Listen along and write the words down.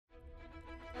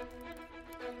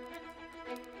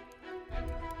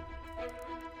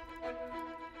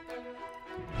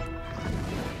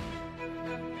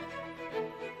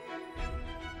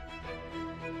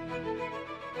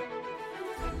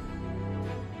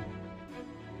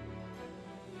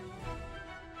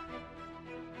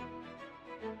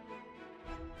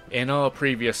In our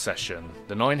previous session,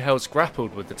 the Nine Hells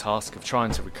grappled with the task of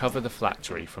trying to recover the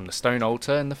phylactery from the stone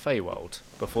altar in the Feywild,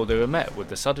 before they were met with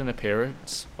the sudden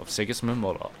appearance of Sigismund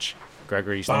Moloch,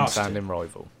 Gregory's long-standing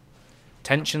rival.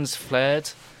 Tensions flared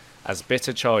as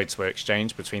bitter chides were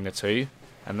exchanged between the two,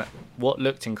 and what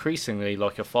looked increasingly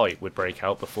like a fight would break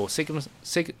out before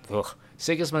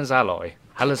Sigismund's ally,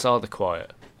 Halazar the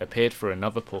Quiet, appeared through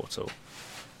another portal.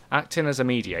 Acting as a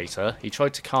mediator, he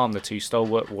tried to calm the two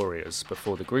stalwart warriors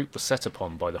before the group was set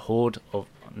upon by the horde of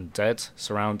undead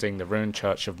surrounding the ruined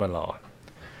church of Malar.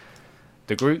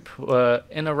 The group were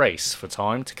in a race for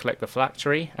time to collect the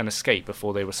phylactery and escape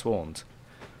before they were swarmed.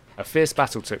 A fierce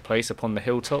battle took place upon the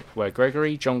hilltop where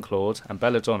Gregory, John Claude and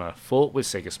Belladonna fought with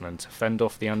Sigismund to fend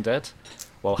off the undead,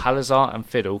 while Halazar and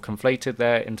Fiddle conflated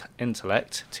their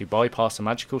intellect to bypass a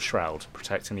magical shroud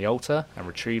protecting the altar and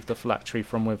retrieve the phylactery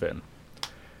from within.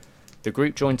 The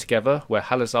group joined together where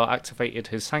Halazar activated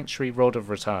his Sanctuary Rod of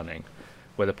Returning,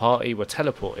 where the party were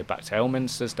teleported back to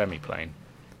Elminster's demiplane.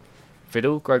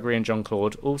 Fiddle, Gregory and John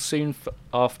Claude all soon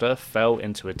after fell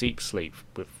into a deep sleep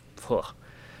from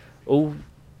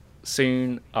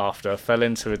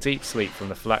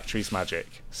the phylactery's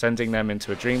magic, sending them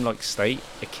into a dreamlike state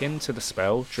akin to the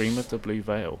spell Dream of the Blue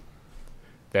Veil.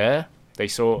 There, they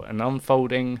saw an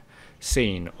unfolding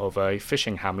scene of a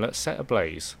fishing hamlet set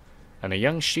ablaze, and a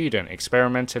young student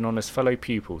experimenting on his fellow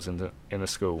pupils in the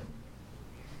school,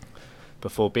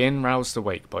 before being roused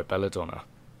awake by Belladonna.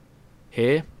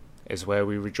 Here is where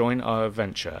we rejoin our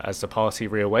adventure as the party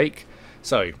reawake.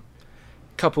 So,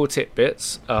 couple of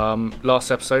tidbits. Last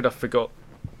episode I forgot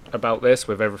about this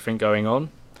with everything going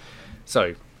on.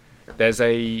 So, there's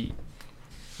a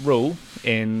rule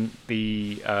in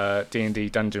the D&D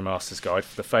Dungeon Master's Guide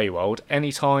for the Feywild.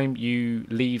 Anytime you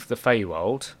leave the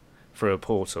Feywild through a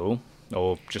portal,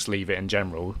 or just leave it in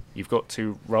general, you've got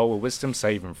to roll a wisdom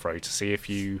saving throw to see if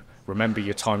you remember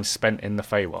your time spent in the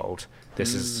Feywild.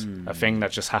 This is a thing that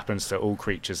just happens to all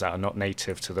creatures that are not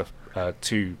native to the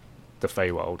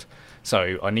Feywild.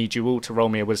 So I need you all to roll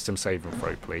me a wisdom saving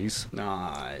throw, please.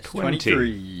 Nice.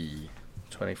 23.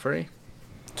 23.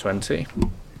 20.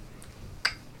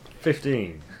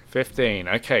 15. 15.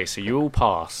 Okay, so you all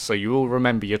pass. So you all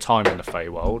remember your time in the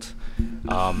Feywild.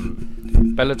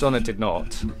 Belladonna did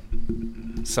not.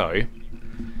 So,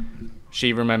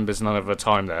 she remembers none of her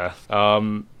time there.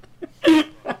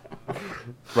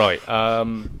 Right,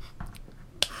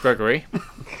 Gregory,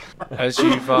 as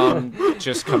you've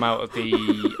just come out of the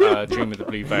Dream of the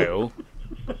Blue Veil,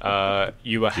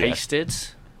 you were hasted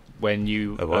when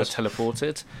you were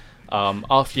teleported.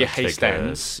 After your haste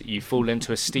ends, you fall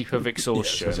into a steep of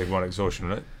exhaustion. Yeah, so take one exhaustion,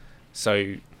 right?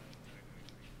 So,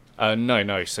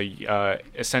 no. So,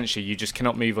 essentially, you just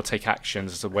cannot move or take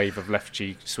actions as a wave of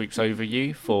lethargy sweeps over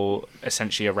you for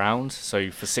essentially a round.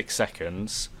 So, for 6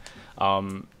 seconds,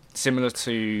 similar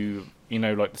to,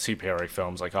 like the superhero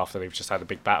films, like after they've just had a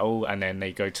big battle and then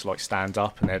they go to, like, stand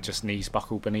up and their just knees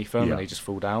buckle beneath them and they just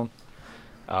fall down.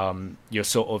 You're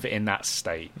sort of in that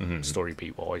state, story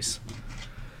beat-wise.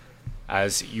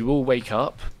 As you all wake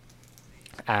up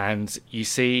and you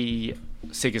see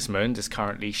Sigismund is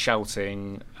currently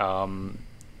shouting,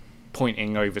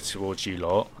 pointing over towards you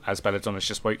lot, as Belladonna's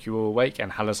just woke you all awake,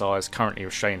 and Halazar is currently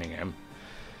restraining him,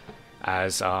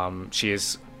 as she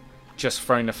has just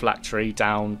thrown the phylactery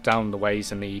down the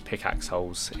ways in the pickaxe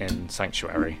holes in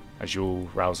Sanctuary, as you all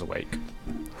rouse awake.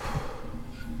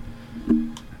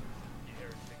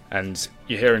 And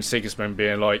you're hearing Sigismund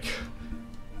being like,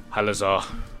 Halazar,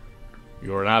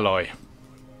 you're an ally.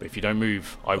 But if you don't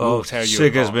move, I will tear you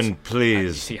apart. Sigismund, please. And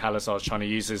you see Halazar trying to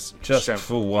use his Just strength.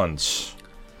 for once.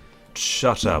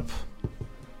 Shut up.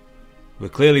 We're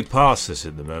clearly past this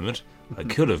at the moment. I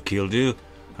could have killed you,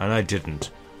 and I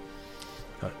didn't.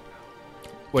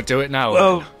 We'll do it now.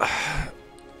 Well,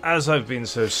 as I've been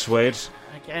so swayed...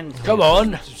 Again, Come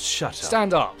on! Shut up.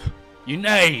 Stand up! You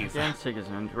knave! Again,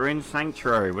 Sigismund, we're in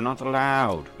Sanctuary. We're not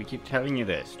allowed. We keep telling you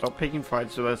this. Stop picking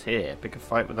fights with us here. Pick a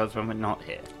fight with us when we're not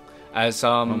here. As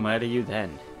We'll murder you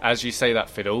then. As you say that,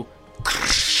 Fiddle,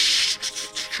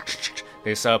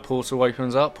 this portal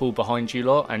opens up all behind you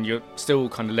lot, and you're still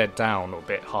kind of led down, or a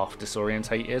bit half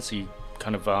disorientated, so you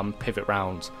kind of pivot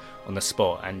round on the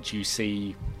spot, and you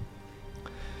see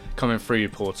coming through your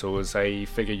portal is a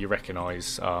figure you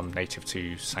recognise, native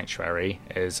to Sanctuary,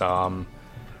 is Lariel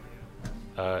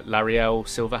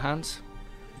Silverhand,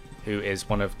 who is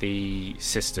one of the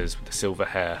sisters with the silver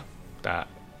hair that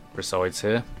resides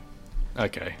here.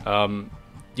 Okay,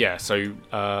 so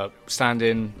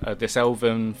standing, this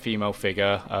elven female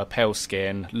figure, pale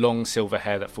skin, long silver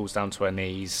hair that falls down to her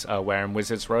knees, wearing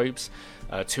wizard's robes.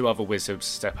 2 other wizards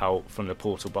step out from the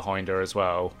portal behind her as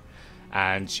well.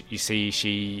 and you see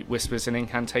she whispers an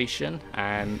incantation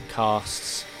and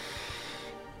casts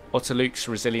Otterluke's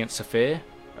Resilient Saphir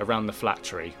around the flat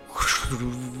tree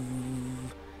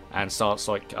and starts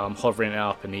like hovering it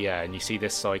up in the air, and you see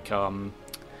this like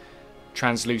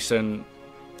translucent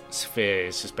sphere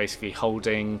is just basically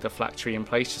holding the flat tree in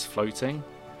place, just floating,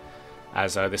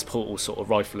 as this portal sort of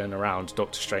rifling around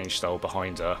Doctor Strange style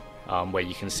behind her, where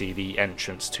you can see the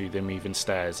entrance to the moving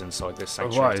stairs inside this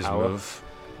sanctuary tower. Move,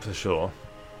 for sure.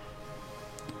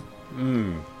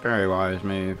 Very wise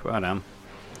move. Well done.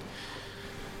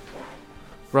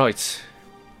 Right.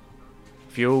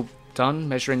 If you're all done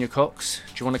measuring your cocks,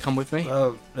 do you want to come with me?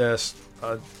 Well, yes,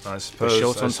 I suppose.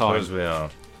 short on I suppose time. we are.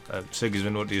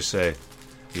 Sigismund, what do you say?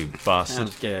 You bastard.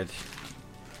 Sounds good.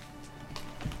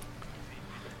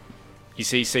 You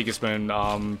see Sigismund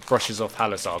brushes off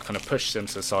Halazar, kind of pushes him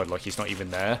to the side like he's not even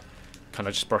there, kind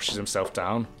of just brushes himself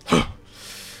down,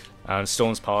 and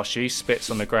storms past you, spits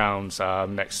on the ground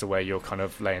next to where you're kind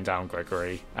of laying down,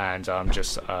 Gregory, and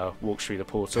just walks through the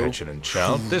portal. Petulant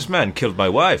child. This man killed my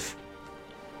wife.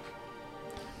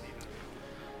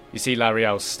 You see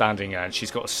Lariel standing there, and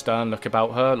she's got a stern look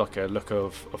about her, like a look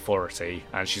of authority,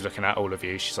 and she's looking at all of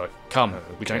you. She's like, come,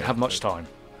 we don't have much time.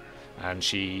 And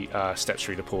she steps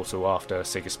through the portal after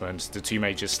Sigismund. The two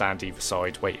mages stand either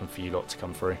side, waiting for you lot to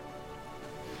come through.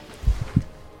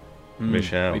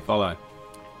 Michelle. We follow.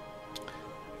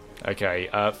 Okay,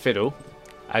 Fiddle,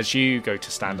 as you go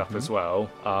to stand up as well,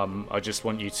 I just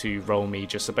want you to roll me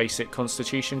just a basic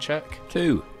constitution check.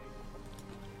 2.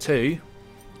 2?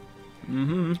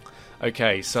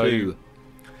 Okay, so... 2.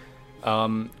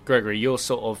 Gregory, you're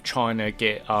sort of trying to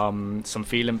get some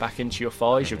feeling back into your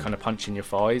thighs. You're kind of punching your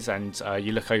thighs, and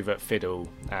you look over at Fiddle.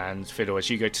 And Fiddle, as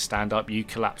you go to stand up, you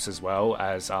collapse as well,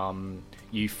 as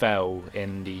you fell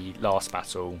in the last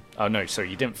battle. Oh no, sorry,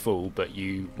 you didn't fall, but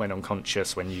you went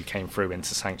unconscious when you came through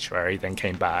into Sanctuary, then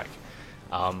came back.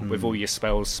 With all your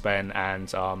spells spent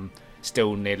and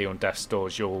still nearly on death's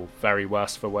doors, you're very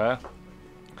worse for wear.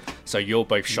 So you're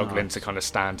both struggling to kind of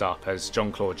stand up, as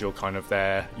John Claude, you're kind of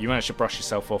there. You managed to brush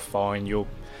yourself off fine. You're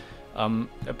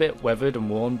a bit weathered and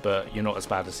worn, but you're not as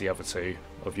bad as the other two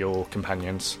of your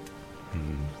companions.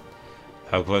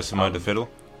 How close am I to Fiddle?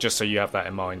 Just so you have that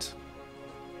in mind.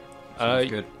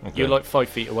 Good. Okay. You're like 5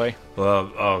 feet away.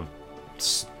 Well, I'll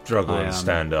struggle I and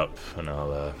stand up, and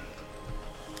I'll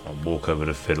walk over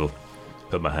to Fiddle,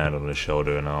 put my hand on his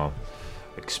shoulder, and I'll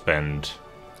expend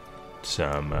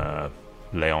some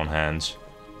lay on hands.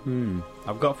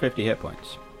 I've got 50 hit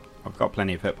points. I've got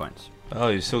plenty of hit points. Oh,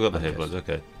 you still got the hit Yes. points,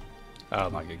 okay.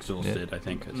 Like exhausted, I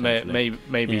think.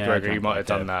 Maybe Yeah, Gregory something might have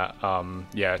like done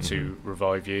that. To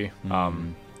revive you,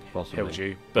 Possibly. healed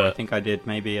you. But I But think I did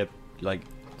maybe a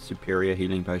superior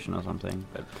healing potion or something.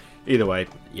 But either way,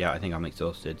 yeah, I think I'm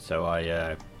exhausted, so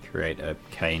I create a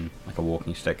cane, like a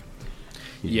walking stick.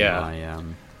 using Yeah. My,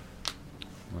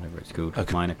 whatever it's called, I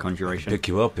could- minor conjuration. Pick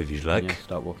you up if you'd like. Yeah,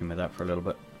 start walking with that for a little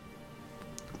bit.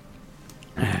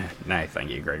 No, thank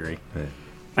you, Gregory. Yeah.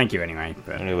 Thank you anyway.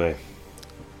 But Anyway,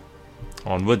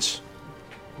 onwards.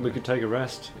 We could take a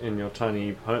rest in your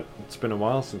tiny hut. It's been a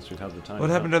while since we've had the tiny What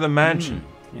hut. happened to the mansion?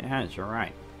 It has, you're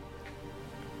right.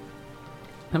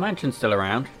 The mansion's still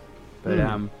around, but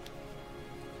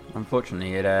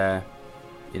unfortunately it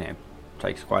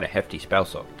takes quite a hefty spell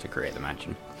slot to create the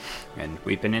mansion. And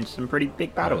we've been in some pretty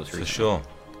big battles For recently. sure.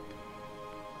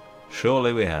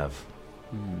 Surely we have.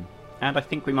 And I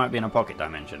think we might be in a pocket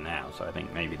dimension now, so I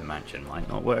think maybe the mansion might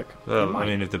not work. It Well, I might.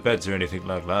 mean, if the beds are anything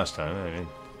like last time, I mean,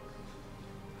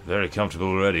 very comfortable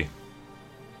already.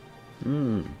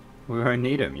 we won't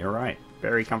need them, you're right.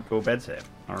 Very comfortable beds here.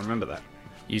 I remember that.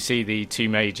 you see the two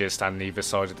mages standing either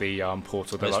side of the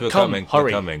portal. They're Yes, like, we're come, coming, hurry,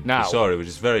 we're coming. now. We're sorry, we're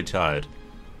just very tired.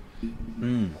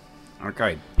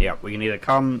 Okay, yeah, we can either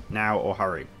come now or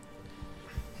hurry.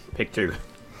 Pick two.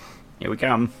 Here we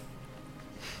come.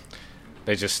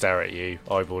 They just stare at you,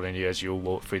 eyeballing you as you all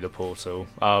walk through the portal.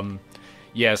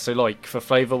 Yeah, so like for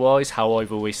flavour wise, how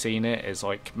I've always seen it is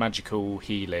like magical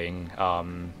healing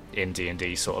in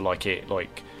D&D, sort of like it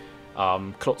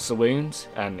clots the wound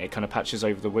and it kind of patches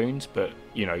over the wound, but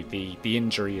you know the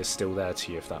injury is still there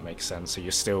to you, if that makes sense. So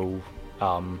you're still,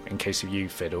 in case of you,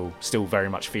 Fiddle, still very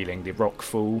much feeling the rock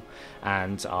fall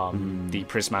and the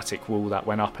prismatic wall that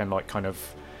went up and like kind of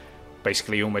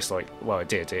basically almost like, well,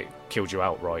 it killed you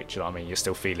outright, do you know what I mean? You're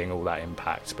still feeling all that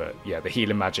impact, but yeah, the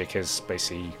healing magic is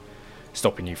basically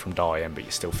stopping you from dying, but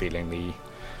you're still feeling the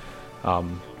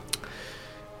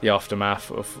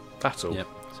aftermath of battle. Yep,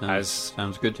 As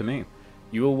sounds good to me.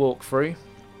 you all walk through,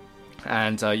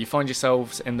 and you find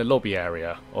yourselves in the lobby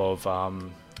area of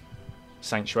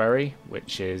Sanctuary,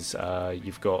 which is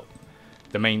you've got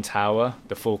the main tower,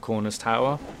 the Four Corners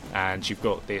Tower, and you've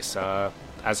got this,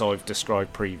 as I've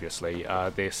described previously,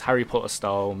 this Harry Potter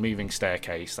style moving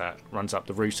staircase that runs up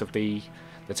the root of the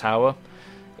tower.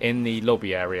 In the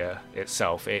lobby area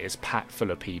itself, it is packed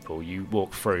full of people. You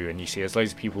walk through and you see there's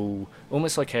loads of people,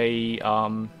 almost like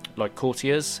like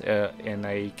courtiers in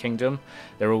a kingdom.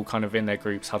 They're all kind of in their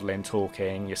groups, huddling,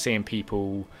 talking. You're seeing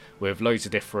people with loads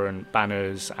of different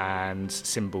banners and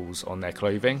symbols on their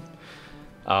clothing.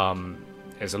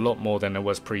 There's a lot more than there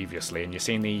was previously, and you're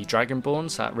seeing the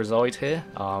Dragonborns that reside here.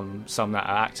 Some that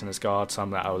are acting as guards,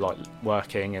 some that are like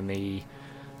working in the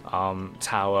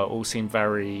tower. All seem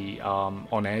very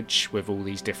on edge with all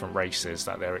these different races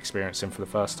that they're experiencing for the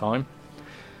first time.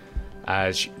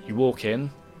 As you walk in,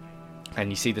 and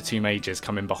you see the two mages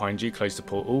come in behind you, close the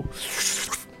portal,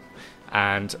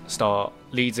 and start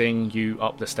leading you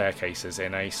up the staircases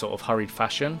in a sort of hurried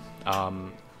fashion.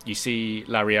 You see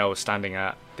Lariel standing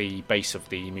at the base of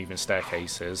the moving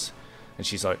staircases, and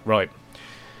she's like, right,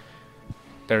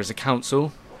 there is a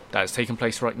council that is taking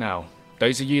place right now.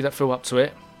 Those of you that feel up to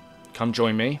it, come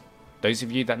join me. Those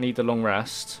of you that need the long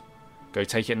rest, go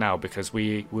take it now, because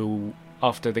we will,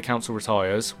 after the council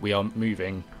retires, we are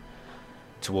moving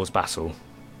towards battle.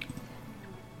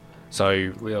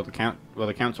 So will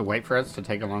the council wait for us to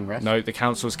take a long rest? No, the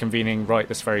council's convening right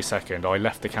this very second. I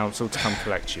left the council to come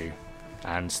collect you.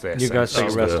 And this. You guys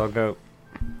take a rest, I'll go.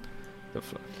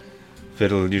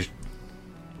 Fiddle,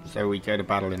 So we go to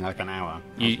battle in like an hour.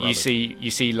 You see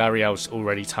Lariel's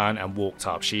already turned and walked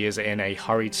up. She is in a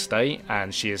hurried state,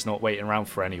 and she is not waiting around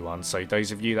for anyone. So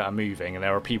those of you that are moving, and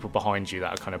there are people behind you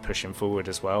that are kind of pushing forward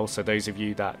as well. So those of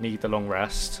you that need the long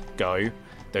rest, go.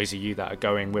 Those of you that are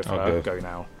going with her, go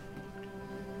now.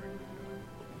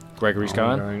 Gregory's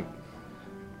going.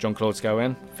 John Claude's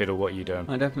going. Fiddle, what are you doing?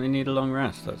 I definitely need a long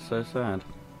rest. That's so sad.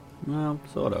 Well,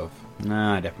 sort of.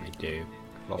 No, I definitely do.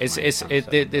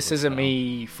 This isn't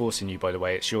me forcing you, by the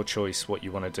way. It's your choice what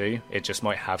you want to do. It just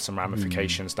might have some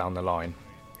ramifications down the line.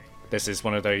 This is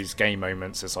one of those game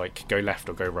moments. It's like go left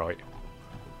or go right.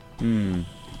 To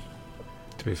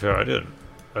be fair, I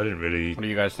didn't really. What do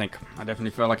you guys think? I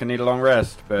definitely feel like I need a long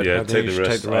rest, but yeah, take the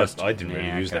rest. Take the rest. I didn't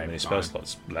really use that many spell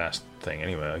slots last thing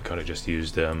anyway. I kind of just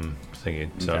used thingy,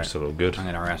 so I'm still all good. I'm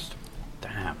gonna rest.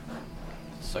 Damn,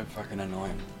 it's so fucking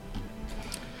annoying.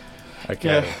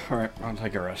 Okay. Yeah, alright, I'll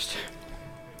take a rest.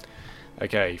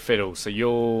 Okay, Fiddle, so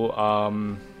you're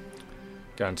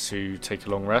going to take a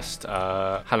long rest.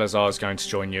 Halazar is going to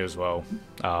join you as well.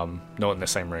 Not in the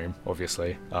same room,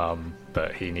 obviously,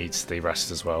 but he needs the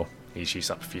rest as well. He's used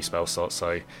up a few spell slots,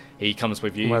 so he comes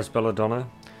with you. Where's Belladonna?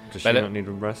 Does she not need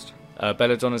a rest?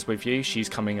 Belladonna's with you. She's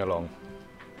coming along.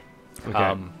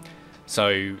 Okay.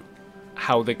 So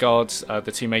how the guards,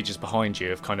 the two mages behind you,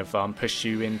 have kind of pushed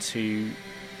you into...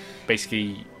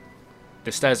 Basically,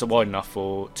 the stairs are wide enough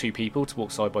for two people to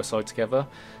walk side by side together.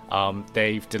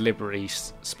 They've deliberately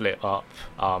split up.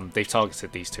 They've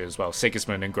targeted these two as well,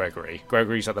 Sigismund and Gregory.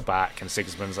 Gregory's at the back and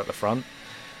Sigismund's at the front.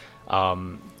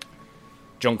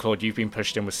 John Claude, you've been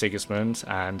pushed in with Sigismund,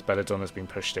 and Belladonna's been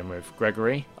pushed in with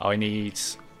Gregory. I need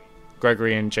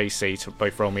Gregory and JC to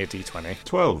both roll me a d20.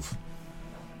 12.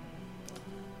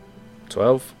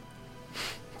 12.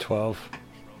 12.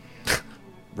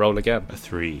 Roll again. A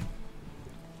 3.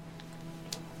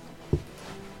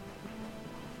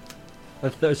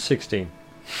 That's 16.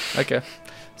 Okay.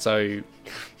 So,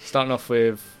 starting off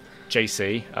with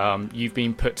JC, you've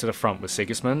been put to the front with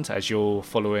Sigismund as you're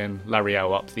following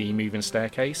Lariel up the moving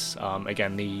staircase.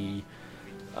 Again, the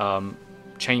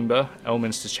chamber,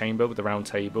 Elminster's chamber with the round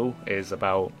table, is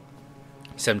about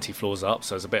 70 floors up,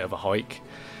 so it's a bit of a hike.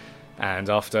 And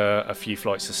after a few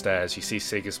flights of stairs, you see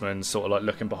Sigismund sort of like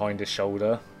looking behind his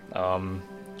shoulder,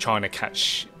 trying to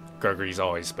catch Gregory's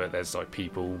eyes, but there's like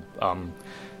people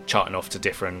charting off to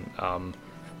different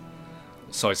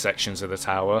side sections of the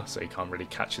tower, so he can't really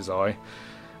catch his eye,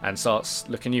 and starts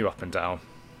looking you up and down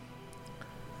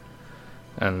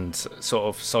and sort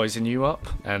of sizing you up,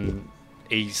 and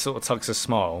he sort of tugs a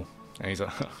smile and he's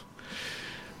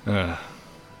like,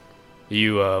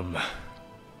 you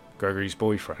Gregory's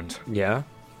boyfriend? Yeah.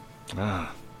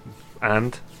 Ah,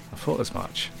 And? I thought as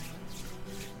much.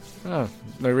 Oh,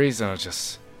 no reason, I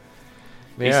just...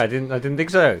 Yeah, I didn't think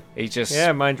so. He just...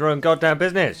 Yeah, mind your own goddamn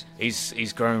business.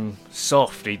 He's grown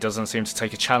soft. He doesn't seem to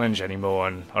take a challenge anymore,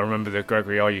 and I remember the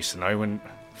Gregory I used to know wouldn't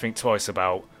think twice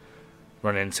about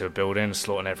running into a building and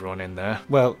slaughtering everyone in there.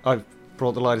 Well, I've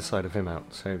brought the lighter side of him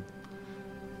out, so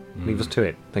leave us to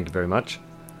it. Thank you very much.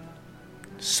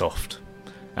 Soft.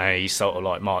 And he sort of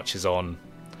like marches on.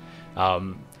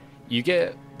 You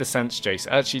get the sense, JC...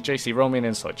 Actually, JC, roll me an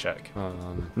insight check.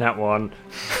 Nat one.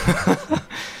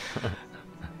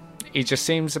 he just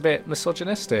seems a bit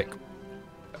misogynistic.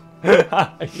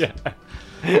 Yeah.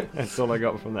 That's all I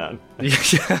got from that.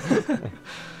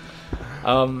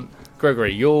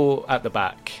 Gregory, you're at the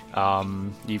back.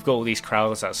 You've got all these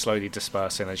crowds that are slowly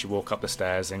dispersing as you walk up the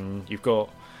stairs, and you've got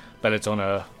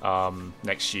Belladonna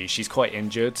next to you. She's quite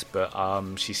injured, but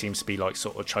she seems to be like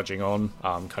sort of trudging on,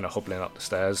 kind of hobbling up the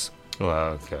stairs.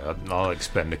 Well, okay. I'll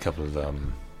expend a couple of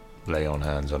lay on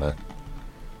hands on her.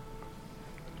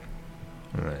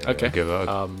 Right, Okay.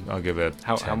 I'll give her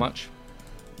How 10. much?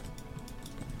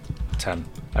 10.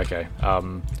 Okay.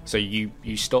 So you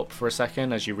stop for a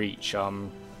second as you reach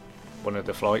one of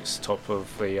the flights, top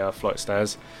of the flight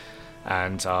stairs,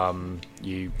 and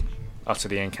you utter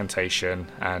the incantation,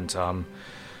 and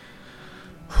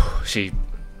she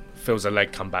feels her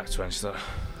leg come back to her, and she's like,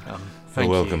 "Thank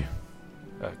You're welcome. you,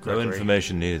 No Gregory.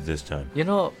 information needed this time. You're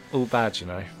not all bad, you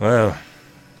know." Well,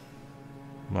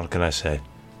 what can I say?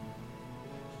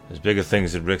 There's bigger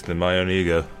things at risk than my own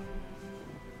ego.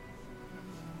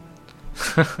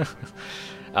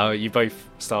 You both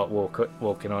start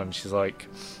walking on. She's like,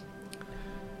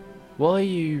 "Why are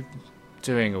you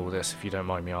doing all this, if you don't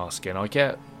mind me asking?"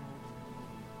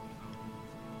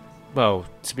 Well,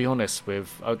 to be honest,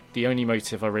 with the only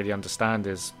motive I really understand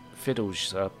is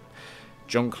Fiddle's.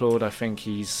 Jean-Claude, I think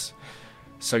he's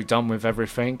so done with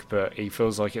everything, but he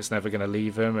feels like it's never going to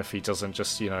leave him if he doesn't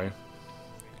just,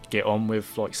 get on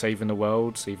with like saving the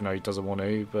world, even though he doesn't want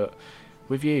to. But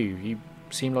with you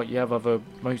seem like you have other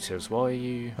motives. Why are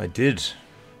you? I did.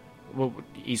 Well,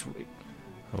 I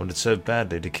wanted so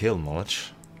badly to kill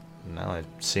Mollich. Now I've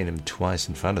seen him twice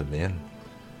in front of me, and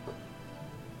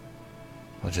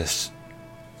there's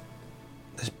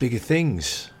bigger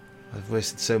things. I've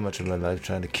wasted so much of my life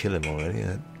trying to kill him already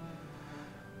that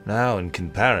now, in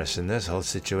comparison, this whole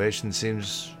situation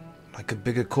seems like a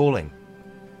bigger calling.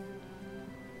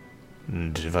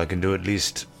 And if I can do at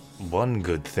least one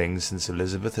good thing since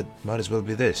Elizabeth, it might as well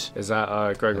be this. Is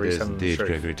that Gregory It is telling the indeed truth?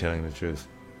 Gregory telling the truth.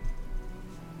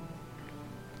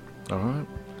 Alright.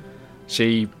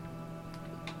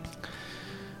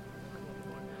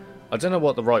 I don't know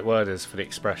what the right word is for the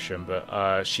expression,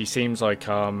 but she seems like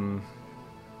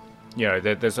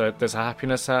there's a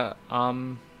happiness that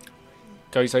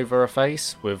goes over her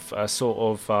face with a sort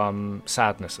of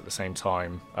sadness at the same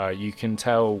time. You can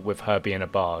tell with her being a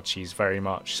bard, she's very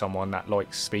much someone that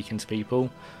likes speaking to people,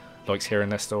 likes hearing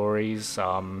their stories.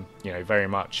 Very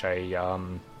much a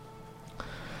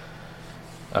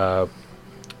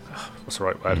what's the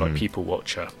right word? Like people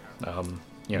watcher.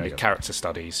 Character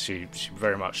studies. She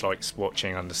very much likes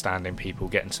watching, understanding people,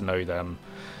 getting to know them.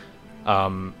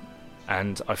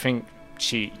 And I think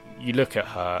you look at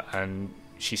her and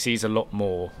she sees a lot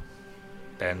more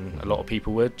than a lot of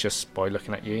people would just by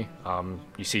looking at you.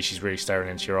 You see she's really staring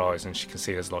into your eyes, and she can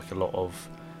see there's like a lot of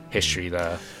history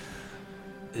there.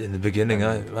 In the beginning,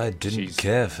 I didn't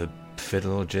care for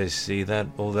Fiddle or JC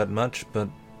all that much, but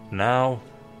now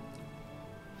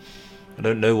I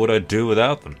don't know what I'd do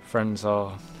without them. Friends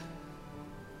are,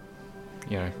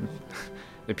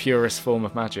 the purest form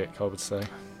of magic, I would say.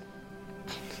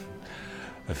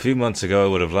 A few months ago, I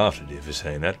would have laughed at you for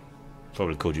saying that.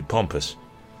 Probably called you pompous.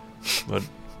 But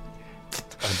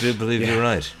I do believe you're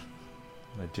right.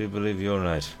 I do believe you're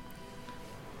right.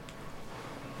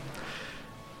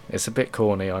 It's a bit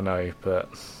corny, I know, but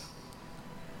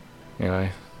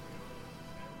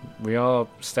we are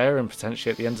staring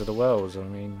potentially at the end of the world. I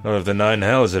mean, None of the nine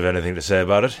hells have anything to say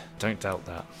about it. don't doubt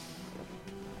that.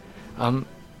 Do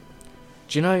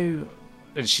you know?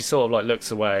 And she sort of like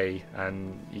looks away,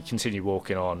 and you continue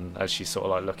walking on as she's sort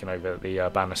of like looking over at the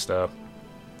banister.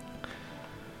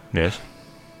 Yes.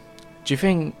 Do you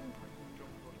think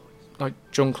like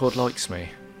Jean-Claude likes me?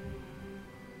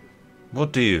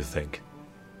 What do you think?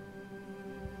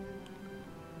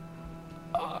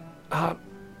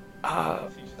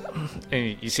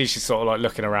 And you see she's sort of like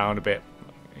looking around a bit,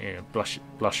 blush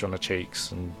on her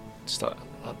cheeks, and just like,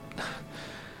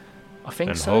 I think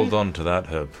Then so. hold on to that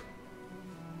hope.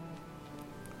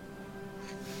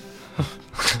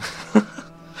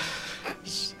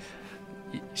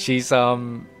 She's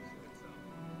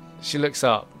she looks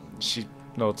up, she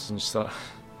nods, and she's like,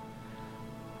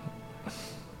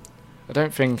 I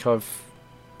don't think I've.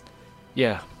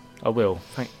 Yeah, I will.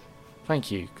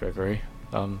 Thank you, Gregory.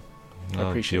 I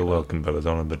appreciate You're that. welcome,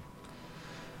 Belladonna, but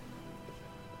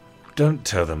don't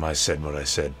tell them I said what I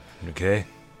said, okay?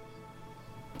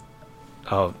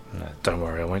 Oh, No. don't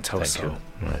worry, I won't tell a Thank soul.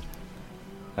 you. Right.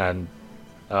 And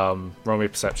roll me a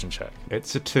perception check.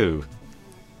 It's a 2.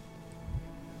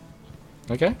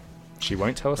 Okay. She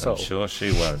won't tell a soul. I'm sure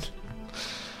she won't.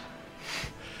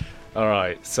 All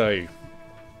right, so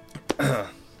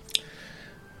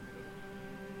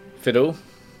Fiddle,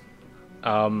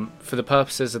 for the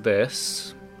purposes of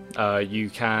this, you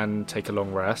can take a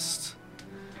long rest.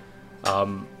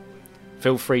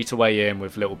 Feel free to weigh in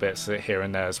with little bits here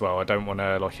and there as well. I don't want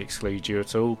to exclude you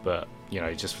at all, but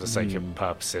just for the sake of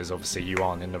purposes, obviously you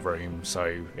aren't in the room.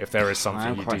 So if there is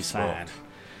something you do spot,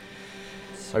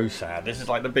 so sad. This is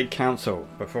like the big council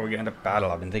before we get into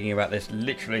battle. I've been thinking about this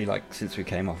literally since we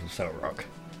came off of Soul Rock.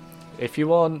 if you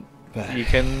want, you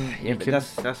can. Yeah, but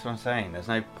that's what I'm saying. There's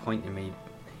no point in me,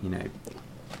 I'm then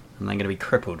going to be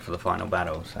crippled for the final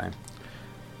battle. So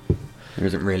there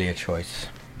isn't really a choice,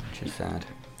 which is sad.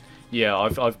 Yeah,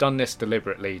 I've done this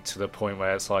deliberately to the point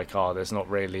where it's like, there's not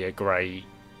really a great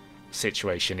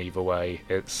situation either way.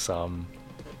 It's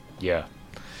yeah,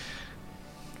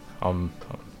 I'm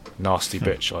a nasty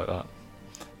bitch like that.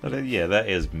 But yeah, that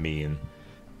is mean.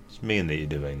 It's mean that you're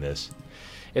doing this.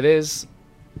 It is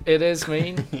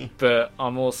mean, but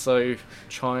I'm also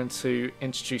trying to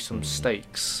introduce some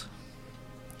steaks,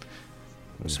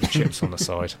 with some chips on the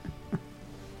side.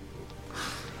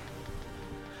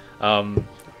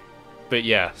 But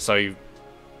yeah, so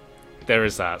there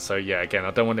is that. So yeah, again,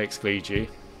 I don't want to exclude you.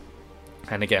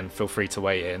 And again, feel free to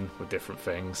weigh in with different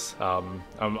things.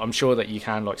 I'm sure that you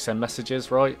can send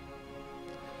messages, right?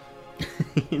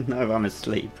 No, I'm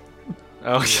asleep.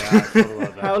 Oh,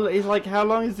 Yeah, How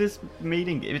long is this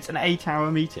meeting? It's an 8-hour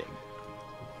meeting,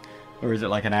 or is it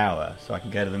an hour? So I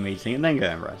can go to the meeting and then go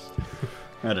and rest.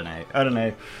 I don't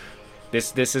know.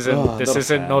 This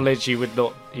isn't knowledge you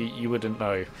wouldn't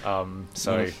know.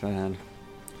 So Not a fan.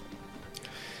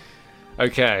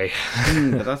 okay.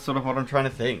 But that's sort of what I'm trying to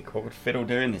think. What would Fiddle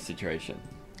do in this situation?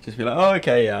 Just be like, oh,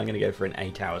 okay, yeah, I'm going to go for an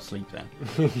 8-hour sleep then.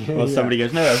 Or somebody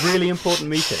goes, no, a really important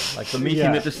meeting, the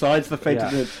meeting that decides the fate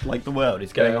of the world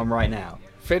is going on right now.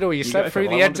 Fiddle, you slept through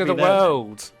well, the end of the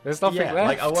world. There's nothing Yeah,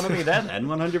 left. I want to be there then,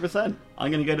 100%. I'm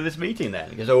going to go to this meeting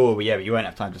then. He goes, oh, yeah, but you won't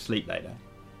have time to sleep later.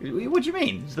 What do you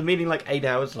mean? Is the meeting 8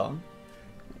 hours long?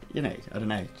 I don't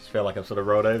know. Just feel like I've sort of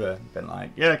rolled over. Been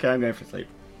like, yeah, okay, I'm going for sleep.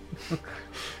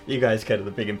 You guys go to the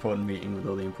big important meeting with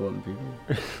all the important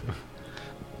people.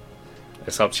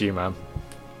 It's up to you, man.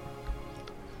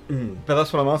 But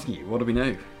that's what I'm asking you. What do we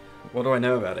know? What do I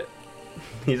know about it?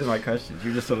 These are my questions.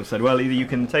 You just sort of said, well, either you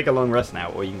can take a long rest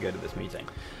now or you can go to this meeting.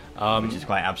 Which is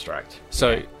quite abstract.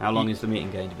 So how long is the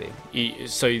meeting going to be?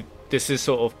 So this is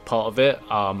sort of part of it.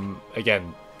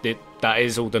 Again, that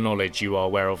is all the knowledge you are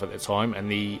aware of at the time, and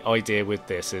the idea with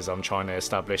this is I'm trying to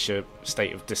establish a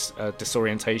state of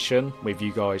disorientation with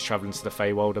you guys travelling to the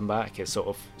Feywild and back. It's sort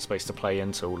of supposed to play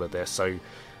into all of this. So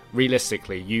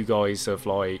realistically, you guys have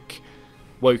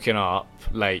woken up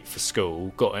late for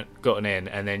school, gotten in,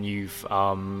 and then you've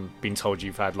been told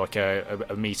you've had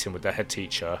a meeting with the head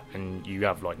teacher, and you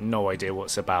have no idea what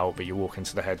it's about, but you walk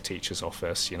into the head teacher's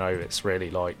office. It's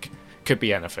really could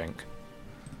be anything.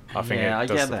 I think I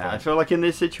get that. I feel in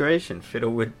this situation,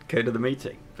 Fiddle would go to the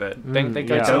meeting, but they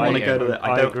go I to don't want to the go to the.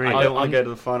 I don't want to go to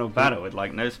the final Mm. battle with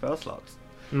no spell slots.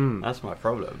 That's my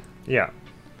problem. Yeah.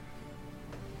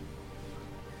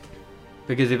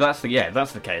 Because if that's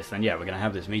the case, then we're going to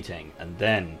have this meeting, and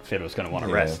then Fiddle's going to want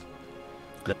to rest.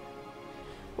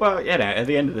 Well, at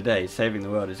the end of the day, saving the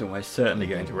world is almost certainly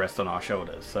going to rest on our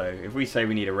shoulders. So if we say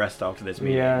we need a rest after this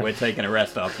meeting, we're taking a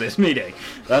rest after this meeting.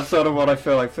 That's sort of what I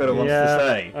feel like Fiddle wants to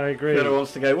say. I agree. Fiddle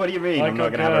wants to go, what do you mean I'm not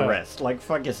going to have a rest?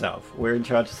 Fuck yourself. We're in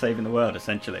charge of saving the world,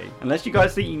 essentially. Unless you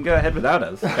guys think you can go ahead without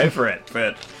us, go for it.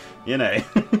 But,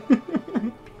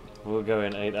 We'll go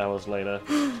in 8 hours later.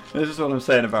 This is what I'm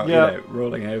saying about,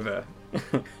 rolling over. No,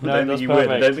 I don't that's think you would. I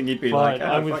perfect. don't think you'd be Fine,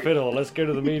 "Ah, I'm with fuck it." Fiddle. Let's go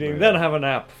to the meeting, then have a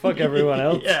nap. Fuck everyone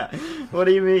else. Yeah. What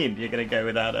do you mean you're going to go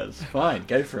without us? Fine,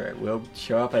 go for it. We'll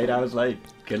show up 8 hours late.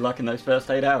 Good luck in those first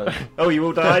 8 hours. Oh, you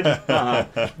all died?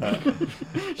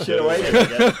 Should have waited, I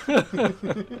guess.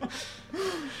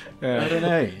 I don't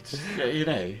know. It's,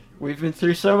 we've been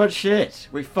through so much shit.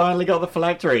 We finally got the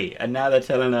phylactery, and now they're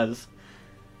telling us,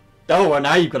 oh, well,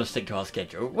 now you've got to stick to our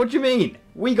schedule. What do you mean?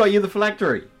 We got you the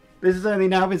phylactery. This has only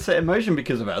now been set in motion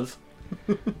because of us.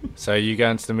 So you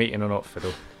going to the meeting or not,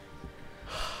 Fiddle?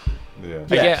 Yeah.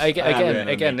 Yes,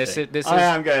 Again, this is. I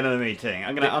am going to the meeting.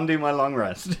 I'm going to undo my long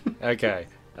rest. Okay.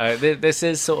 This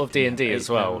is sort of D&D as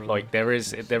well. There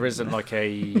isn't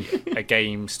a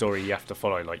game story you have to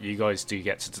follow. You guys do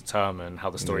get to determine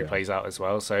how the story plays out as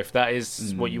well. So if that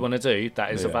is what you want to do,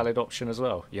 that is a valid option as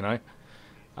well. It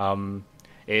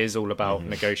is all about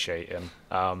negotiating.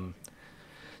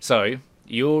 So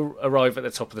you'll arrive at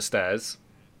the top of the stairs,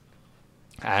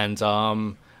 and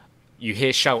you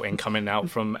hear shouting coming out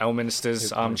from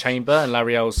Elminster's chamber, and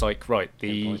Lariel's right,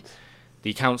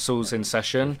 the council's in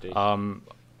session.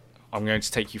 I'm going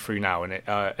to take you through now, and it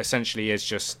essentially is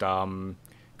just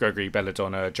Gregory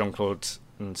Belladonna, John Claude,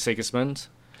 and Sigismund.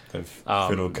 And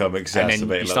Fiddle come exacerbate.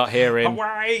 And then you start hearing,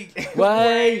 wait!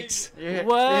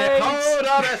 Yeah, hold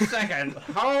on a second.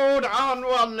 Hold on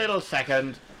one little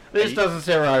second. This doesn't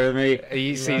sit right with me.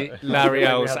 You see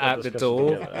L'Ariel's at the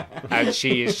door, and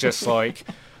she is just like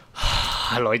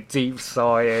deep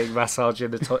sighing,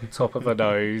 massaging the top of her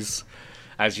nose,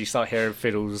 as you start hearing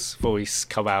Fiddle's voice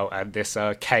come out, and this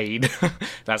cane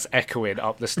that's echoing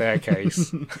up the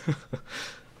staircase.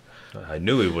 I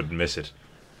knew we wouldn't miss it.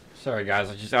 Sorry,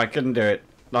 guys. I couldn't do it.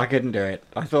 I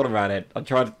thought about it. I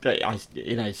tried.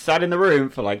 Sat in the room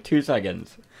for like 2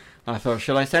 seconds. I thought,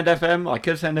 shall I send FM? I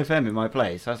could send FM in my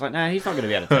place. I was like, nah, he's not going to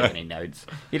be able to take any notes.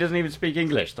 He doesn't even speak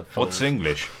English. The fool. What's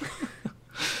English?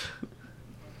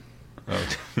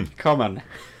 Common.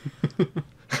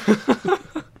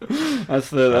 That's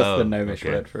the gnomish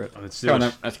word for it. Come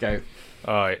on, let's go.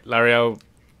 All right, L'Ariel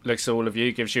looks at all of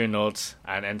you, gives you a nod,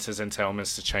 and enters into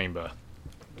Elminster chamber.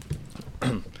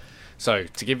 So,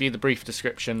 to give you the brief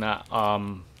description that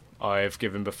I've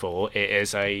given before, it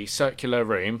is a circular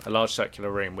room, a large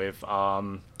circular room with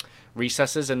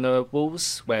recesses in the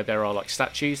walls where there are like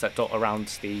statues that dot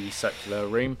around the circular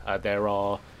room. There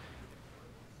are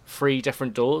 3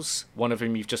 different doors. One of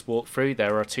them you've just walked through.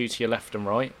 There are 2 to your left and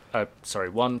right.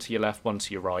 One to your left, one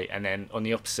to your right, and then on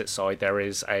the opposite side there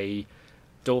is a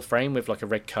door frame with like a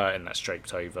red curtain that's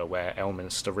draped over where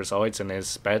Elminster resides in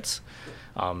his bed.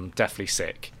 Deathly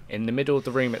sick. In the middle of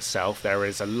the room itself there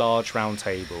is a large round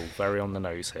table, very on the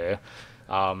nose here,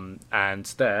 and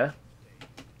there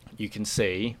you can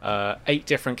see 8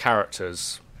 different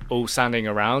characters all standing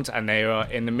around, and they are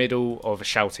in the middle of a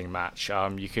shouting match.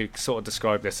 You could sort of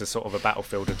describe this as sort of a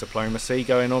battlefield of diplomacy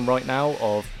going on right now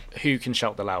of who can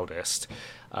shout the loudest.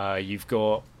 You've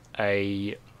got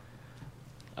a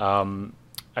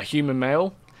human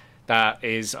male that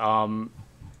is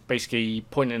basically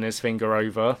pointing his finger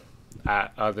over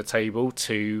at the table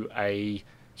to a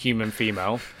human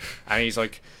female, and he's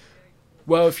like,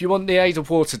 well, if you want the aid of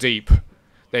Waterdeep,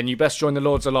 then you best join the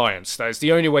Lord's Alliance. That is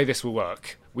the only way this will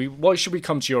work. Why should we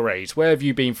come to your aid? Where have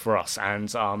you been for us? And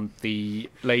the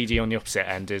lady on the opposite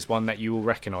end is one that you will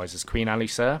recognise as Queen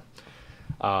Elminster,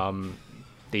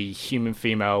 the human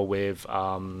female with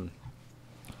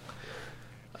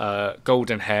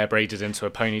golden hair braided into a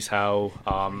ponytail,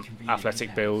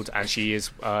 athletic build, and she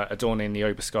is adorning the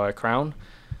Oberskaya crown.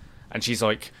 And she's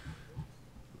like,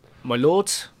 my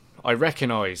lord, I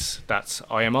recognise that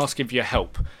I am asking for your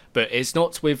help, but it's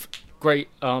not with great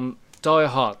dire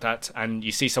heart that... And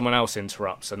you see someone else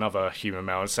interrupts, another human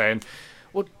male, and saying,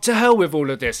 well, to hell with all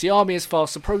of this, the army is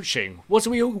fast approaching. What are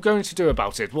we all going to do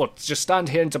about it? What, just stand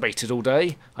here and debate it all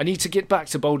day? I need to get back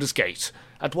to Baldur's Gate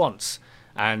at once.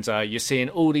 And you're seeing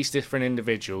all these different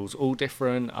individuals, all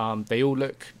different, they all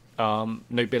look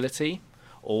nobility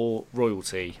or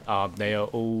royalty. They are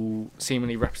all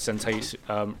seemingly representatives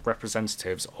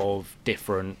of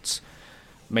different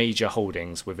major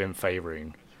holdings within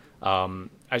Faerun.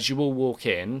 As you all walk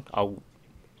in, I'll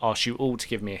ask you all to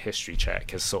give me a history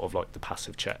check as sort of like the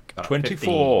passive check.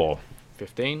 24.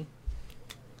 15.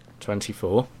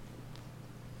 24.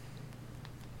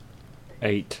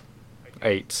 8.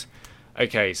 8.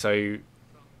 Okay, so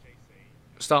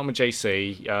starting with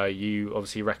JC, you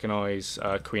obviously recognise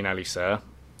Queen Elminster.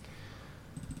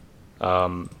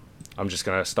 I'm just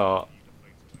going to start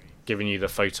giving you the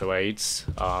photo aids.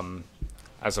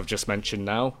 As I've just mentioned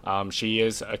now, she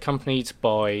is accompanied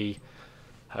by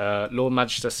Lord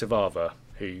Magister Sivava,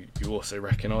 who you also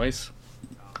recognise.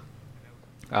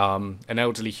 An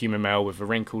elderly human male with a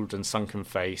wrinkled and sunken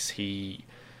face. He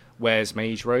wears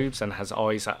mage robes and has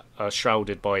eyes that are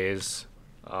shrouded by his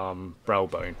brow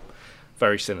bone.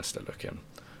 Very sinister looking.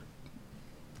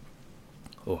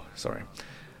 Oh, sorry.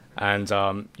 And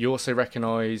you also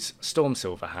recognise Storm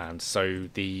Silverhand, so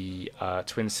the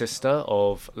twin sister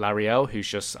of L'Ariel, who's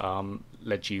just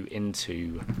led you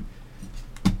into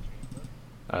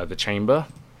the chamber.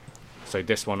 So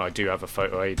this one I do have a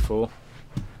photo aid for.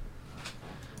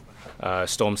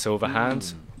 Storm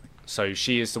Silverhand. So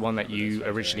she is the one that you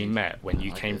originally met when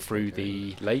you came through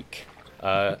the lake.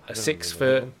 A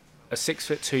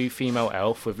 6'2" female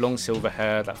elf with long silver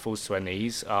hair that falls to her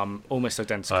knees, almost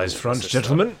identical. Eyes front,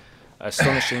 gentlemen.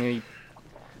 Astonishingly.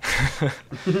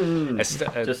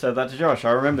 Just said that to Josh.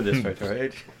 I remember this photo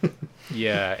aid.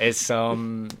 Yeah, it's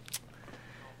I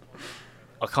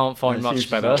can't find much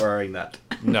better. Not wearing that.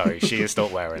 No, she is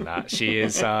not wearing that. She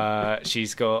is.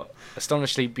 She's got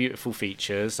astonishingly beautiful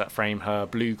features that frame her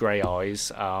blue-grey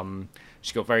eyes.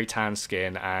 She's got very tan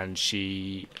skin, and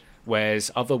she wears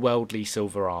otherworldly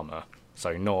silver armour.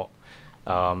 So not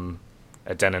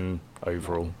a denim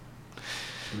overall.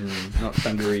 Not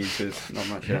dungarees with not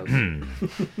much else.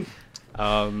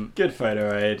 Good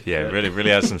photo aid. Yeah, really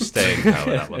has some staying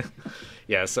power, that one.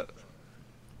 Yeah,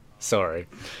 sorry.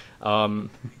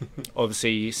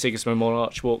 Obviously, Sigismund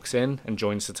Monarch walks in and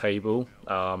joins the table.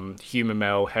 Human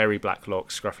male, hairy black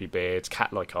locks, scruffy beard,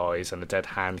 cat-like eyes, and a dead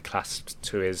hand clasped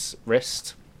to his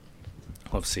wrist.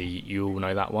 Obviously, you all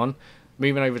know that one.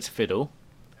 Moving over to Fiddle.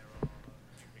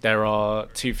 There are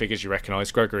two figures you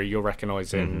recognise. Gregory, you're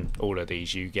recognising all of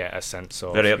these. You get a sense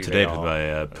of Very up who to they date with are my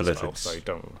as politics. well, so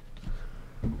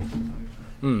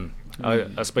don't.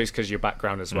 I suppose because your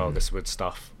background as well. This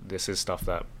is stuff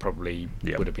that probably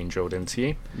would have been drilled into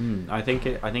you. I think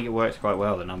it works quite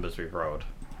well. The numbers we've rolled,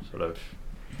 sort of.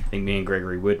 I think me and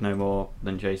Gregory would know more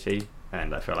than JC,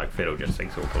 and I feel like Fiddle just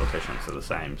thinks all politicians are the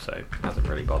same, so hasn't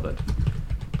really bothered,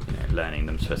 learning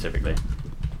them specifically.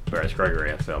 Whereas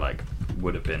Gregory, I feel like,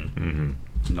 would have been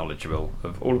knowledgeable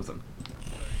of all of them.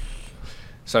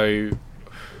 So,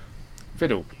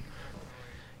 Fiddle,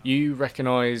 you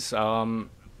recognise the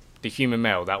human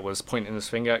male that was pointing his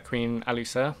finger at Queen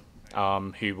Alusair,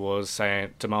 who was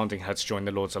demanding her to join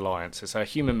the Lord's Alliance. It's a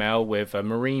human male with a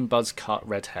marine buzz-cut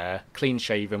red hair,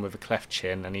 clean-shaven with a cleft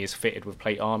chin, and he is fitted with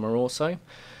plate armour also.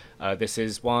 This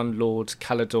is one Lord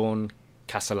Caledorn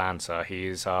Castellanta. He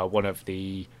is one of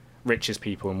the richest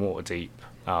people in Waterdeep,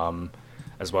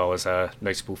 as well as a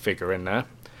notable figure in there.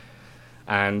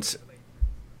 And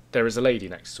there is a lady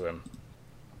next to him,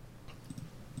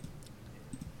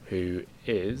 who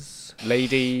is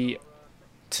Lady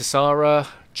Tisara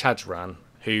Chadran,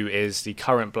 who is the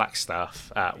current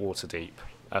Blackstaff at Waterdeep.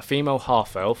 A female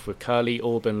half-elf with curly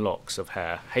auburn locks of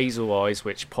hair, hazel eyes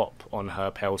which pop on her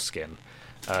pale skin.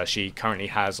 She currently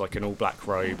has like an all-black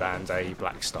robe and a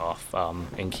black staff,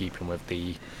 in keeping with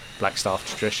the Blackstaff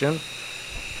tradition.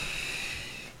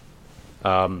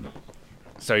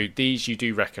 So these you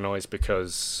do recognise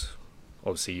because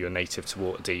obviously you're native to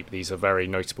Waterdeep. These are very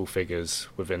notable figures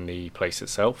within the place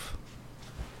itself.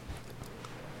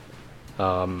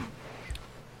 The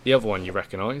other one you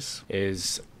recognise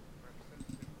is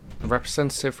a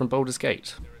representative from Baldur's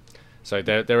Gate. So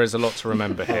there is a lot to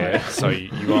remember here. So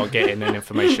you are getting an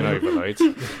information overload.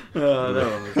 Oh,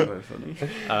 that one was quite funny.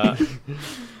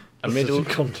 A middle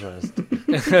contrast.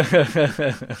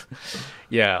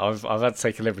 Yeah, I've had to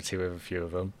take a liberty with a few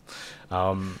of them.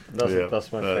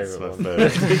 That's my favourite one.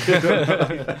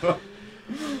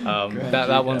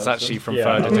 That one's actually from I'm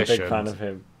third a edition. big fan of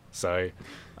him. So,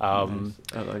 Nice.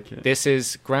 I like it. this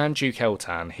is Grand Duke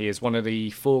Eltan. He is one of the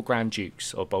 4 Grand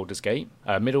Dukes of Baldur's Gate.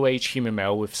 A middle-aged human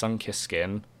male with sun-kissed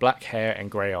skin, black hair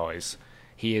and grey eyes.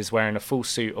 He is wearing a full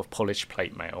suit of polished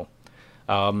plate mail.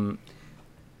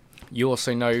 You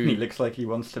also know... He looks like he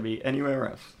wants to be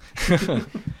anywhere else.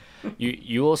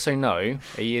 You also know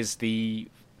he is the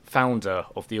founder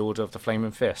of the Order of the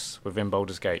Flaming Fists within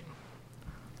Baldur's Gate.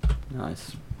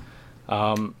 Nice.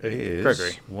 He is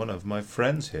Gregory. one of my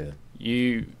friends here.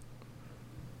 You...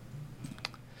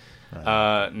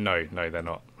 No, they're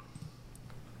not.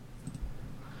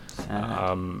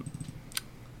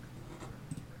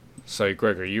 So,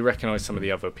 Gregory, you recognise some of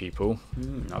the other people.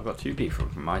 I've got 2 people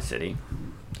from my city.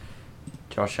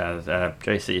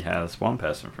 JC has 1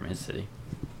 person from his city,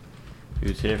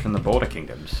 who's here from the Border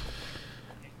Kingdoms.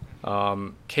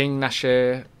 King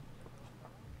Nashir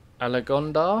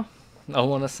Alagondar, I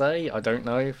want to say. I don't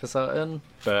know for certain.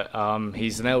 But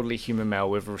he's an elderly human male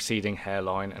with a receding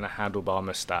hairline and a handlebar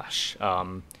moustache.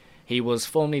 He was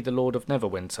formerly the Lord of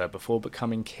Neverwinter before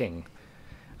becoming king.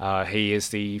 He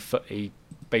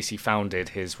basically founded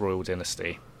his royal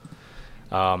dynasty.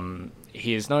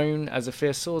 He is known as a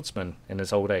fierce swordsman in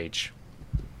his old age.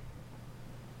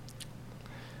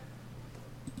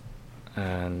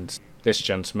 And this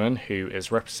gentleman who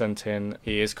is representing,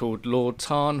 he is called Lord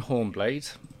Tarn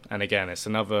Hornblade. And again, it's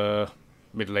another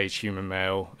middle-aged human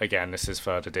male. Again, this is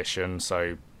 3rd edition,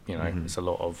 so, it's a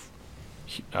lot of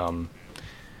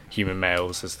human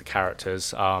males as the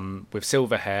characters. With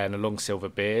silver hair and a long silver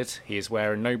beard. He is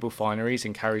wearing noble fineries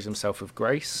and carries himself with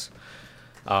grace.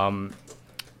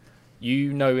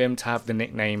 You know him to have the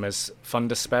nickname as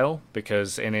Thunderspell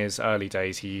because in his early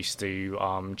days he used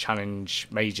to challenge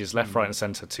mages left, right and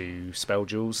centre to spell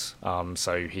duels.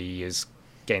 So he is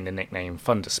gained the nickname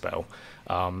Thunderspell.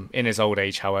 In his old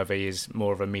age, however, he is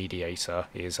more of a mediator.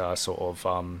 He is sort of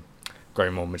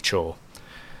grown more mature.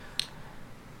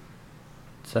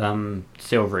 It's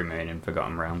Silvery Moon in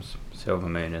Forgotten Realms. Silver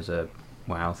Moon is a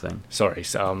WoW thing. Sorry,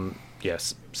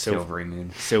 yes. Silvery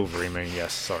Moon. Silvery Moon,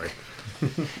 yes, sorry.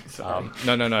 No.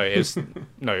 It's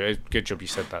good job you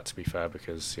said that, to be fair,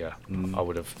 because I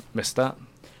would have missed that.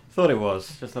 Thought it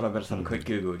was. Just thought I'd better have a quick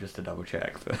Google just to double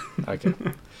check. But Okay.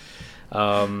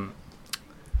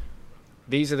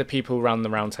 These are the people around the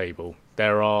round table.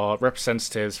 There are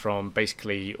representatives from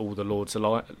basically all the Lords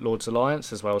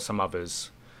Alliance, as well as some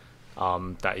others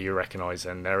that you recognise.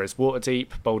 And there is Waterdeep,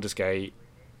 Baldur's Gate,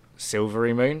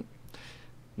 Silvery Moon,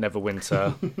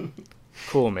 Neverwinter,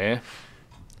 Cormyr,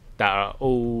 that are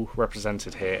all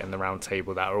represented here in the round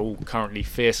table, that are all currently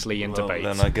fiercely in debate.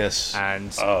 Then I guess.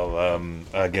 And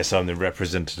I guess I'm the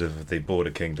representative of the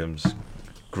Border Kingdoms,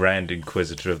 Grand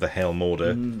Inquisitor of the Helm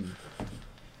Order,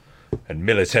 and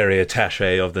military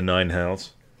attaché of the Nine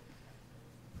Hells.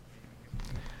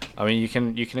 I mean, you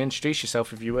can introduce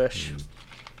yourself if you wish.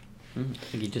 I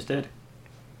think you just did.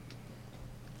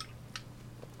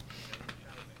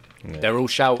 Yeah. They're all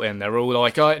shouting. They're all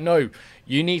like, no,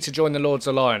 you need to join the Lord's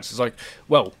Alliance. It's like,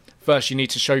 well, first you need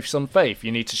to show some faith.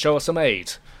 You need to show us some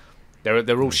aid.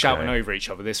 They're all shouting over each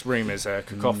other. This room is a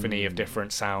cacophony of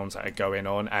different sounds that are going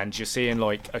on, and you're seeing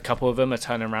like a couple of them are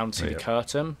turning around to the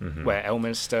curtain where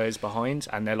Elminster is behind,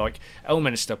 and they're like,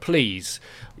 Elminster, please,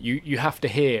 you have to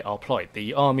hear our plight.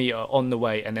 The army are on the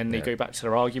way, and then they go back to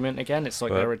their argument again. It's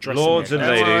like they're addressing Lords and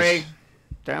ladies.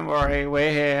 Don't worry,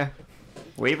 we're here.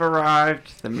 We've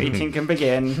arrived. The meeting can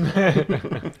begin.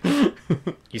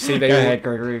 You see, Go ahead,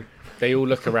 Gregory. They all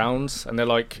look around, and they're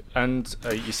like, and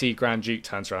you see Grand Duke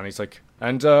turns around. He's like,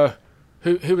 and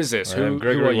who is this? I am Who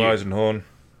Gregory are you? Weisenhorn,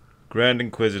 Grand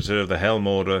Inquisitor of the Helm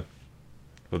Order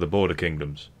for the Border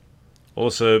Kingdoms.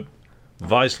 Also,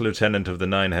 Vice Lieutenant of the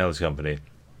Nine Hells Company.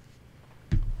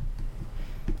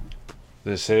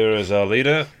 This here is our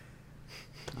leader,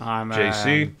 I'm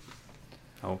JC.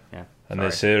 Oh yeah. And sorry.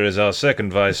 this here is our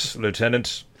second Vice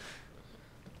Lieutenant.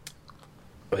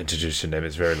 I'll introduce your name,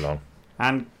 it's very long.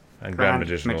 And Grand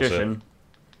Magician also.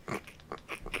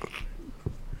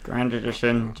 Grand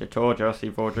Magician, Jator, Josie,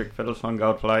 Vordrick, Fiddlesong,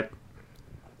 Goldflight.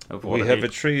 We have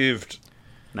retrieved.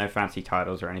 No fancy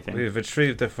titles or anything. We have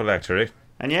retrieved the phylactery.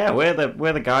 And yeah, we're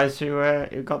the guys who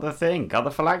got the thing, got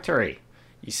the phylactery.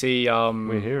 You see,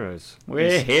 We're heroes.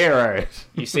 We're heroes.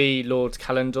 you see Lord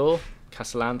Calendor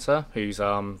Castellanta, who's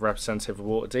representative of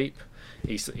Waterdeep.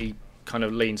 He kind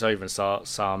of leans over and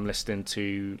starts listening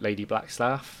to Lady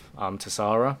Blackstaff,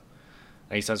 Tassara.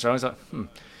 And he turns around and he's like,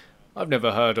 I've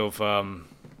never heard of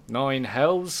Nine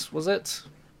Hells, was it?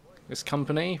 This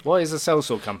company? Why is the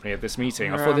sellsword company at this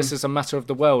meeting? I thought this is a matter of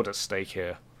the world at stake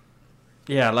here.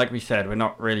 Yeah, like we said, we're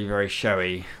not really very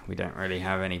showy. We don't really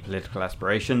have any political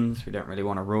aspirations. We don't really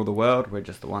want to rule the world. We're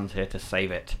just the ones here to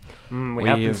save it. We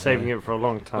have been saving it for a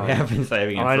long time. We have been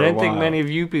saving it And for a I while. don't think many of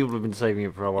you people have been saving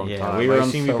it for a long Yeah, time. we were I on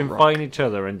assume Salt you've been Rock. fighting each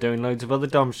other and doing loads of other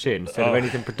dumb shit instead of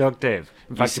anything productive.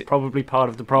 In fact, see- it's probably part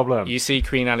of the problem. You see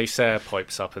Queen Alisair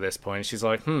pipes up at this point. She's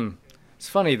like, it's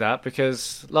funny that,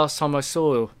 because last time I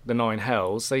saw the Nine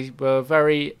Hells, they were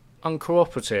very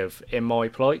uncooperative in my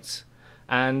plight,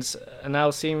 and are now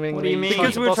seemingly... What do you mean?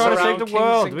 Because we're boss trying to around save the kings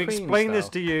world. and We queens explained this now.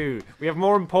 to you. We have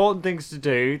more important things to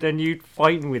do than you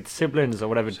fighting with siblings or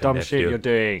whatever dumb shit nephew. you're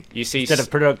doing. You see, Instead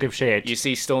of productive shit. you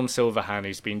see Storm Silverhand,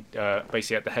 who's been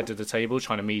basically at the head of the table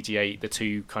trying to mediate the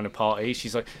two kind of parties.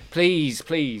 She's like, please,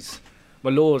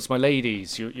 my lords, my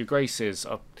ladies, your graces.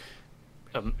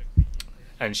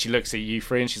 And she looks at you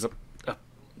three and she's like,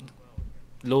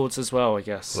 lords as well, I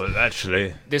guess. Well,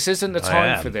 actually, This isn't the I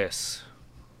time am. for this.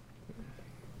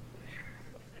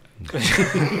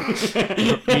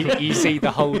 you see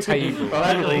the whole table. Well,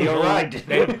 actually, you're right.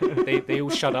 They all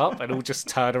shut up and all just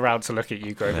turn around to look at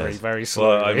you, Gregory, very well,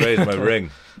 slowly. I raised my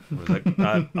ring. I was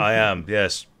like, I am,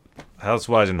 yes, House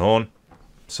Weisenhorn,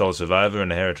 sole survivor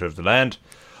and inheritor of the land.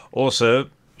 Also,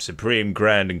 Supreme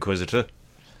Grand Inquisitor.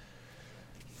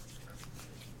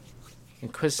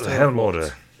 Inquisitor The Helm what?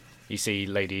 Order. You see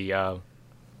Lady...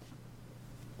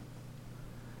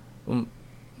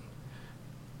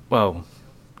 well,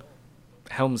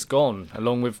 Helm's gone,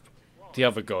 along with the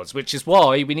other gods, which is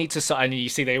why we need to... And you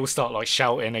see they all start like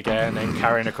shouting again and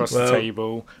carrying across the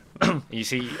table. You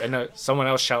see someone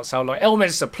else shouts out like,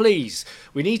 Elminster, please,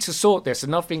 we need to sort this.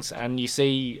 And nothing's... And you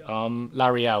see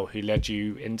Lariel, who led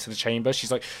you into the chamber.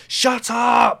 She's like, shut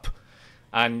up!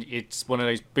 And it's one of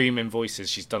those booming voices.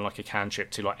 She's done like a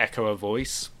cantrip to like echo her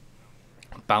voice.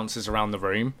 Bounces around the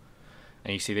room.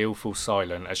 And you see they all fall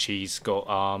silent as she's got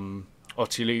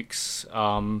Otiluke's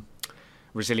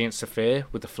Resilient Saphir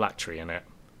with the phylactery in it.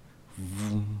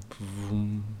 Vroom,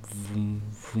 vroom, vroom,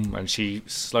 vroom. And she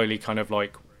slowly kind of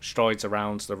like strides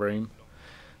around the room.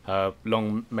 Her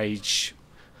long mage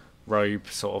robe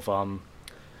sort of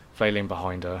flailing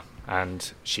behind her.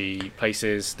 And she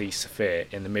places the Saphir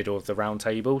in the middle of the round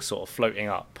table, sort of floating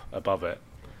up above it.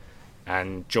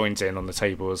 And joins in on the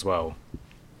table as well.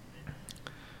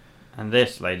 And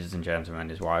this, ladies and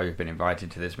gentlemen, is why we've been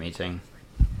invited to this meeting.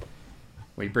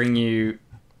 We bring you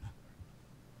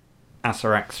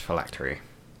Asarak's phylactery.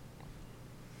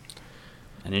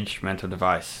 An instrumental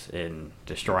device in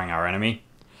destroying our enemy.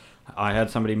 I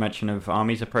heard somebody mention of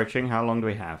armies approaching. How long do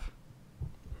we have?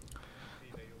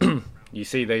 You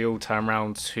see they all turn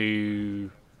round to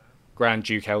Grand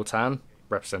Duke Eltan,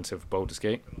 representative of Baldur's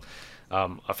Gate. I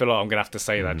feel like I'm going to have to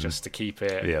say that just to keep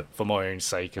it for my own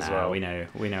sake as well. We know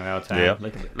Eltan. Yeah,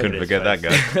 couldn't forget that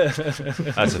guy.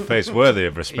 That's a face worthy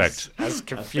of respect. He's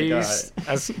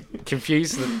as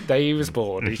confused the day he was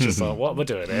born. He's just like, what am I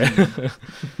doing here?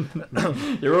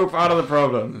 You're all part of the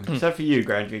problem, except for you,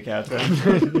 Grand Duke Eltan.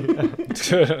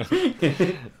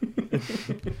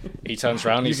 He turns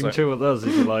around. You can chill with us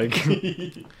if you like.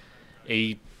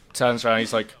 He turns around.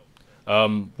 He's like,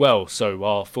 well, so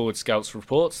our forward scouts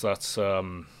reports that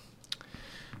from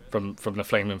the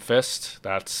Flaming Fist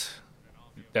that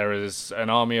there is an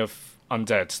army of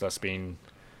undead that's been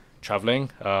travelling.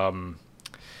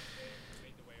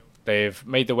 They've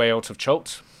made their way out of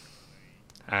Cholt,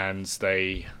 and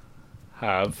they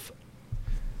have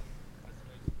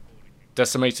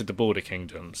decimated the border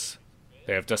kingdoms.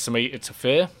 They have decimated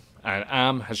Tafir, and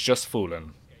Am has just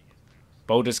fallen.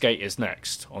 Baldur's Gate is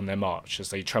next on their march as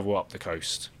they travel up the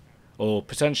coast. Or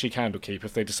potentially Candlekeep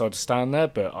if they decide to stand there,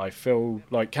 but I feel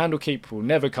like Candlekeep will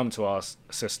never come to our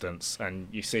assistance. And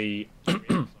you see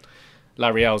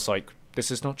Lariel's like, this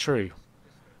is not true.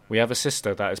 We have a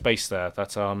sister that is based there,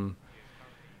 that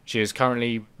she is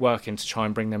currently working to try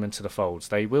and bring them into the folds.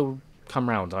 They will come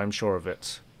round, I'm sure of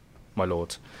it, my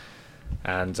lord.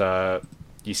 And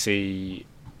you see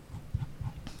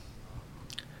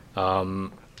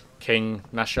King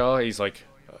Nashar, he's like,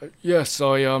 yes,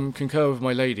 I concur with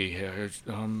my lady here.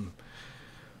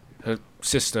 Her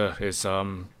sister is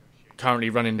currently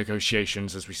running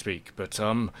negotiations as we speak, but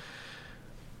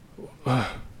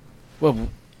well,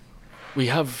 we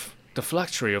have the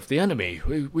phylactery of the enemy.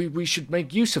 We should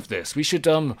make use of this. We should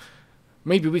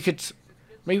maybe we could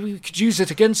use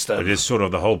it against them. It is sort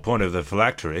of the whole point of the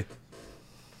phylactery.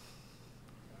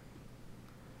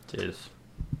 It is.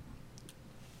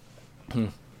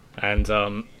 And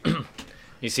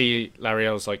you see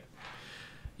Lariel's like,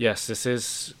 yes, this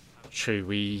is true.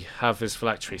 We have his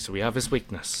phylactery, so we have his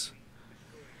weakness.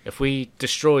 If we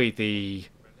destroy the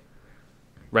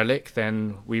relic,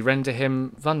 then we render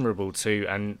him vulnerable to...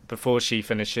 And before she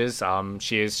finishes,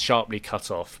 she is sharply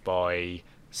cut off by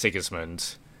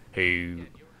Sigismund, who...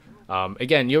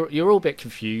 again, you're all a bit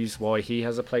confused why he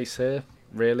has a place here,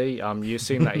 really. You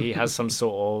assume that he has some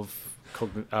sort of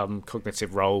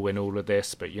cognitive role in all of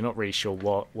this, but you're not really sure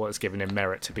what has given him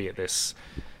merit to be at this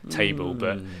table.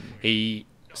 But he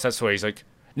says to her, he's like,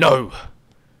 no!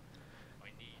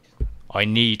 I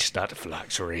need that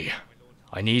phylactery.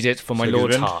 I need it for my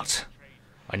lord's heart.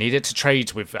 I need it to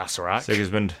trade with Asarak.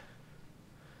 Sigismund,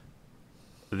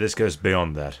 this goes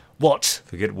beyond that. What?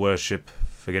 Forget worship,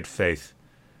 forget faith.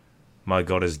 My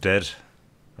god is dead,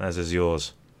 as is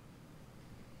yours.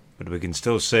 But we can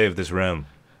still save this realm.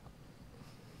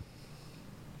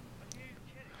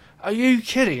 Are you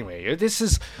kidding me? This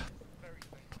is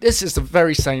the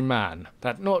very same man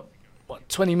that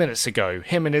 20 minutes ago,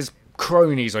 him and his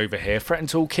cronies over here threatened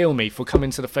to all kill me for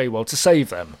coming to the Feywild to save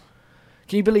them.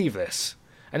 Can you believe this?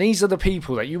 And these are the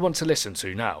people that you want to listen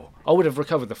to now. I would have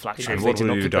recovered the phylactery if they did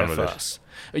not get there first.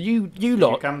 You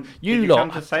lot come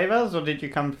to save us, or did you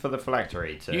come for the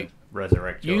phylactery to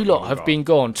resurrect your... You lot have been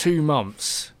gone 2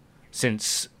 months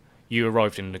since you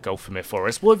arrived in the Gulf of Myth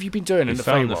Forest. What have you been doing in the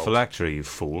Feywild? You found the phylactery, you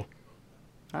fool.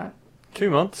 2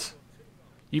 months?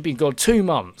 You've been gone 2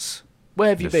 months. Where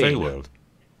have you been? Feywild.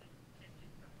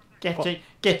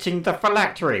 Getting the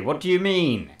phylactery. What do you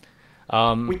mean?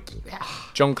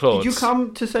 John Claude. Did you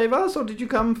come to save us, or did you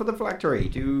come for the phylactery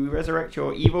to resurrect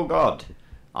your evil god?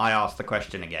 I asked the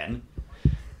question again.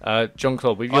 John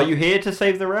Claude, are you here to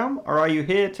save the realm, or are you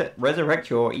here to resurrect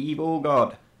your evil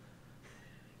god?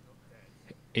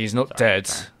 He's not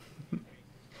dead.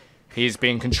 He is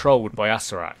being controlled by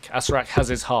Asarak. Asarak has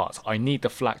his heart. I need the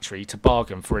phylactery to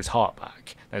bargain for his heart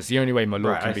back. That's the only way my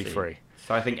lord can be free.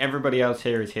 So I think everybody else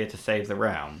here is here to save the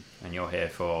realm, and you're here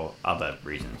for other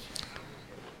reasons.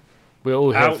 We're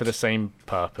all here for the same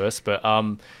purpose, but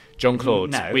John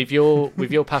Claude, with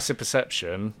your passive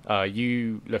perception,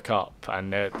 you look up,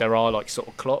 and there are like sort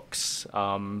of clocks.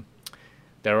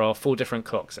 There are 4 different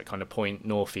clocks that kind of point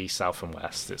north, east, south, and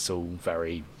west. It's all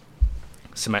very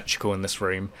symmetrical in this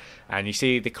room, and you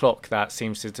see the clock that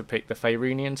seems to depict the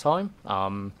Faerunian time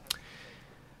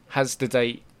has the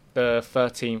date the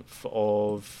 13th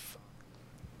of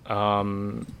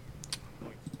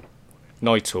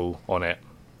Nightal on it,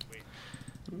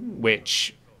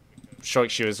 which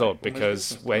strikes you as odd When was because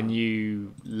Christmas when time?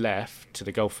 you left to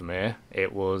the Gulfamere,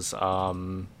 it was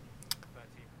 13th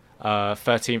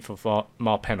of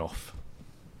Marpenoff.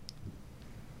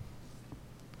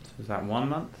 Is that 1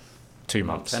 month? 2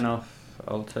 months. Marpenoff,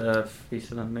 Altar,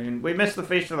 Feast of the Moon. We missed the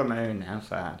Feast of the Moon. How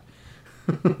sad.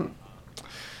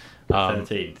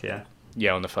 13th, yeah.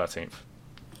 Yeah, on the 13th.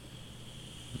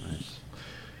 Nice.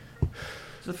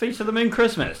 It's the Feast of the Moon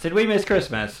Christmas. Did we miss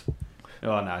Christmas?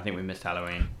 Oh no, I think we missed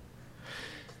Halloween.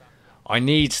 I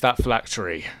need that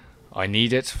phylactery. I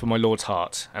need it for my Lord's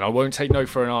heart, and I won't take no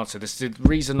for an answer. This is the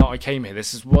reason that I came here.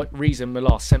 This is what reason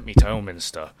Millar sent me to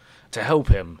Elminster. To help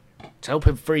him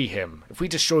free him. If we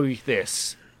destroy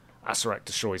this, Asarak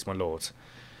destroys my Lord.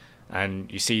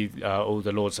 And you see all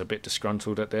the lords are a bit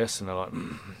disgruntled at this, and they're like,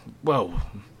 well,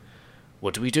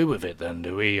 what do we do with it then?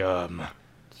 Do we,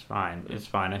 It's fine. It's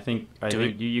fine. I think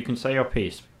you can say your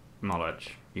piece,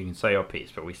 Mollich. You can say your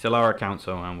piece, but we still are a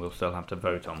council, and we'll still have to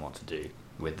vote on what to do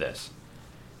with this.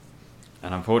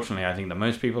 And unfortunately, I think that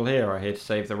most people here are here to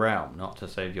save the realm, not to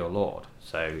save your lord.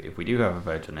 So if we do have a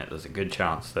vote on it, there's a good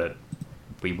chance that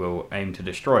we will aim to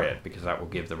destroy it, because that will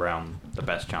give the realm the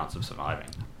best chance of surviving.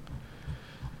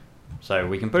 So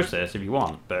we can push this if you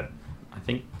want, but I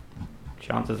think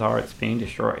chances are it's being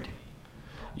destroyed.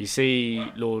 You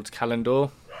see Lord Calendor,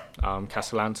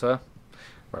 Castellanta,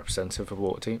 representative of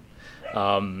Waterdeep.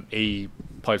 He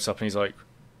pipes up and he's like,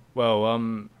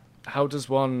 well, how does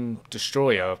one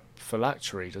destroy a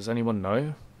phylactery? Does anyone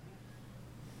know?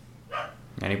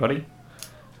 Anybody?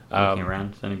 Looking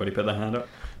around, does anybody put their hand up?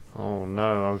 Oh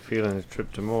no, I'm feeling a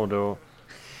trip to Mordor.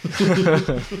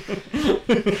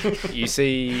 You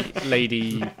see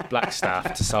Lady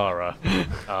Blackstaff Tassara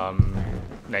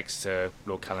next to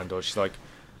Lord Calendor. She's like,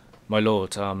 my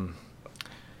lord,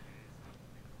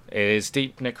 it is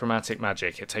deep necromantic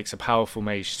magic. It takes a powerful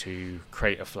mage to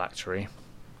create a phylactery,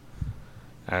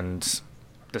 and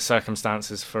the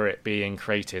circumstances for it being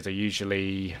created are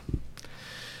usually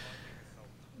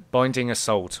binding a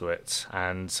soul to it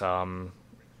and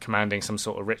commanding some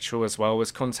sort of ritual, as well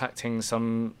as contacting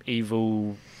some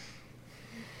evil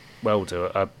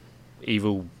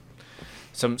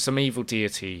some evil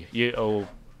deity, or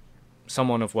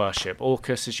someone of worship.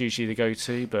 Orcus is usually the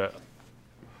go-to, but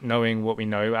knowing what we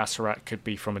know, Asarak could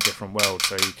be from a different world,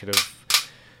 so he could have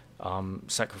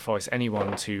sacrificed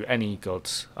anyone to any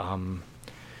gods.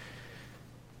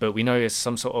 But we know it's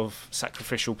some sort of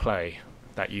sacrificial play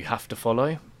that you have to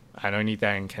follow, and only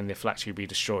then can the phylactery be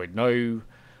destroyed. No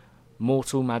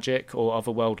mortal magic or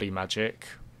otherworldly magic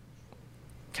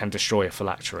can destroy a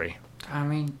phylactery. I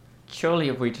mean, surely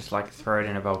if we just throw it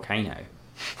in a volcano,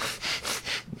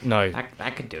 No,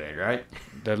 that could do it, right?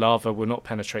 the lava will not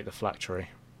penetrate the phylactery.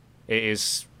 It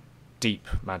is deep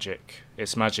magic.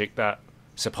 It's magic that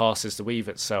surpasses the weave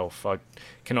itself. I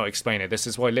cannot explain it. This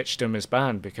is why lichdom is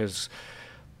banned, because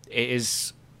it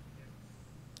is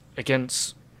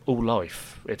against all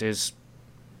life. It is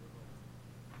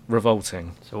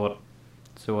revolting. So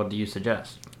what do you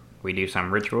suggest? We do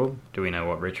some ritual? Do we know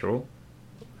what ritual?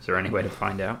 Is there any way to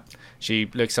find out? She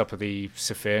looks up at the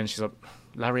Saphir and she's like,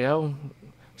 Lariel,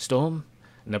 Storm?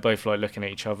 And they're both looking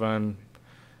at each other and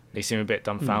they seem a bit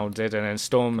dumbfounded. And then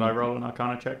Storm... Can I roll an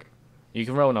Arcana check? You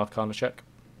can roll an Arcana check.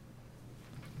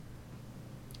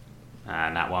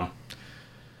 And that one.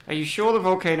 Are you sure the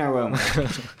volcano won't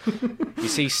work? You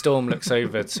see Storm looks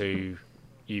over to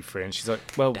you three and she's like,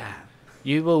 well, Damn.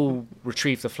 you will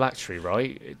retrieve the phylactery,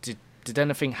 right? Did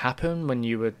anything happen when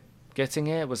you were getting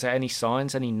it? Was there any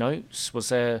signs, any notes? Was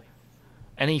there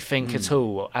anything at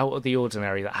all out of the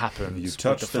ordinary that happened? You with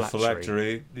touch the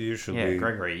phylactery, you should Yeah, be...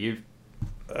 Gregory, you've...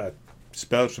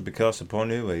 spell should be cast upon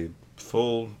you where you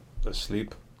fall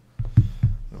asleep.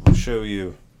 It will show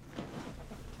you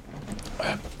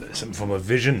some form of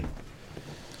vision.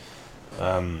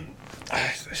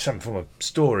 Some form of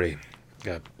story.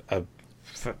 A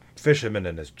fisherman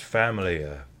and his family,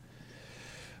 a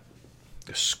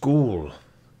school,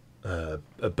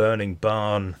 a burning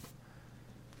barn,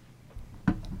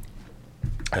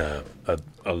 a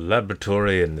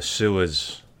laboratory in the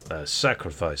sewers,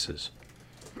 sacrifices.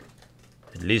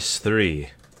 At least 3.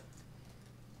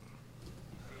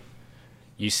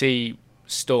 You see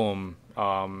Storm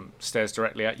stares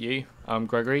directly at you,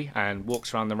 Gregory, and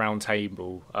walks around the round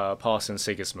table, passing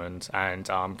Sigismund, and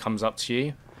comes up to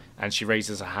you, and she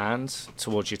raises her hand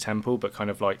towards your temple, but kind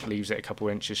of leaves it a couple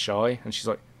inches shy, and she's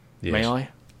like, Yes. May I?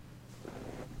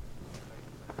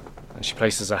 And she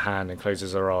places her hand and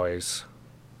closes her eyes.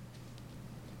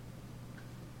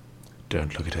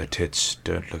 Don't look at her tits.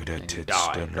 Don't look at her And tits.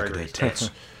 die. Don't look at her Gregory's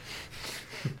tits.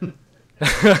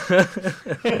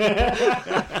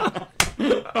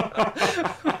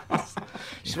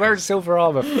 She's wearing silver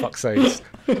armor, for fuck's sake.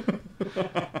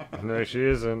 No, she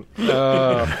isn't.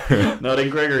 Not in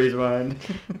Gregory's mind.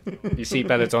 You see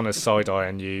Belladonna's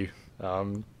side-eyeing you,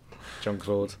 John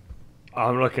Claude.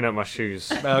 I'm looking at my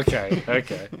shoes. Okay.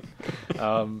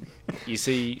 You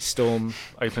see Storm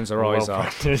opens her eyes up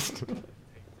Practiced.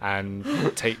 and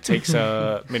takes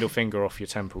a middle finger off your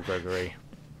temple, Gregory.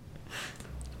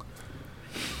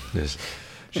 Yes.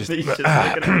 He's just looking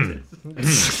at it.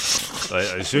 I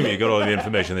assume you got all the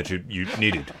information that you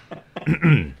needed.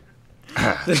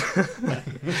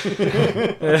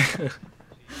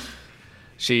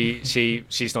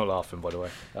 She's not laughing, by the way.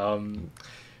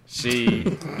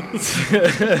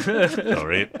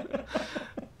 Sorry.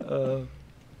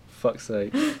 Fuck's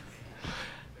sake.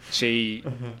 She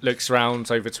looks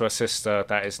round over to her sister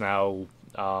that is now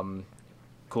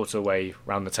quarter way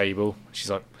round the table. She's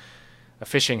like, a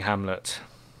fishing hamlet.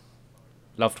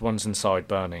 Loved ones inside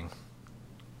burning.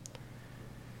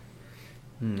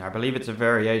 I believe it's a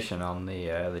variation on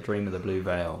the Dream of the Blue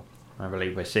Veil. I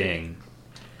believe we're seeing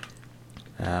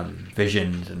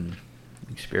visions and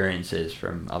experiences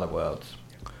from other worlds.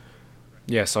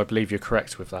 Yes, I believe you're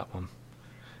correct with that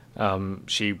one.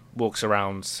 She walks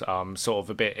around sort of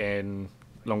a bit in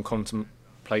long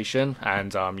contemplation,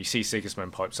 and you see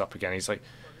Sigismund pipes up again. He's like,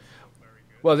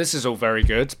 well, this is all very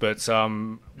good, but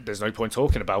there's no point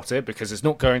talking about it because it's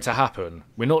not going to happen.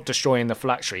 We're not destroying the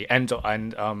phylactery. And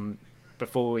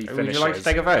before he finishes... Would you like to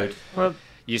take a vote? Well,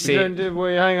 you see...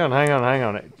 Wait, hang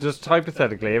on. Just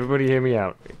hypothetically, everybody hear me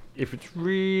out. If it's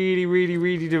really, really,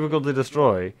 really difficult to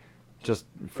destroy, just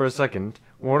for a second,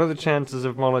 what are the chances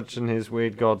of Moloch and his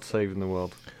weird god saving the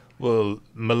world? Well,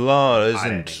 Malar I don't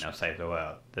think isn't... they'll save the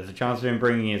world. There's a chance of him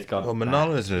bringing his god Well, back.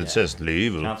 Malar isn't incessantly There's a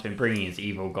evil. chance of him bringing his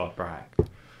evil god back.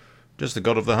 Just the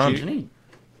god of the hunt. Isn't he?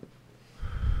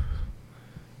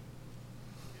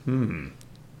 I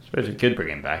suppose we could bring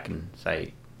him back and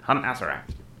say, hunt Azarac.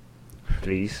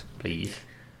 Please. Please.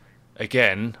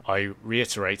 Again, I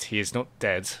reiterate, he is not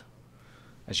dead.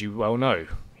 As you well know,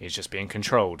 he is just being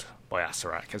controlled by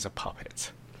Azarac as a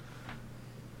puppet.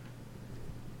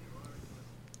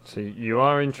 So you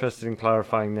are interested in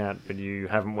clarifying that, but you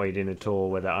haven't weighed in at all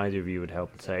whether either of you would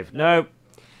help and save. No,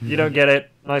 you don't get it.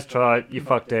 Nice try. You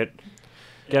fucked it.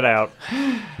 Get out.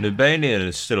 Nubanian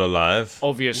is still alive.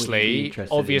 Obviously,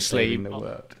 The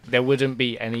world. there wouldn't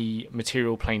be any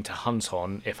material plane to hunt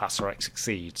on if Azarac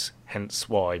succeeds, hence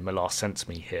why Malar sent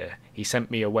me here. He sent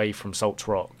me away from Salt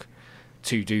Rock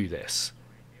to do this.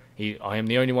 I am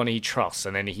the only one he trusts,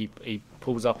 and then he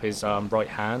pulls up his right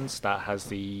hand that has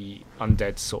the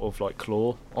undead sort of like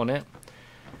claw on it,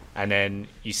 and then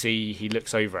you see he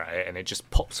looks over at it and it just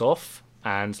pops off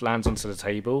and lands onto the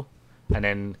table, and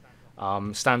then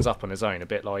stands up on his own, a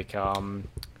bit like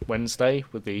Wednesday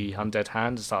with the undead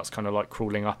hand, and starts kind of like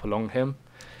crawling up along him.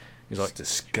 He's It's like,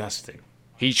 disgusting.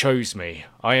 he chose me.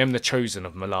 I am the chosen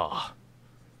of Malar.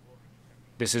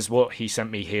 This is what he sent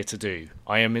me here to do.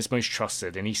 I am his most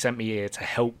trusted, and he sent me here to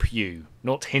help you.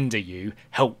 Not hinder you,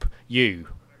 help you.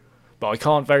 But I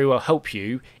can't very well help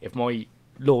you if my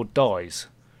lord dies.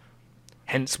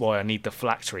 Hence why I need the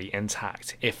phylactery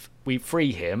intact. If we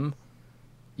free him,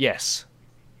 yes.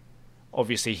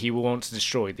 Obviously, he will want to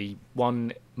destroy the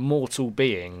one mortal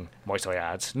being, might I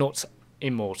add. Not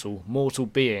immortal, mortal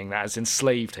being that has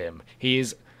enslaved him. He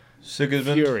is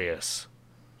Sigismund, furious.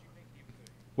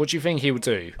 What do you think he would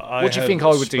do? I What do you have think I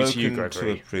would do to you, spoken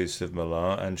Gregory? to a priest of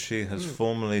Malar, and she has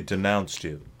formally denounced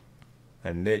you.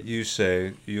 And yet you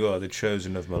say you are the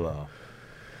chosen of Malar.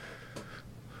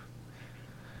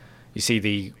 You see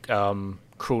the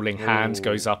crawling hand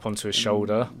goes up onto his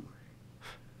shoulder.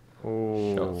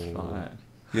 Shots fired.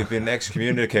 You've been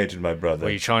excommunicated, my brother. What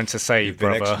are you trying to say, You've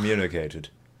been brother? excommunicated.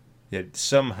 Yet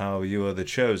somehow you are the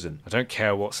chosen. I don't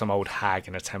care what some old hag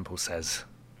in a temple says.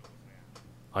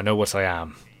 I know what I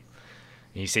am.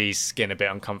 You see he's getting a bit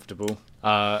uncomfortable.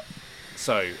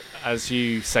 So, as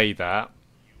you say that,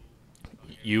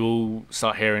 you all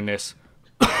start hearing this.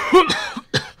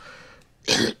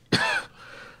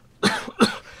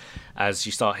 As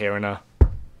you start hearing her.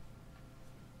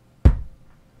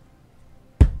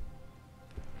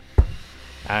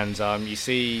 And you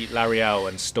see Lariel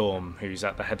and Storm, who's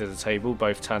at the head of the table,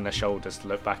 both turn their shoulders to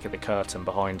look back at the curtain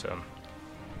behind them.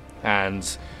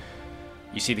 And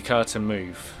you see the curtain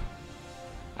move.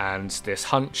 And this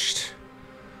hunched,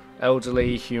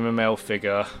 elderly human male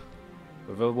figure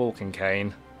with a walking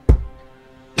cane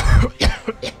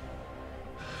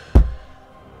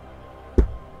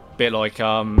bit like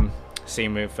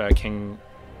scene with King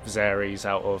Viserys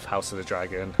out of House of the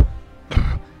Dragon.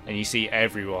 And you see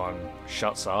everyone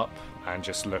shuts up and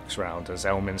just looks round as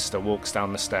Elminster walks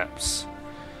down the steps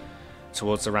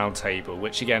towards the round table,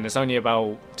 which again is only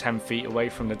about 10 feet away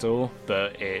from the door,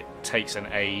 but it takes an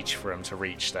age for him to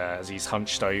reach there as he's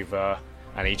hunched over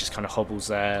and he just kind of hobbles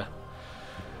there.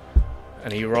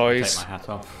 And he rises. Take my hat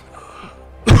off.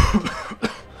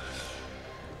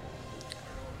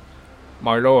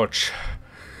 My lords,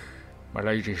 my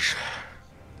ladies,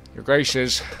 your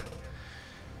graces,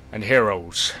 and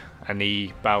heroes. And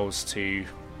he bows to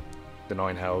the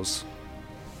 9 hells.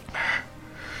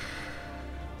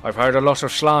 I've heard a lot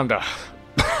of slander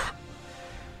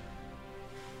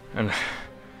and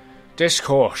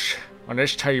discourse on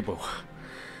this table.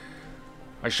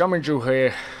 I summoned you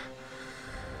here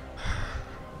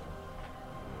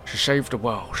to save the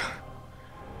world.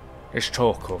 This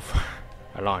talk of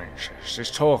alliances, this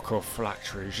talk of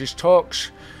phylacteries, this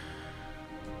talks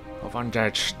of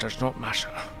undead does not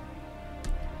matter.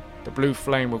 The blue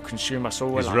flame will consume us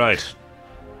all He's alive right.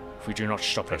 if we do not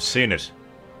stop I've it. seen it.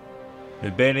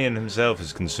 Nubanian himself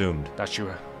is consumed. That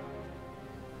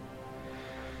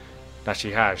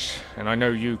he has, and I know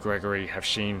you, Gregory, have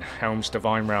seen Helm's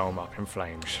divine realm up in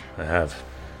flames. I have.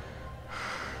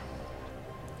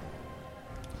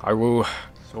 I will.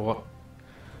 So what?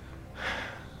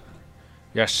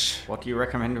 Yes. What do you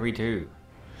recommend we do?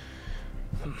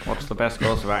 What's the best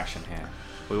course of action here?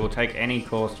 We will take any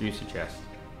course you suggest.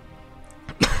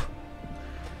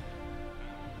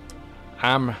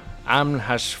 Am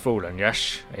has fallen,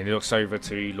 yes. And he looks over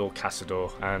to Lord Cassador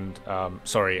and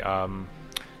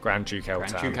Grand Duke Elton.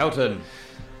 Grand Duke Elton.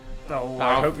 Oh,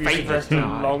 I hope you rest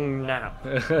long now.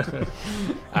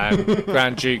 And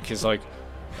Grand Duke is like,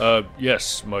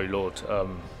 yes, my lord.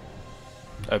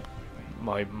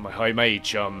 My High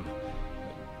Mage,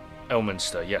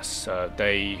 Elminster, yes.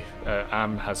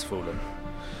 Am has fallen.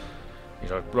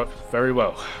 He's like, very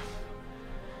well.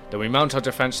 Then we mount our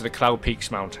defence to the Cloud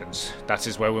Peaks Mountains. That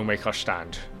is where we'll make our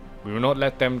stand. We will not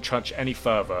let them trudge any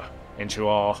further into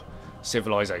our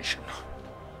civilization.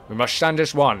 We must stand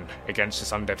as one against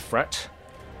this undead threat.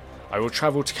 I will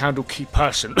travel to Candlekeep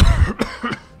Person.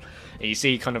 And you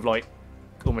see kind of like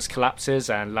almost collapses,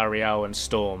 and Lariel and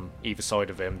Storm either side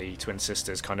of him, the twin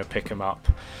sisters, kind of pick him up,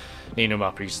 lean him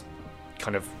up. He's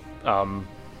kind of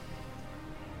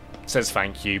says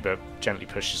thank you, but gently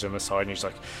pushes him aside, and he's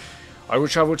like, I will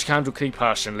travel to Candlekeep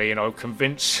personally, and I will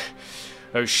convince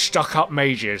those stuck-up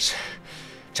mages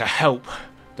to help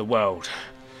the world.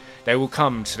 They will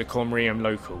come to the Cormorium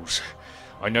locals.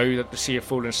 I know that the Sea of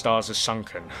Fallen Stars is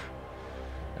sunken,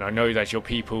 and I know that your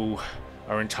people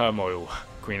are in turmoil,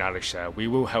 Queen Alistair. We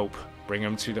will help bring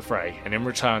them to the fray, and in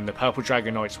return, the Purple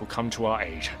Dragon Knights will come to our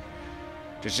aid.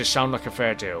 Does this sound like a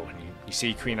fair deal? And you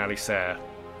see Queen Alistair,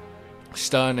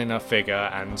 stern in her figure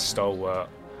and stalwart,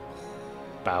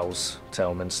 bows to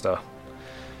Elminster.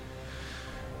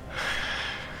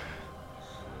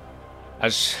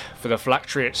 As for the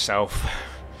phylactery itself,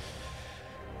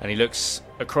 and he looks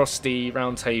across the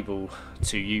round table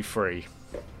to you three.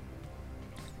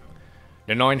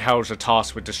 The 9 hells are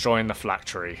tasked with destroying the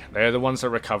phylactery. They are the ones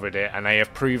that recovered it, and they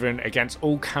have proven against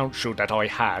all counsel that I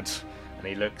had. And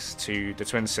he looks to the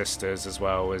twin sisters as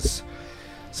well as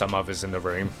some others in the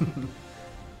room.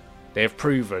 They have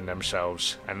proven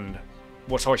themselves, and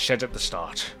what I said at the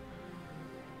start.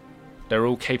 They're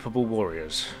all capable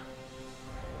warriors.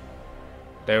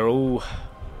 They're all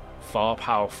far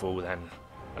powerful than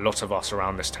a lot of us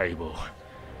around this table.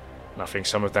 And I think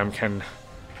some of them can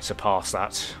surpass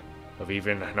that of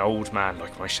even an old man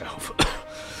like myself.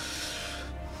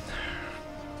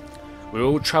 We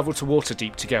all travel to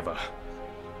Waterdeep together.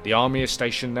 The army is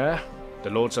stationed there, the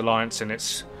Lord's Alliance in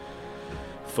its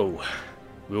full.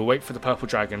 We will wait for the Purple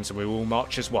Dragons, and we will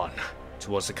march as one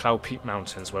towards the Cloud Peak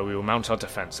Mountains, where we will mount our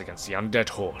defence against the undead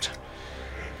horde.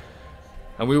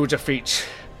 And we will defeat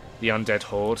the undead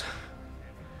horde,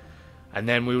 and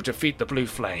then we will defeat the Blue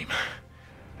Flame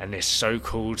and this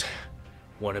so-called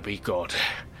wannabe god,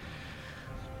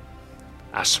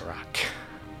 Asarak.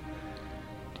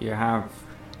 Do you have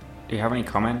any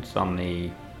comments on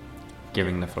the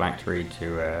giving the phylactery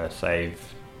to save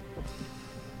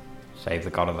the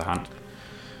god of the hunt?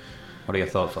 What are your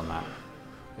thoughts on that?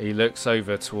 He looks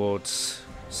over towards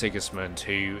Sigismund,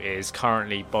 who is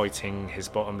currently biting his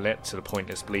bottom lip to the point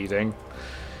it's bleeding.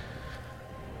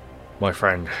 My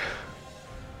friend,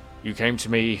 you came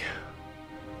to me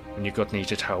when your god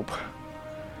needed help,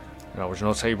 and I was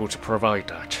not able to provide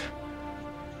that.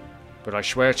 But I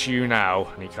swear to you now,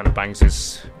 and he kind of bangs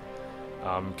his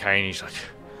cane, he's like,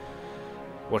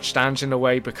 what stands in the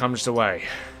way becomes the way,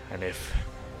 and if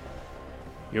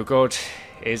your god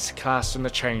is cast in the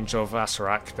chains of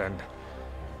Asarak, then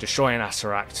destroying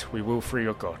Asarak, we will free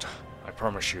your god. I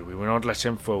promise you, we will not let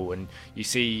him fall. And you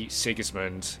see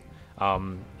Sigismund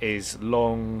his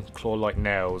long claw-like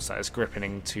nails that is gripping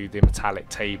into the metallic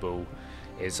table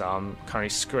is kind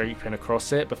of scraping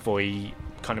across it before he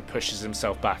kind of pushes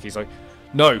himself back. He's like,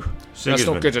 no, that's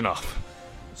Sigismund, not good enough.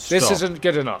 stop. This isn't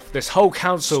good enough. This whole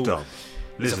council Stop. is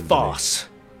a Listen to me. farce.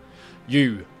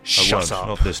 You I shut won't, up.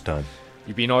 not this time.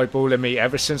 You've been eyeballing me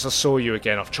ever since I saw you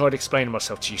again. I've tried explaining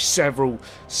myself to you several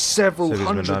Sigismund,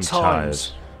 hundred I'm times. tired.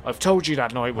 I've told you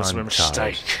that night was I'm a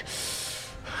mistake.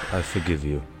 I forgive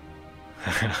you.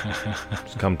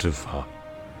 It's come too far.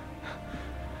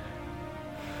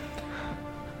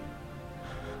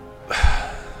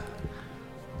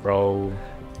 Roll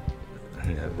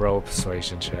Yeah. a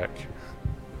persuasion check.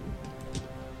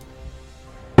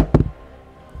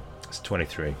 It's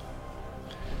 23.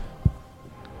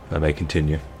 I may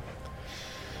continue.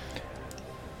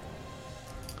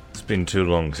 It's been too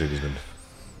long, Sigismund.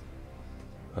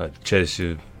 I chased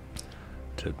you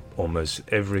to almost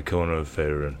every corner of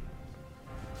Faerun.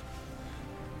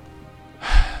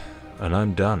 And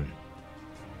I'm done.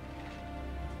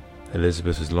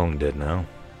 Elizabeth is long dead now.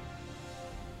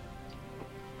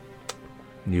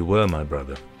 You were my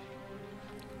brother.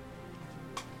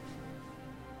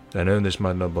 I know this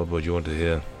might not be what you want to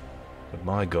hear, but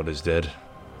my God is dead.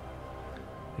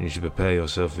 And you should prepare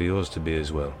yourself for yours to be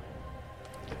as well.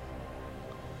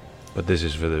 But this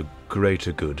is for the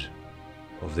greater good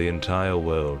of the entire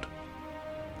world.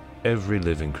 Every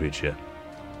living creature.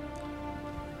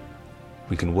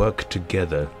 We can work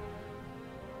together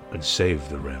and save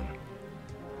the realm.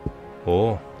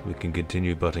 Or we can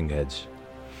continue butting heads.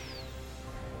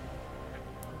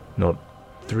 Not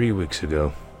 3 weeks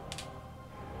ago,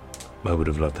 I would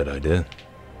have loved that idea.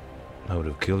 I would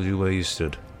have killed you where you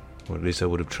stood. Or at least I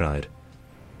would have tried.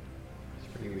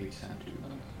 3 weeks after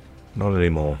that. Not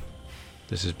anymore.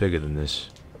 This is bigger than this.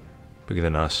 Bigger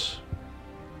than us.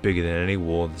 Bigger than any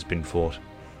war that's been fought.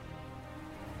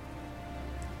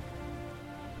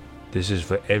 This is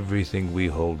for everything we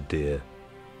hold dear.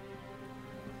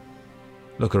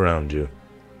 Look around you.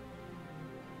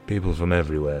 People from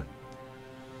everywhere.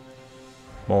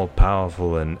 More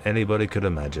powerful than anybody could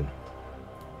imagine.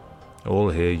 All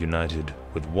here united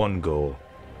with one goal.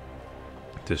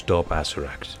 To stop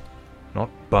Asarax. Not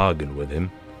bargain with him.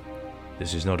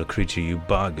 This is not a creature you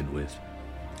bargain with.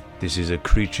 This is a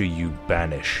creature you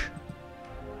banish.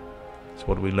 It's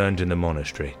what we learned in the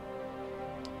monastery.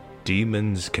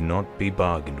 Demons cannot be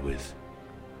bargained with.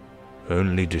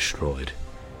 Only destroyed.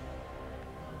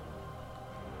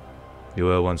 You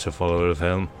were once a follower of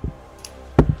Helm.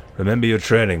 Remember your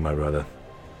training, my brother.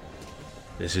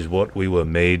 This is what we were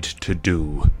made to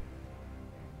do.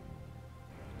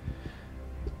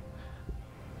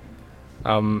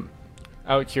 Out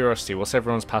of curiosity, what's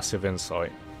everyone's passive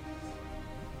insight?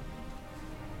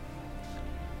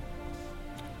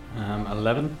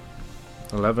 11.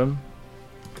 11?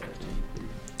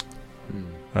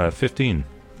 15.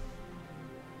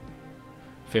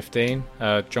 15?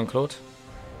 John Claude?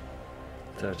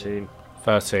 13.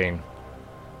 13.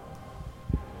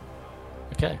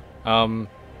 Okay.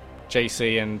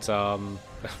 JC and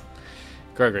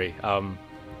Gregory,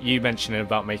 you mentioned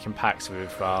about making pacts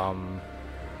with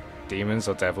demons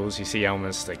or devils. You see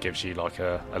Elminster gives you like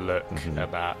a look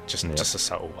at that, just a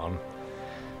subtle one.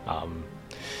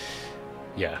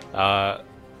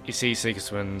 You see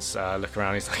Sigismund's look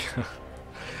around. He's like,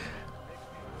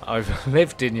 I've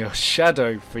lived in your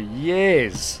shadow for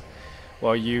years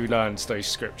while you learned those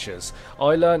scriptures.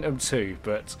 I learned them too,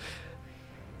 but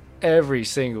every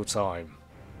single time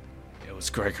it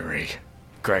was Gregory.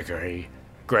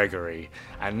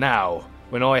 And now,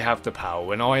 when I have the power,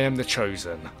 when I am the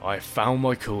chosen, I have found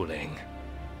my calling.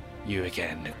 You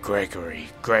again, Gregory.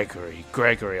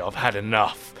 I've had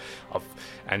enough.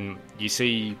 And you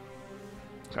see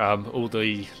all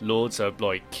the lords are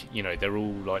like, they're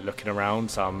all like looking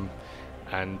around. And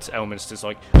Elminster's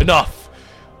like, enough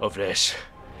of this.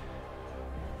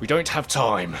 We don't have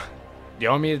time. The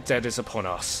army of the dead is upon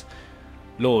us.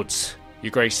 Lords,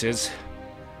 your graces,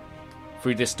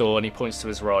 through this door, and he points to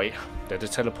his right, there are the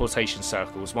teleportation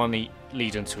circles, one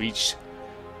leading to each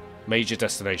major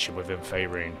destination within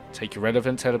Faerun. Take your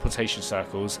relevant teleportation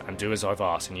circles and do as I've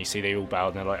asked. And you see they all bow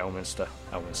and they're like, Elminster.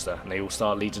 And they all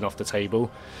start leading off the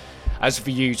table. As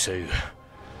for you two,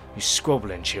 you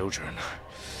squabbling children,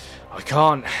 I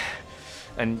can't.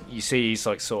 And you see he's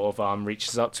like sort of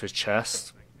reaches up to his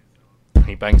chest.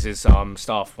 He bangs his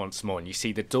staff once more, and you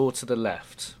see the door to the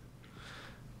left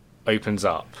opens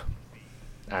up,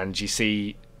 and you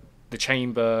see the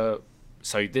chamber.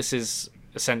 So this is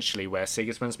essentially where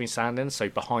Sigismund's been standing. So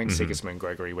behind Sigismund,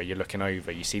 Gregory, where you're looking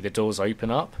over, you see the doors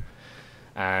open up,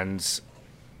 and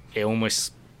it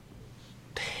almost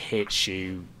hits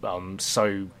you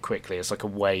so quickly. It's like a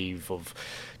wave of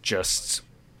just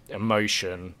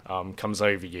emotion comes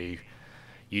over you.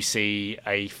 You see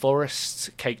a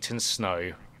forest caked in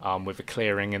snow with a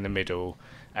clearing in the middle,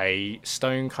 a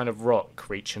stone kind of rock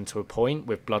reaching to a point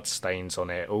with blood stains on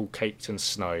it, all caked in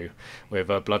snow, with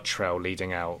a blood trail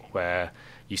leading out where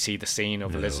you see the scene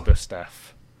of Elizabeth's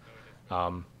death.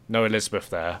 No Elizabeth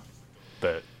there,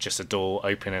 but just a door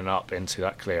opening up into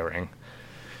that clearing.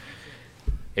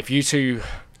 If you two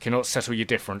cannot settle your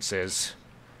differences,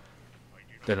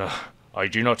 then I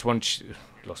do not want...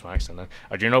 Lost my accent then.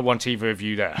 I do not want either of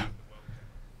you there.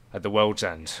 At the world's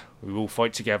end, we will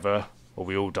fight together or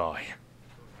we all die.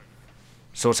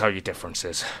 Sort out your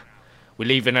differences. We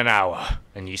leave in an hour.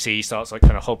 And you see he starts like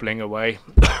kind of hobbling away.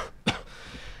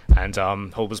 And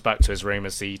hobbles back to his room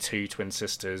as the two twin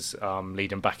sisters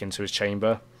lead him back into his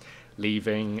chamber,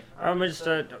 leaving...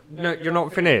 Mister, no, you're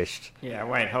not finished. Yeah,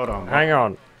 wait, hold on. Hang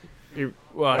on. You,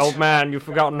 What? old man, you've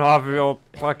forgotten half of your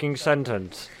fucking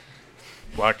sentence.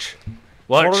 What?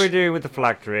 What are we doing with the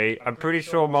phylactery? I'm pretty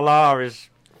sure Malar is...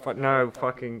 No,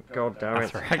 fucking god damn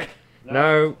it. That's right.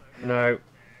 No.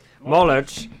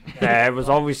 Mollich there was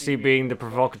obviously being the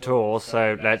provocateur,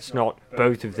 so let's not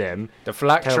both of them The tell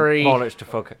phylactery... Mollich to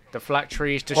fuck it. The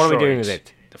phylactery is destroyed. What are we doing with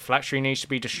it? The phylactery needs to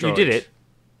be destroyed. You did it?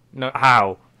 No.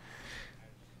 How?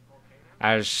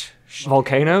 As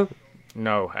Volcano?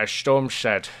 Storm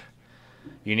said,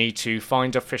 you need to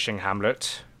find a fishing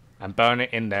hamlet and burn it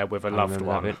in there with a loved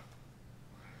one.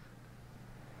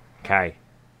 Okay.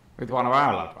 With one of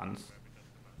our loved ones.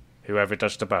 Whoever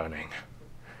does the burning.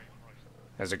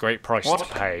 There's a great price What? to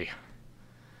pay.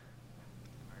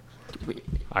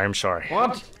 I am sorry.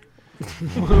 What?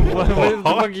 What the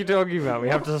fuck are you talking about? We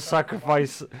have to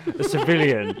sacrifice a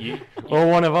civilian. Or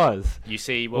one of us. You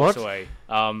see, walks What?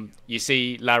 away. You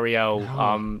see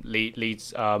Lariel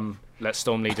leads let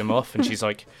Storm lead him off, and she's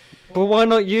like, But why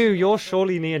not you? You're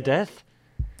surely near death.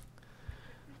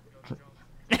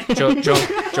 John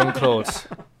Claude.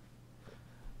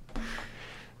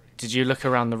 Did you look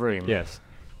around the room? Yes.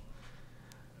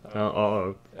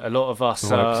 Uh-oh. A lot of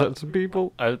us. Upset some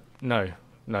people? No,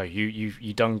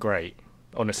 you done great.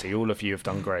 Honestly, all of you have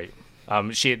done great.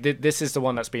 This is the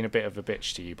one that's been a bit of a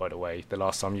bitch to you, by the way. The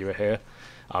last time you were here,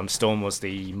 Storm was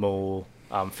the more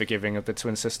forgiving of the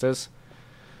twin sisters.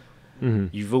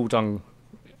 Mm-hmm. You've all done.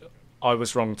 I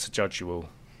was wrong to judge you all.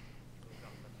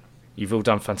 You've all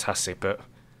done fantastic, but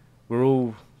we're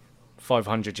all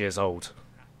 500 years old.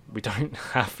 We don't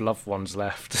have loved ones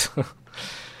left.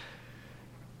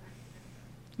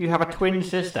 You have a twin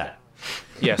sister.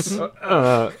 Yes,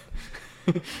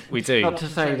 we do. Not to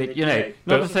say that,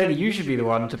 not to say that you should be the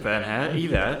one to burn her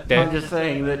either. Yeah. I'm just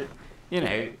saying that,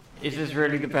 is this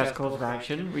really the best course of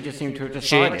action? We just seem to have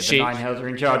decided the Nine Hells are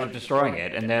in charge of destroying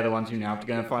it, and they're the ones who now have to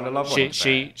go and find a loved one.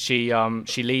 She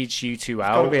leads you two There's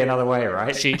got to out. be another way,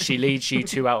 right? She leads you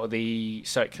two out of the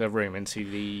circular room into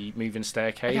the moving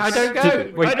staircase. I don't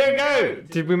go! Wait. I don't go!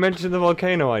 Did we mention the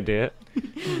volcano idea? There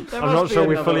I'm must not be sure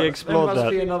we another fully way. explored There that.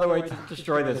 must be another way to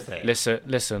destroy this thing.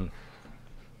 Listen.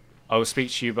 I will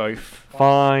speak to you both.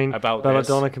 Fine. About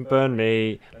Belladonna can burn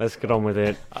me. Let's get on with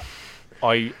it.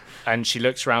 And she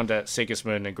looks around at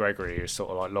Sigismund and Gregory, who's sort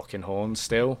of like locking horns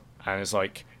still, and is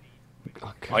like,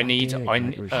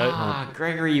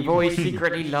 Gregory, you've always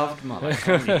secretly loved Mother.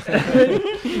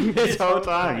 This whole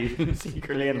time you've been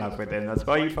secretly in love with him. That's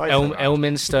why you fight so much.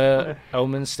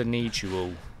 Elminster needs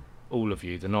you all of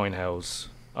you, the Nine Hells.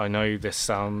 I know this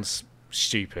sounds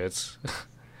stupid.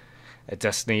 A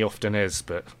destiny often is,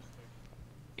 but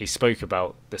he spoke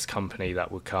about this company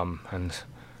that would come and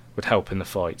would help in the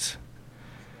fight.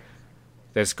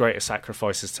 There's greater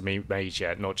sacrifices to be made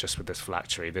yet, not just with this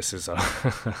phylactery. This is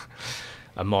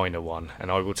a minor one,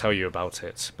 and I will tell you about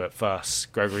it. But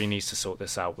first, Gregory needs to sort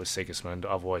this out with Sigismund,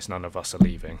 otherwise none of us are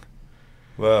leaving.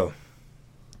 Well,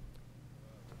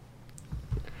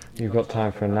 You've got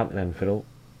time for a nap then, Fiddle.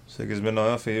 Sigismund, I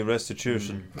offer you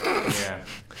restitution. Yeah.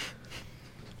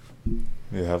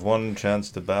 You have one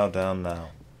chance to bow down now.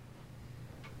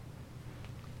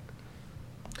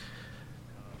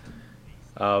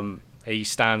 He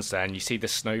stands there, and you see the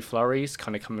snow flurries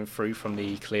kind of coming through from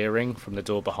the clearing, from the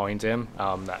door behind him,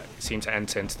 that seem to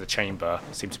enter into the chamber,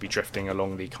 seem to be drifting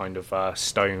along the kind of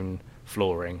stone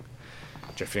flooring,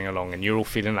 drifting along, and you're all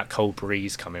feeling that cold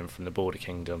breeze coming from the border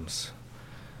kingdoms.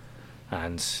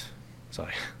 And,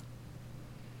 sorry.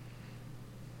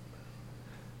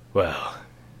 Well,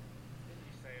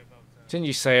 didn't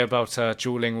you say about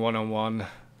dueling one-on-one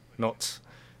not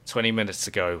 20 minutes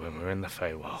ago when we were in the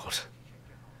Feywild?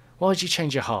 Why did you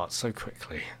change your heart so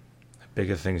quickly?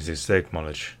 Bigger things at stake,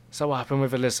 Mollich. So what happened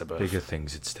with Elizabeth? Bigger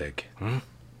things at stake. Hmm?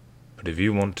 But if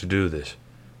you want to do this,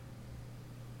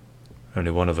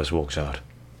 only one of us walks out.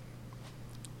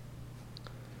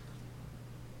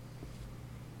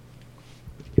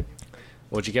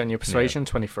 What'd you get on your persuasion?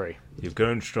 23. You've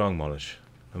grown strong, Mollich.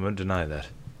 I won't deny that.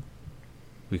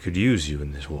 We could use you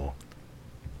in this war.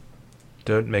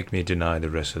 Don't make me deny the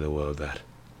rest of the world that.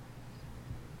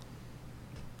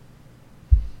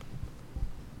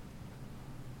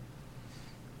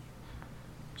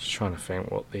 Just trying to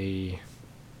think what the...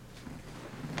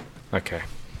 Okay.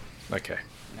 Nah,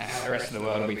 the rest of the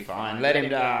world will be fine. Let him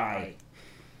die.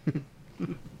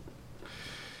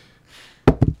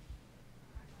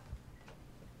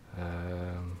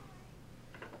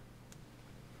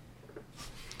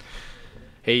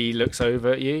 He looks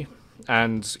over at you,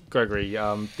 and Gregory,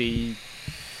 the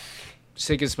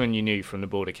Sigismund you knew from the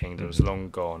Border Kingdom is long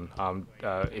gone.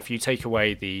 If you take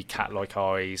away the cat-like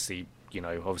eyes, the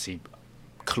obviously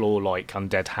claw-like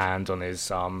undead hand on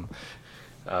his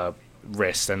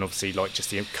wrist, and obviously like just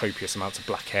the copious amounts of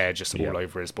black hair just all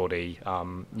over his body,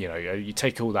 you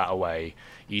take all that away,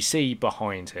 you see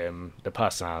behind him the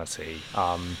personality.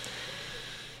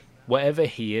 Whatever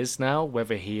he is now,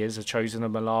 whether he is a chosen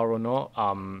of Malar or not,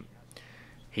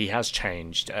 he has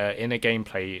changed. In a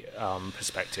gameplay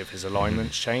perspective, his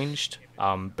alignment's changed,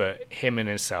 but him in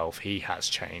himself, he has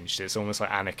changed. It's almost like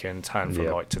Anakin turned from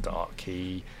light to dark.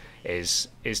 His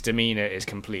demeanour is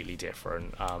completely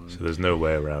different. So there's no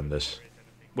way around this.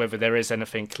 Whether there is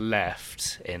anything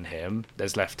left in him,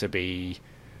 there's left to be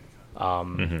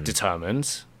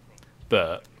determined,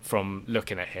 but from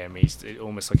looking at him, he's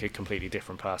almost like a completely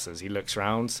different person. As he looks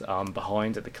around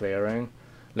behind at the clearing,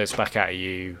 looks back at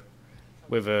you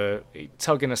with a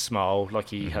tugging a smile like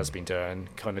he has been doing,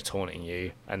 kind of taunting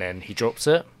you, and then he drops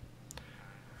it,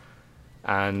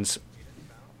 and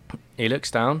he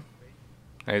looks down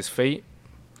at his feet.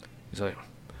 He's like,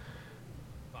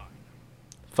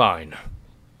 "Fine,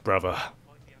 brother.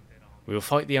 We will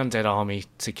fight the undead army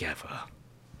together,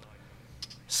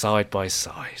 side by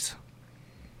side."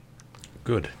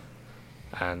 Good.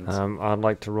 And I'd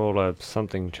like to roll a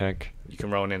something check. you can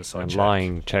roll an A insight check.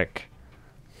 lying check.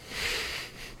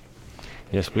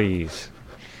 Yes, please.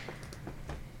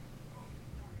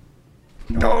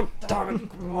 No, damn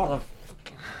it, mother.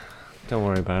 Don't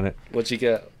worry about it. What'd you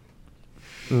get?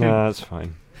 No, that's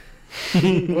fine.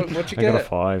 What'd you I get? got a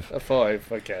 5. A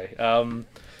 5, okay.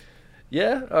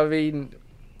 Yeah, I mean,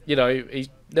 he's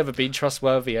never been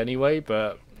trustworthy anyway,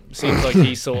 but seems like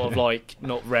he's sort of like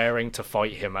not raring to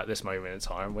fight him at this moment in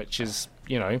time, which is,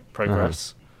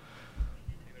 progress.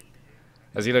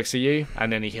 As he looks at you,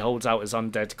 and then he holds out his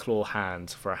undead claw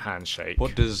hand for a handshake.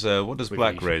 What does With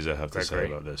Black you, Razor have to say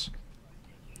Gregory. about this?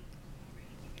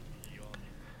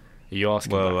 Are you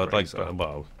asking Well, Black I'd like,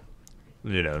 Razor?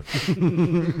 Hey,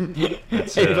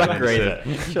 Black Razor,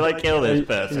 shall I kill this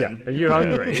person? Are you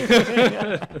hungry?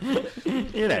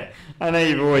 I know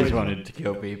you've always wanted to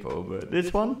kill people, but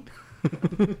this one?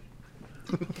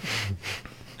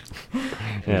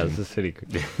 Yeah, it's a city.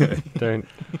 Don't.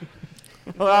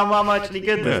 Well, I'm actually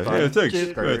good this time. Yeah, thanks.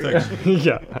 Cheers, Gregory. Thanks.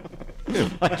 Yeah.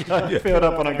 I filled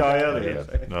up on a guy earlier.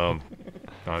 so- No,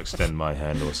 I'll extend my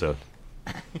hand also.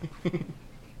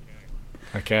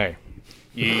 Okay.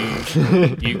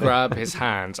 You grab his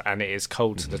hand, and it is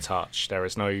cold to the touch. There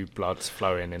is no blood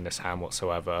flowing in this hand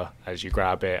whatsoever as you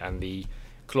grab it, and the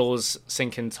claws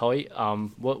sink in tight.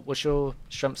 What's your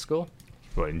strength score?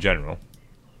 Well, in general.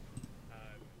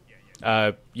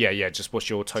 Yeah, just what's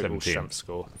your total 17. strength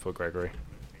score for Gregory?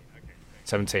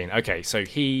 17. Okay, so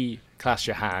he clasps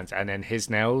your hand, and then his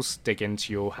nails dig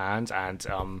into your hand, and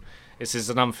this is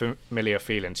an unfamiliar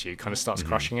feeling to you. Kind of starts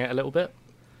crushing it a little bit.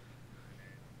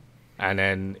 And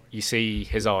then you see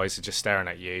his eyes are just staring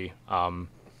at you, and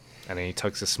then he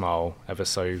tugs a smile ever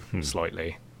so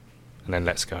slightly, and then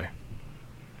lets go.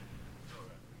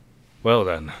 Well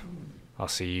then, I'll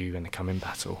see you in the coming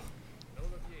battle.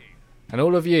 And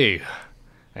all of you,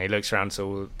 and he looks around to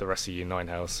all the rest of you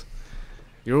Ninehouse,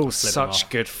 you're all Flip them such off.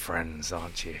 good friends,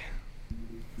 aren't you?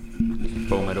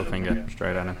 Full middle finger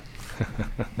straight at him.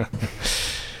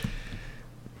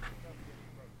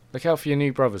 Look out for your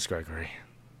new brothers, Gregory.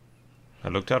 I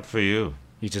looked out for you.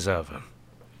 You deserve them.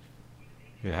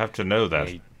 You have to know that.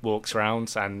 He walks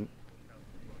round and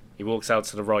he walks out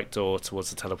to the right door towards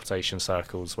the teleportation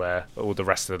circles where all the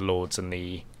rest of the lords and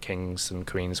the kings and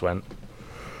queens went.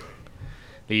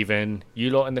 Leaving you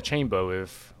lot in the chamber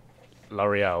with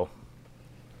L'Oreal.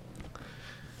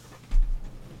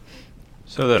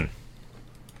 So then,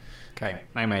 Okay,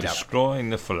 I made up. destroying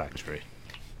the phylactery.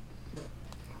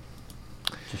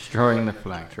 Destroying the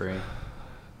phylactery.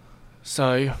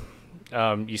 So,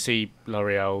 you see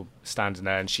L'Oreal standing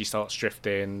there, and she starts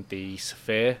drifting the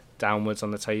sphere downwards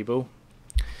on the table.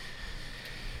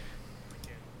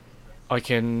 I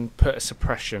can put a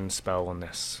suppression spell on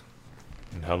this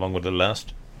And how long would it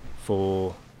last?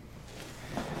 for...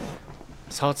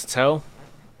 It's hard to tell.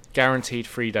 Guaranteed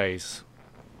 3 days.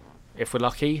 If we're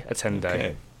lucky, a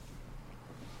 10-day.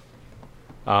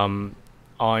 Okay.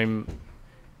 I'm...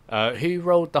 who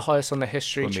rolled the highest on the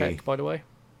history For check, me. by the way?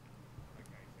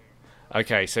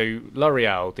 Okay, so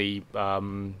L'Oreal, the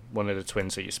one of the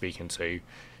twins that you're speaking to,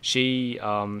 she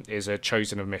is a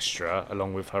chosen of Mystra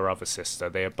along with her other sister.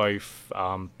 They are both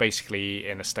basically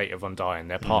in a state of undying.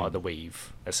 They're part of the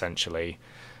weave, essentially.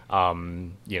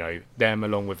 You know, them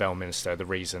along with Elminster, the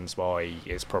reasons why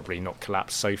it's probably not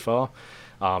collapsed so far.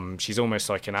 She's almost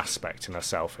like an aspect in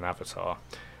herself, an avatar.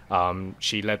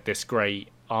 She led this great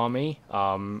army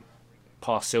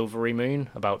past Silvery Moon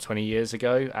about 20 years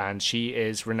ago, and she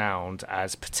is renowned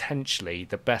as potentially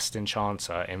the best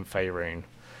enchanter in Faerun.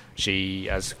 She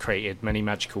has created many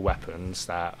magical weapons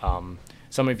that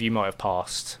some of you might have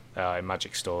passed in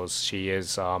magic stores. She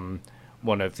is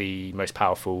one of the most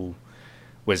powerful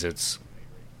wizards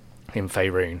in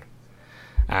Faerun.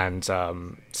 And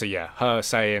so yeah, her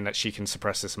saying that she can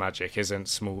suppress this magic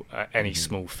isn't any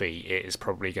small feat. It is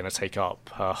probably going to take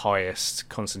up her highest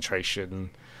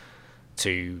concentration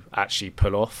to actually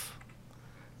pull off,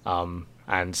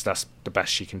 and that's the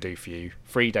best she can do for you.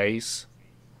 3 days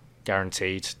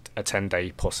guaranteed, a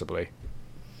 10-day possibly.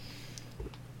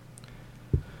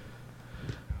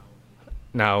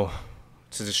 Now,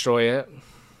 to destroy it,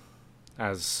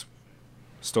 as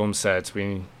Storm said,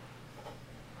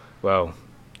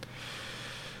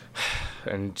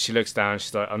 and she looks down,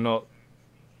 she's like, I'm not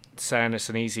saying it's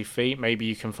an easy feat. Maybe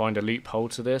you can find a loophole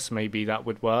to this. Maybe that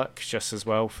would work just as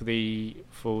well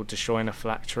for destroying a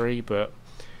phylactery, but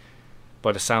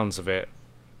by the sounds of it,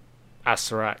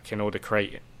 Asarak, in order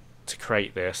to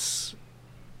create this,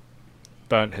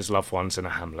 burnt his loved ones in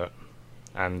a hamlet,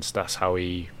 and that's how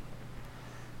he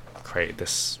created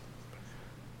this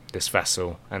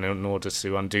vessel. And in order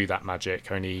to undo that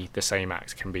magic, only the same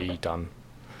act can be done.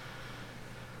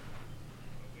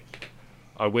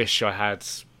 I wish I had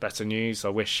better news. I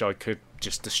wish I could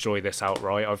just destroy this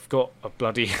outright. I've got a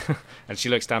bloody... And she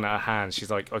looks down at her hands. She's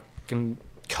like, I can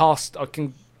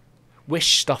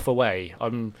wish stuff away.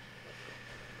 And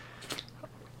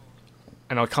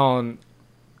I can't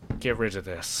get rid of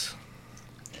this.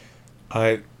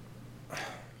 I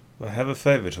have a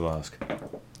favour to ask.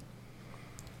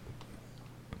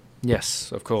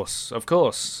 Yes, of course. Of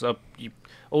course.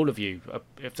 All of you,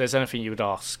 if there's anything you would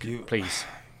ask, please.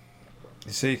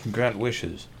 You say you can grant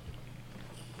wishes.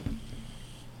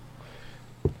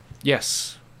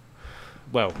 Yes.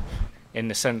 Well, in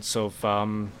the sense of, are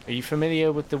you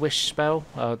familiar with the wish spell?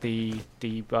 So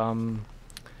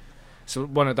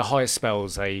one of the highest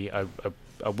spells a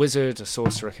wizard, a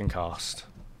sorcerer can cast.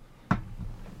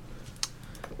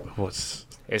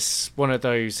 It's one of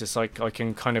those. It's like I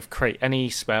can kind of create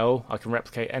any spell. I can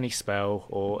replicate any spell,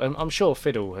 or I'm sure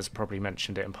Fiddle has probably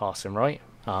mentioned it in passing, right?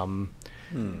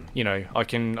 You know, I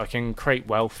can create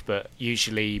wealth, but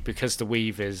usually because the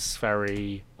weave is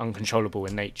very uncontrollable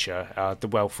in nature, the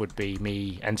wealth would be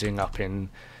me ending up in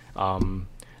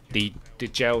the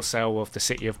jail cell of the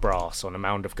City of Brass on a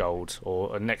mound of gold,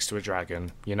 or next to a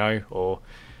dragon, you know, or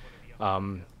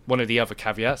one of the other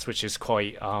caveats, which is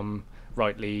quite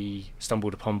rightly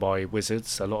stumbled upon by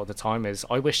wizards a lot of the time, is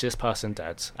I wish this person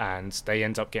dead, and they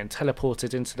end up getting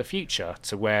teleported into the future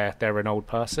to where they're an old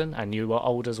person and you are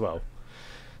old as well.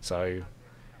 So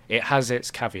it has its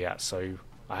caveats, so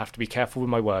I have to be careful with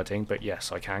my wording, but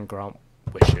yes, I can grant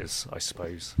wishes, I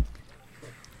suppose.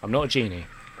 I'm not a genie.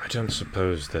 I don't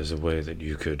suppose there's a way that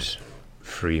you could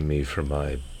free me from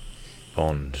my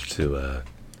bond to a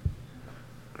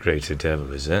greater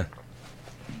devil, is there?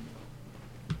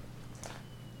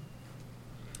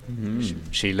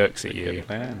 She looks at you.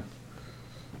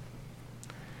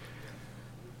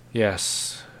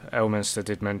 Yes, Elminster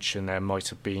did mention there might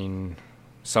have been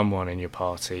someone in your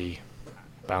party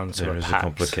bound to There a is a pact.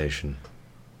 complication.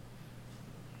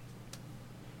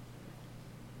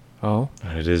 Oh?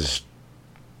 And it is...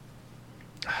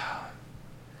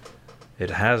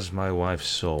 It has my wife's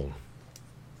soul.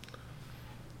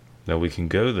 Now we can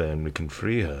go there and we can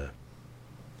free her.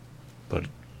 But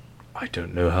I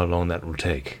don't know how long that will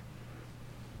take.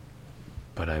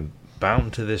 But I'm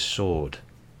bound to this sword.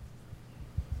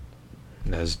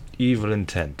 It has evil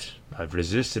intent. I've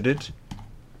resisted it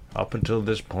up until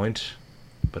this point,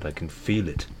 but I can feel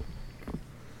it.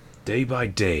 Day by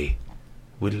day,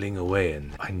 whittling away,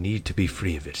 and I need to be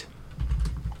free of it.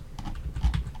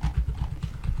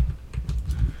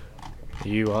 Are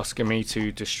you asking me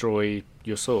to destroy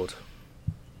your sword?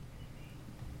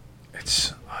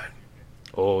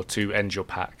 Or to end your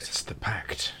pact? It's the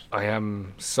pact. I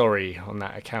am sorry on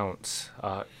that account.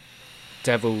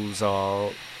 Devils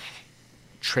are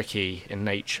tricky in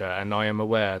nature, and I am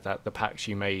aware that the pact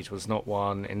you made was not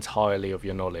one entirely of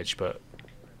your knowledge, but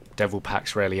devil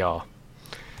pacts rarely are.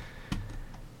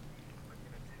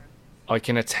 I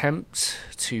can attempt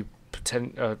to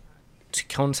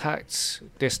contact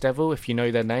this devil if you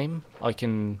know their name. I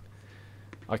can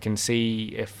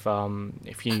see if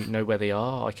you know where they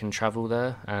are. I can travel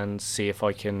there and see if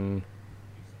I can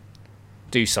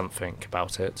do something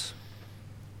about it.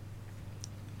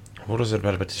 What is it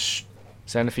about this?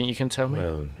 Is there anything you can tell me?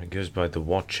 Well, it goes by the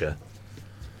Watcher.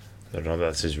 I don't know if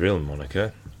that's his real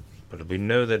moniker, but we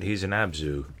know that he's an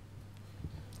Abzu.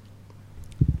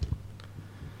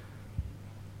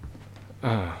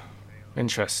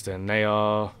 Interesting. They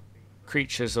are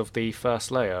creatures of the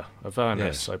first layer of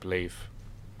Avernus, Yes. I believe.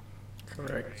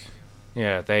 Correct.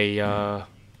 Yeah, they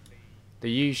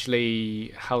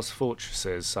usually house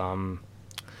fortresses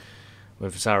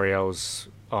with Zariel's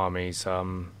armies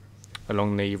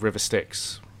along the River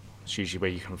Styx. It's usually where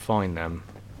you can find them.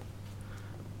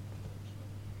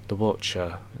 The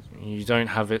Watcher. You don't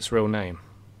have its real name.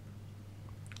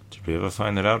 Did we ever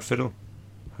find that out, Fiddle?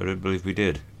 I don't believe we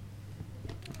did.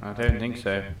 I don't think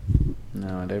so.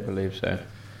 No, I don't believe so.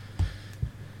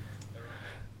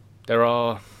 There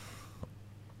are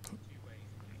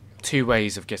two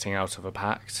ways of getting out of a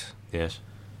pact. Yes.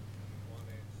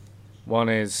 One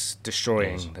is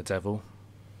destroying Yes. the devil.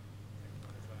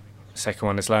 The second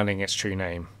one is learning its true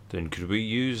name. Then could we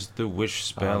use the wish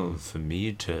spell for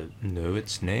me to know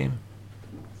its name?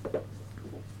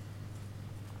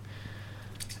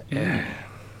 Yeah.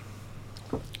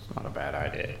 It's not a bad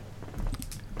idea.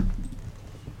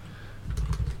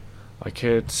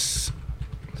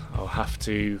 I'll have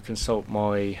to consult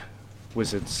my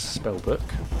wizard's spell book.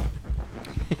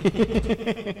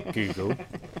 Google.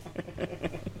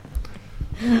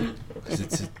 Because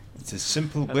it's a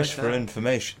simple wish for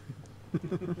information.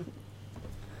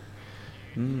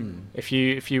 If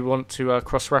you want to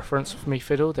cross-reference with me,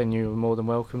 Fiddle, then you're more than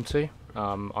welcome to.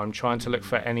 I'm trying to look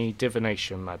for any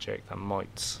divination magic that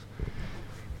might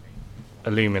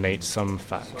illuminate some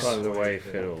facts. By the way,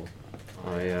 Phil,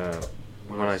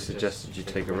 when I suggested you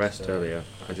take a rest earlier,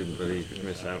 I didn't believe you'd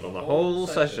miss out on the whole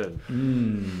session.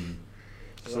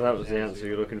 So that was the answer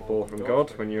you're looking for from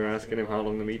God when you were asking him how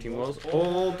long the meeting was?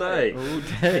 All day. All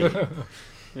day.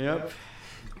 Yep.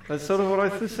 That's sort of what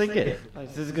I was thinking.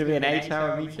 This is going to be an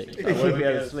 8-hour meeting. So I won't be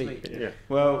able to sleep. Yeah.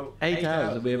 Well, 8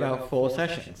 hours will be about 4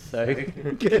 sessions. So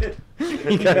good.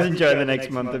 You guys enjoy the next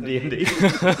month of D&D.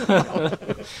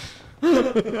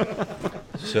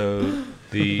 So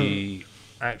the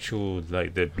actual,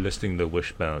 the listing the wish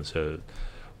spell. So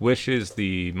wish is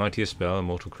the mightiest spell a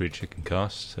mortal creature can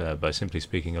cast. By simply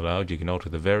speaking aloud, you can alter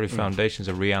the very foundations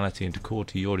of reality into accord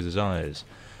to your desires.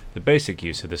 The basic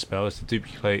use of the spell is to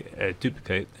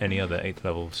duplicate any other 8th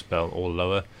level spell or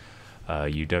lower.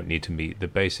 You don't need to meet. The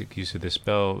basic use of this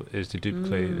spell is to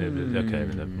duplicate. Okay,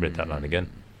 then I've read that line again.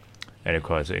 And it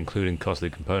requires including costly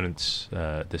components.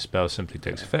 The spell simply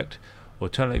takes effect.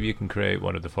 Alternatively, you can create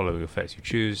one of the following effects you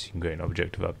choose. You can create an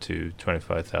object of up to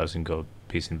 25,000 gold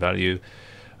piece in value.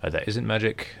 That isn't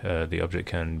magic. The object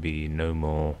can be no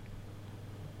more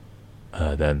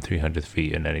than 300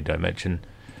 feet in any dimension,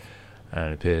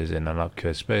 and appears in an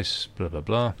unoccupied space, blah blah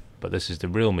blah. But this is the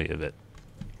real meat of it.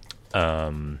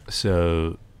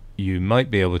 So you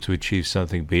might be able to achieve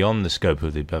something beyond the scope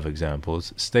of the above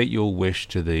examples. State your wish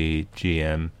to the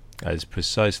GM as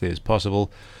precisely as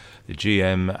possible. The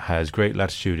GM has great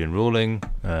latitude in ruling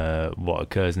what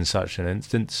occurs in such an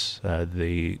instance.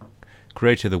 The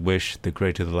greater the wish, the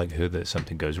greater the likelihood that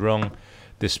something goes wrong.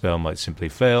 This spell might simply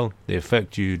fail. The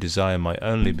effect you desire might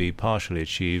only be partially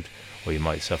achieved, or you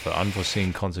might suffer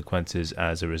unforeseen consequences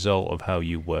as a result of how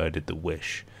you worded the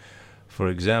wish. For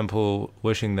example,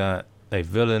 wishing that a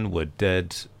villain were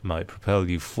dead might propel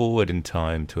you forward in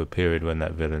time to a period when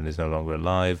that villain is no longer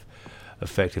alive,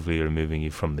 effectively removing you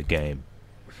from the game.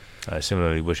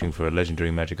 Similarly, wishing for a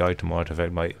legendary magic item or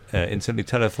artifact might instantly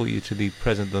teleport you to the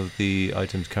presence of the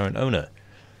item's current owner.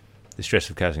 The stress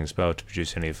of casting a spell to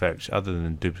produce any effect other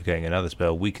than duplicating another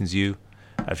spell weakens you.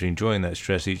 After enjoying that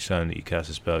stress each time that you cast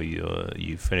a spell,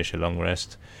 you finish a long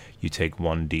rest, you take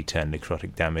 1d10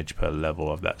 necrotic damage per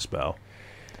level of that spell.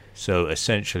 So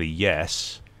essentially,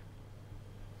 yes,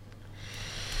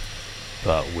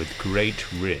 but with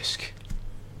great risk.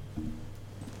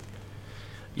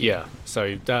 Yeah,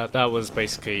 so that was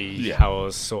basically how I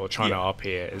was sort of trying to up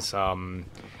here is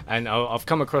And I've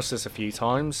come across this a few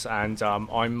times, and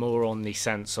I'm more on the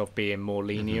sense of being more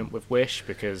lenient with Wish,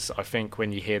 because I think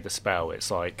when you hear the spell,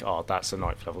 it's like, oh, that's a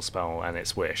 9th level spell, and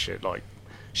it's Wish. It like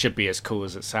should be as cool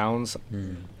as it sounds.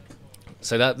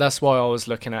 So that's why I was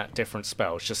looking at different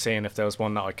spells, just seeing if there was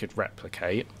one that I could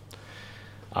replicate,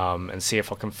 and see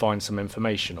if I can find some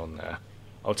information on there.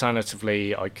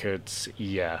 Alternatively, I could,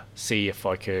 see if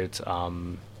I could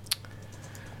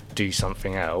do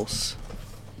something else.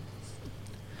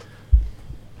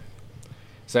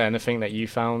 Is there anything that you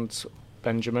found,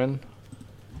 Benjamin?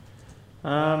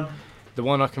 The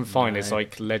one I can find is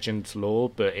like legend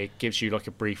lore, but it gives you like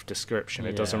a brief description.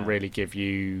 It doesn't really give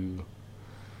you...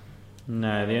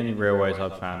 No, the only real ways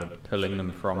I've found are pulling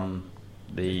them from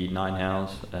the Nine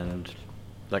Hells and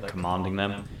like commanding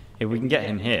them. If we can get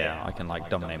him here, I can like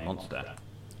dominate monster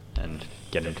and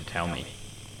get him to tell me.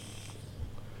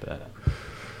 But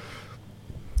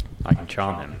I can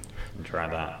charm him and try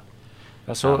that.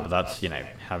 That's all. But that's,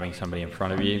 having somebody in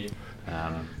front of you.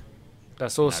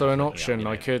 That's also an option.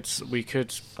 We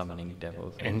could summoning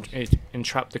devils.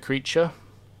 Entrap the creature.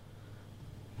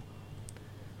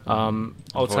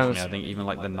 Unfortunately, I think even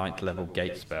like the 9th level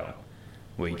gate spell,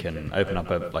 we can open up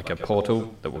a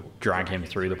portal that will drag him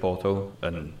through the portal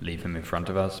and leave him in front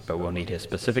of us, but we'll need his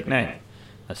specific name.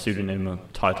 A pseudonym, a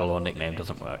title, or nickname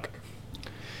doesn't work.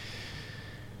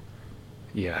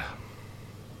 Yeah.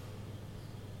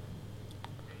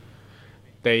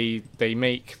 They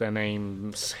make their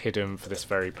names hidden for this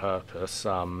very purpose.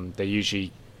 They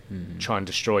usually try and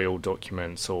destroy all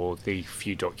documents, or the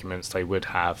few documents they would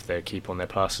have, they keep on their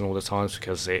person all the times,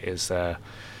 because it is their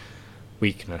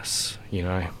weakness,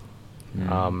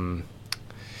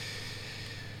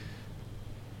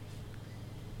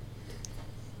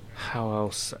 How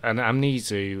else? And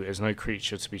Amnesu is no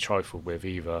creature to be trifled with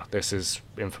either. This is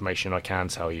information I can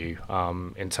tell you.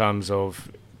 In terms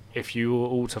of, if you were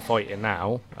all to fight it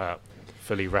now,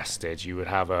 fully rested, you would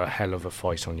have a hell of a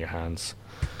fight on your hands.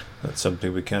 That's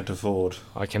something we can't afford.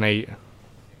 I can eat.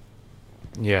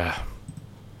 Yeah.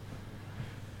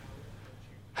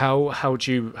 How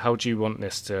do you want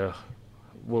this to?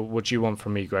 What do you want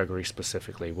from me, Gregory,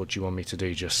 specifically? What do you want me to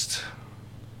do? Just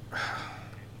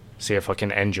see if I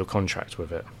can end your contract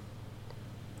with it.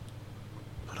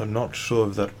 But I'm not sure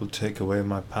if that will take away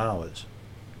my powers.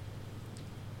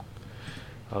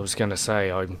 I was going to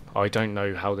say, I don't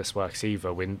know how this works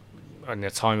either. When in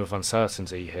a time of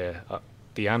uncertainty here,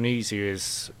 the Amnesia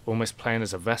is almost playing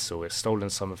as a vessel. It's stolen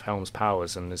some of Helm's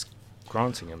powers and is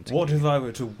granting him to What you. if I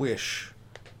were to wish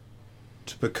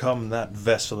to become that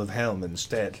vessel of Helm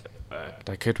instead?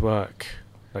 That could work.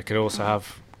 That could also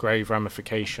have grave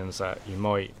ramifications that you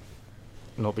might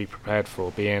not be prepared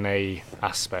for. Being a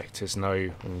aspect is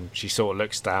no, and she sort of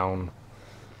looks down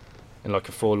in like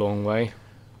a forlorn way.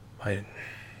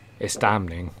 It's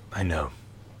damning. I know.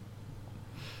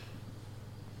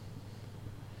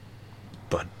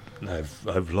 But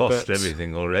I've lost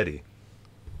everything already.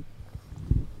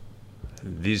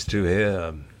 These two here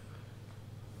have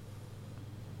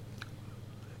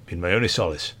been my only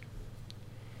solace.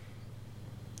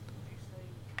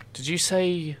 Did you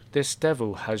say this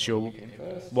devil has your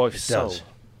wife's It does.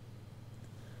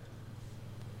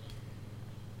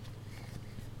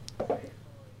 soul?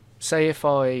 Say if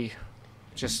I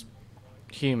just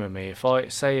humour me, if I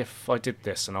did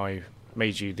this and I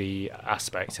made you the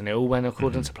aspect and it all went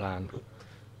according to plan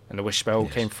and the wish spell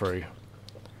came through,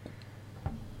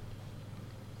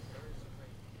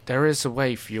 there is a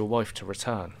way for your wife to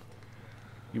return.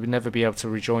 You would never be able to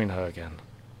rejoin her again.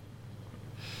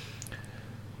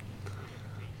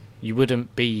 You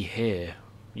wouldn't be here.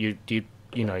 You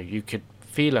could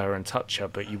feel her and touch her,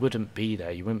 but you wouldn't be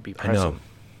there. You wouldn't be present. I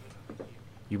know.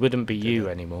 You wouldn't be you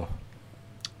anymore.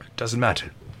 It doesn't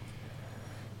matter.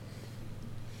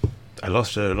 I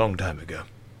lost her a long time ago.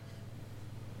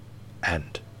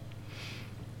 And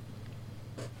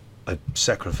I've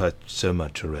sacrificed so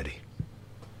much already.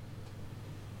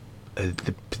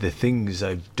 The things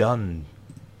I've done,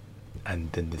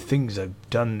 and then the things I've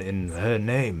done in her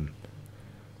name,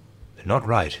 they're not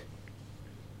right.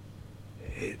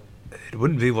 It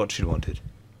wouldn't be what she wanted.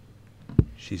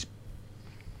 She's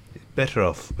better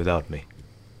off without me.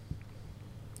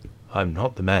 I'm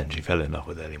not the man she fell in love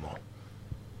with anymore.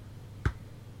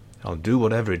 I'll do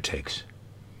whatever it takes.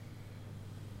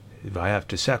 If I have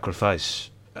to sacrifice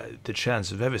the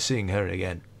chance of ever seeing her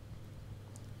again,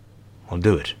 I'll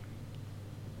do it.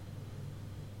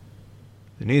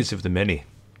 The needs of the many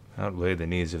outweigh the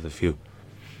needs of the few.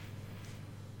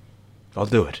 I'll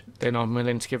do it. Then I'm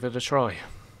willing to give it a try.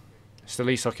 It's the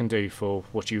least I can do for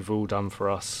what you've all done for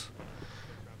us.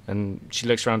 And she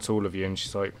looks around to all of you and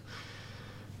she's like,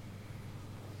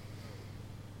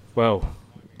 Well,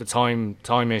 the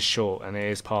time is short and it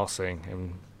is passing,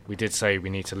 and we did say we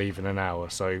need to leave in an hour.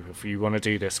 So if you want to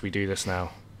do this, we do this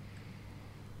now.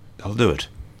 I'll do it.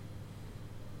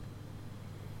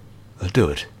 I'll do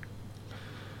it.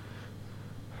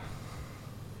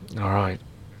 All right.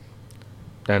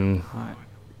 Then Right.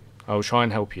 I'll try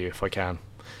and help you if I can.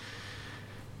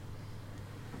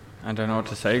 I don't know what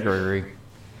to say, Gregory.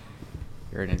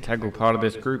 You're an integral part of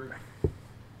this group.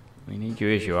 We need you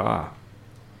as you are.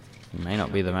 You may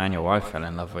not be the man your wife fell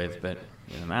in love with, but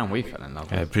you're the man we fell in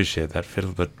love I with. appreciate that,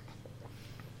 Phil, but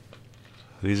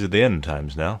these are the end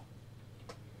times now.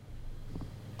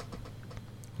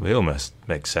 We all must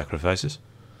make sacrifices.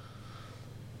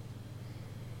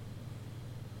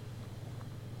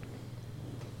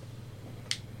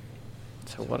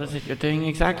 So what is it you're doing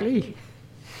exactly?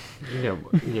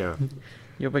 Yeah.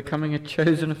 You're becoming a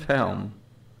chosen of Helm,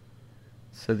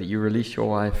 so that you release your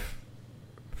wife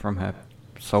from her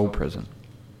soul prison.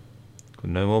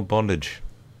 No more bondage.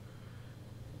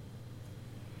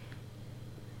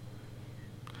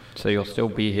 So you'll still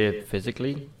be here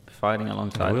physically, fighting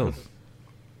alongside I will. us,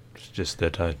 It's just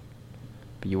that but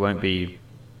you won't be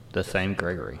the same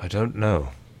Gregory. I don't know.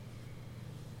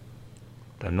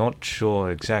 I'm not sure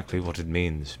exactly what it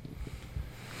means.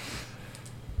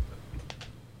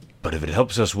 But if it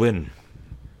helps us win,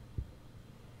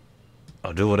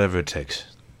 I'll do whatever it takes.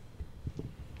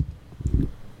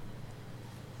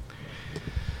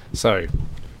 So,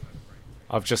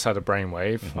 I've just had a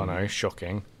brainwave. I know,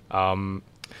 shocking. I'm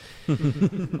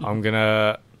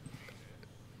gonna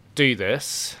do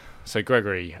this. So,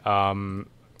 Gregory, I've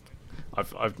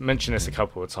mentioned this a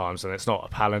couple of times, and it's not a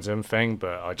paladin thing,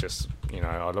 but I just,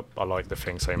 I like the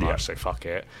thing so much, so fuck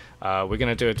it. We're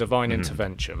gonna do a divine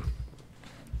intervention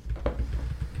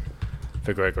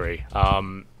for Gregory.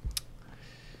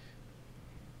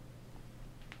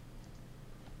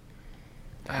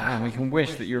 We can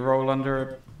wish that you roll under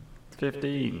a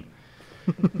 15.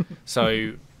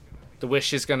 So the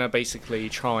wish is going to basically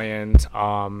try and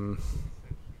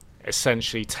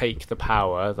essentially take the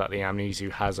power that the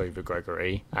Amnesu has over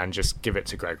Gregory and just give it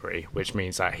to Gregory, which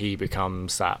means that he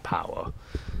becomes that power.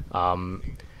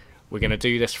 We're going to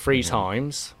do this 3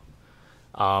 times,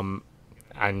 and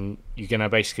you're going to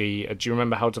basically... do you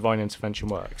remember how divine intervention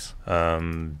works? I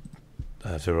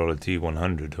have to roll a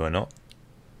D100, do I not?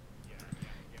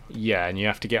 Yeah, and you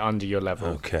have to get under your level.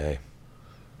 Okay.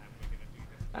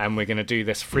 And we're going to do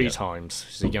this 3 Yeah. times.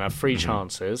 So you're going to have 3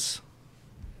 chances.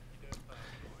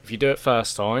 If you do it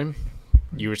first time,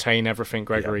 you retain everything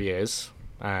Gregory is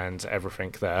and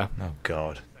everything there. Oh,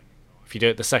 God. If you do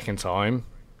it the second time,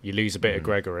 you lose a bit of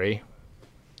Gregory.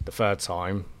 The third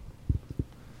time,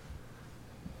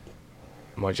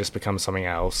 it might just become something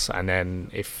else. And then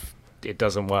if it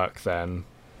doesn't work, then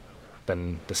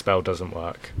the spell doesn't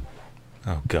work.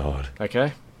 Oh, God.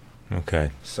 Okay? Okay.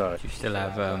 So, You still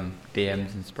have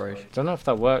DM's inspiration. don't know if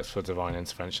that works for divine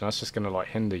intervention. That's just going to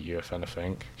hinder you, if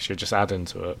anything. You should just add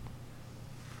into it.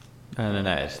 No,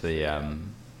 it's the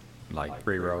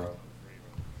reroll.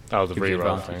 Oh, the Gives you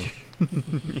reroll thing.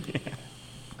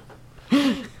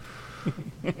 advantage.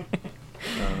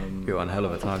 You're on a hell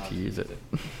of a time to use it.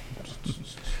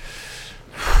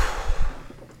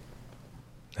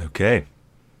 Okay.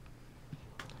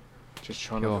 Just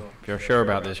trying to... You're sure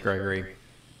about this, Gregory?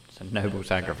 It's a noble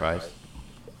sacrifice.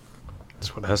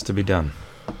 That's what has to be done.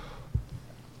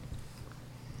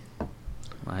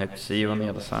 I hope to see you on the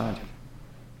other side.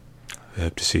 I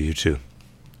hope to see you too.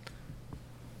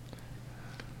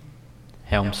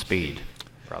 Helm speed,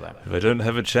 brother. If I don't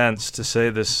have a chance to say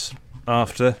this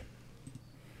after,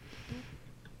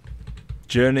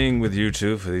 journeying with you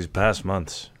two for these past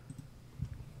months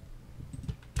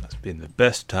has been the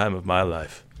best time of my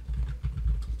life.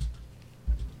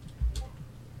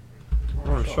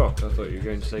 Oh, I'm shocked. I thought you were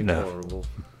going to say No. tolerable.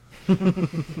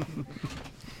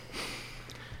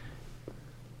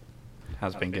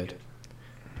 Has been good.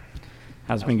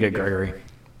 Has been good, Gregory.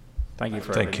 Thank you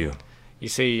for Thank everything. you. You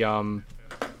see,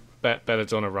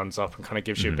 Belladonna runs up and kind of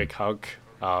gives you a big hug.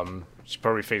 She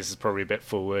probably thinks it's probably a bit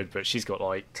forward, but she's got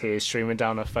tears streaming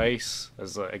down her face,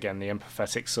 as again the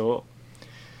empathetic sort.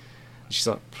 She's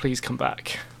like, "Please come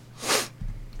back."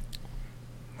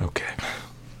 Okay.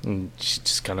 And she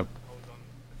just kind of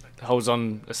holds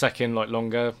on a second,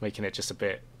 longer, making it just a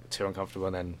bit too uncomfortable.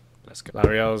 And then let's go.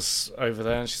 L'Oreal's over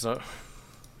there, and she's like,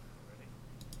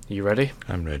 "You ready?"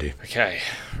 I'm ready. Okay,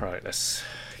 right. Let's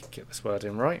get this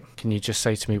wording right. Can you just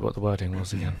say to me what the wording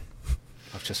was again?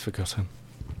 I've just forgotten.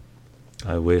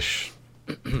 I wish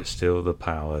to still the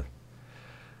power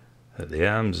that the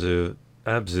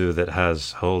Abzu that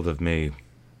has hold of me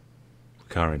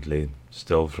currently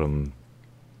stole from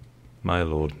My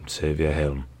Lord and Saviour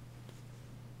Helm.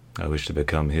 I wish to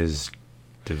become his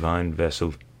divine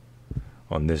vessel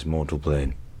on this mortal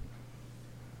plane.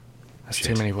 That's Shit.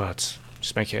 too many words.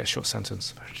 Just make it a short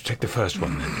sentence. Take the first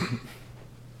one then.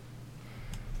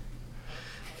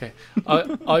 Okay.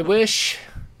 I wish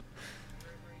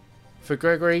for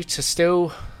Gregory to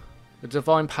steal the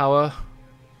divine power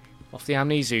of the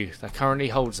Amnesu that currently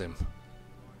holds him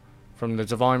from the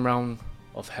divine realm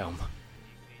of Helm.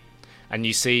 And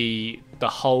you see the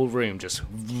whole room just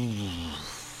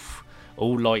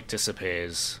all light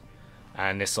disappears,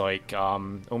 and this like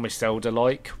almost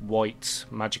elder-like white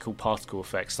magical particle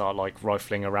effects start like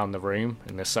rifling around the room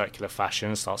in a circular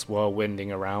fashion, starts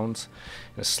whirlwinding around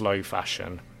in a slow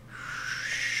fashion.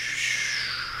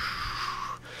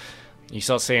 You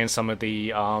start seeing some of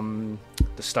the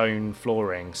stone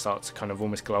flooring start to kind of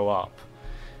almost glow up,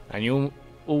 and you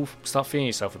all start feeling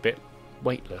yourself a bit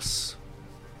weightless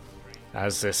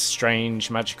as this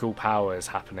strange magical power is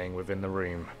happening within the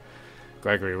room.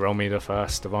 Gregory, roll me the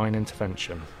first divine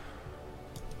intervention.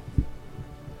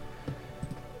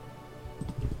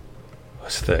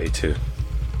 That's 32.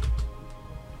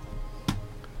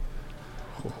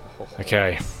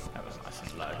 Okay. That was nice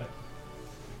and low.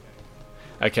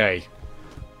 Okay.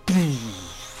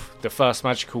 The first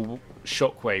magical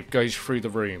shockwave goes through the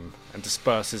room and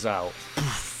disperses out.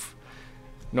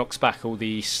 Knocks back all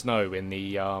the snow in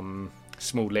the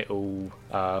small little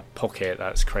pocket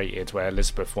that's created where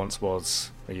Elizabeth once was,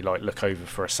 where you like look over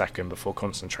for a second before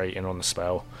concentrating on the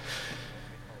spell.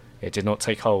 It did not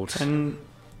take hold. And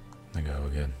I go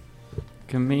again.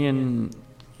 can me and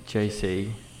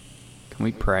JC, can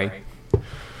we pray?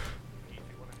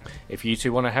 If you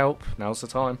two want to help, now's the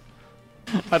time.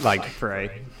 I'd like to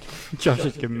pray. Josh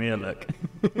is giving me a look.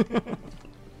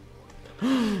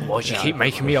 Why'd you keep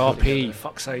making me RP?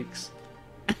 Fuck's sakes.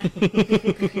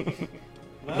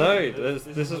 No,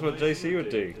 this is what JC would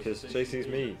do, because JC's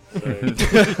me. So.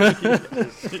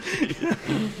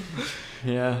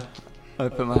 Yeah, I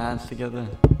put my hands together.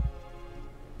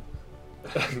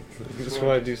 That's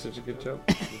why I do such a good job.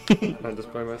 I'm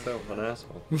just by myself, an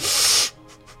asshole.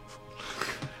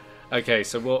 Okay,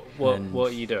 so what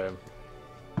are you doing?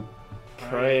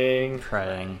 Praying.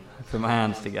 I put my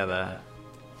hands together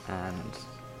and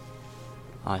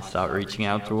I start reaching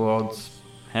out towards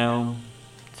Helm,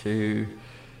 to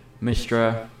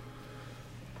Mistra,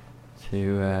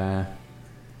 to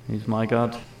who's my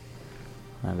god?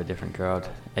 I have a different god.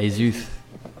 Azuth,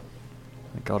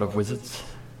 the god of wizards.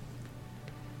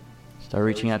 Start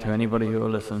reaching out to anybody who will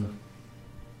listen.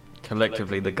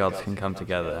 Collectively the gods can come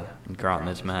together and grant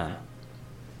this man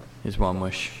his one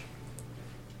wish.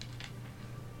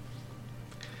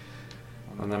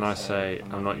 And then I say,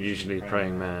 I'm not usually a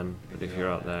praying man, but if you're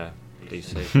out there, please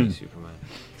save me, Superman.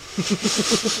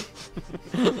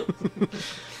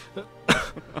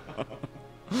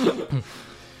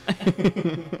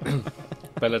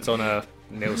 Belladonna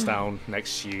kneels down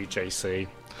next to you, JC.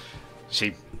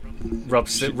 She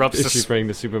rubs the Is she praying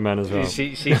to Superman as well?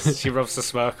 she rubs the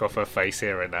smirk off her face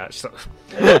here and that. She's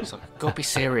like, God, be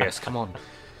serious, come on.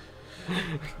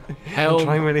 I'm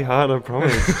trying really hard, I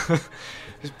promise.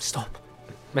 Stop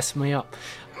messing me up.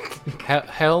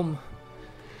 Helm,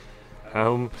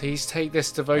 please take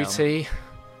this devotee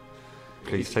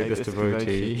Please take this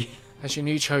devotee as your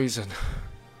new chosen.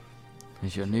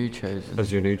 As your new chosen. as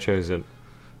your new chosen.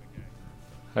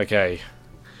 Okay,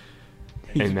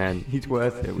 Amen. He's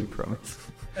worth it, we promise.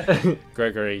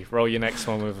 Gregory, roll your next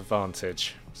one with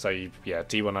advantage. So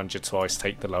D100 twice,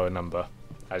 take the lower number.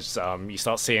 As you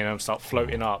start seeing them start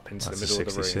floating up into That's the middle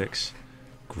of the room. 66.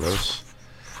 Gross.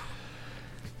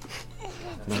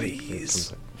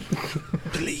 Please.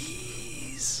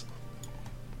 Please.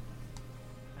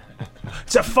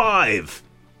 It's a 5!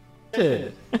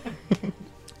 Amazing.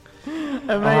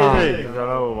 The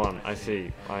lower one, I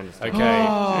see. I understand.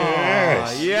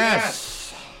 Okay.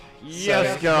 Yes.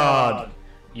 Yes, God.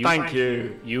 Thank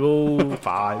you. You all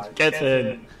 5. Get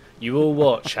in. You all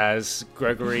watch as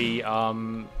Gregory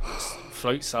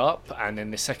floats up, and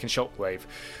then the second shockwave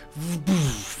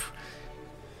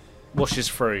washes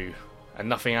through, and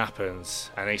nothing happens.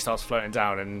 And he starts floating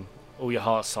down, and all your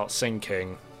hearts start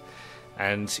sinking,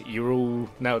 and you're all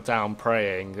knelt down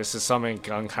praying. This is something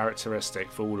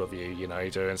uncharacteristic for all of you, you know,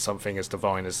 doing something as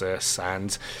divine as this.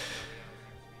 And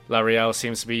L'Ariel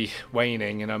seems to be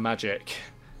waning in her magic,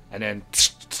 and then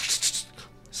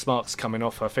sparks coming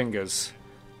off her fingers.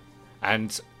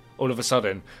 And all of a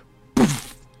sudden,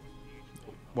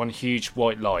 one huge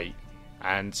white light,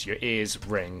 and your ears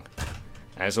ring.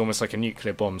 And it's almost like a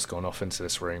nuclear bomb's gone off into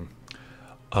this room.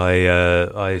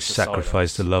 I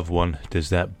sacrificed a loved one. Does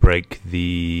that break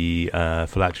the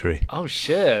phylactery? Oh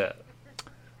shit!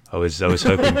 I was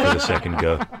hoping for the second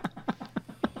go.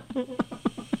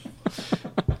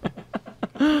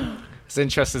 It's an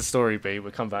interesting story, B.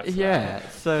 We'll come back to that.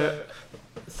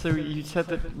 So you said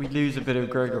that we lose a bit of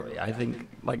Gregory. I think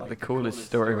like the coolest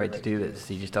story way to do this,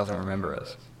 he just doesn't remember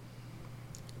us.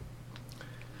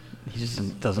 He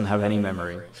just doesn't have any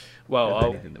memory. Well,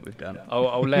 of anything that we've done.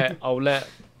 I'll let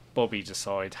Bobby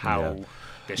decide how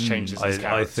this changes his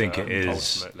character. I think it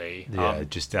is ultimately.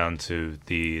 just down to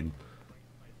the.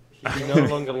 He no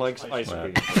longer likes ice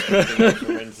cream.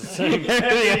 Remains the same.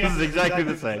 It's exactly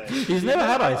the same. He's never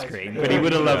had ice cream, but he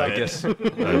would have loved I it. guess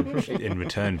in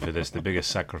return for this, the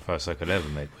biggest sacrifice I could ever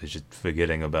make was just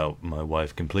forgetting about my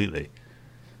wife completely.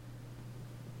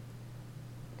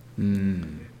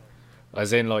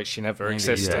 As in, like, she never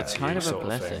existed. yeah. to Kind you, of a sort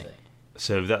blessing. thing.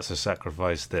 So that's a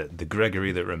sacrifice that the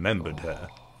Gregory that remembered her,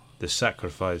 the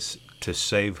sacrifice to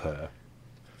save her,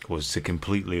 was to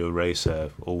completely erase her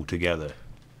altogether.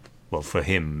 Well, for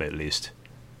him at least.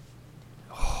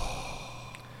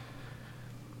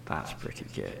 That's pretty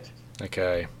good.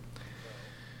 Okay.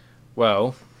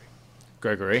 Well,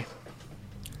 Gregory,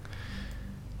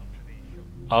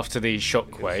 after the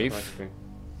shockwave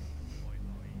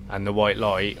and the white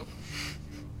light,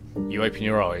 you open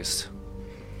your eyes.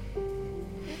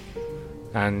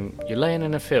 And you're laying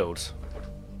in a field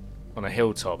on a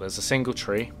hilltop. There's a single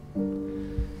tree.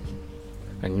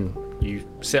 And you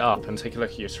sit up and take a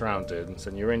look at your surroundings,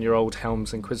 and you're in your old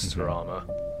Helm's Inquisitor armour.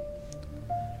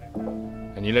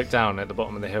 And you look down at the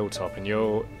bottom of the hilltop, and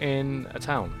you're in a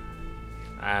town.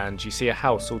 And you see a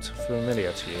house all too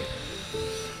familiar to you.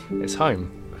 It's home.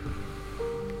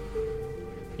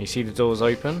 You see the doors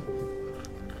open,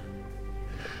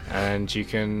 and you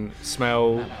can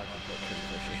smell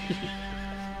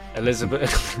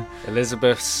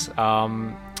Elizabeth's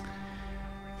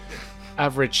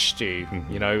average stew.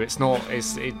 You know, it's not.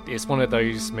 It's one of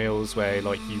those meals where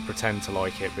like you pretend to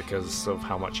like it because of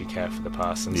how much you care for the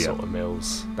person. Yeah. Sort of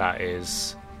meals that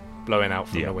is blowing out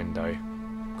from the window,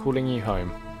 calling you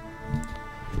home.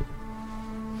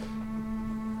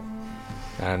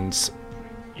 And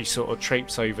you sort of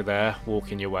traipse over there,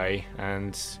 walking your way,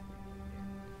 and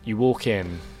you walk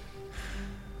in,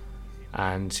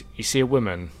 and you see a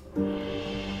woman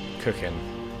cooking,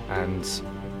 and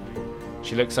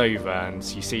she looks over and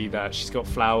you see that she's got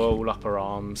flour all up her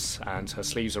arms and her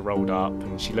sleeves are rolled up,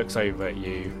 and she looks over at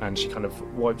you and she kind of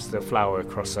wipes the flour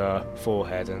across her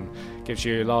forehead and gives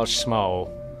you a large smile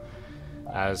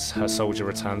as her soldier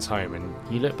returns home, and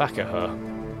you look back at her.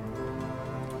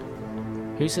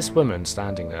 Who's this woman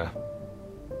standing there?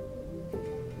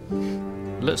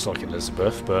 Looks like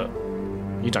Elizabeth, but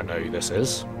you don't know who this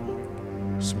is.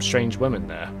 Some strange woman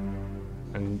there.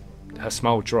 And her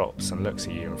smile drops and looks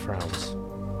at you and frowns.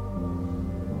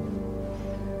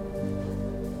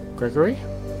 Gregory?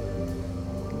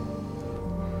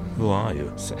 Who are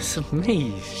you? It's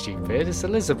me, stupid. It's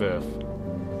Elizabeth.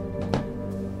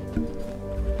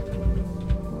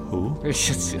 Who?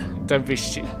 Don't be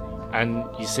stupid. And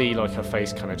you see, like, her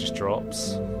face kind of just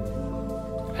drops,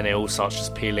 and it all starts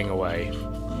just peeling away.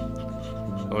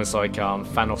 Almost like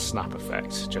Thanos snap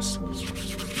effect. Just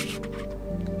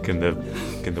Can the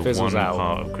fizzles one out.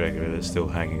 part of Gregory that's still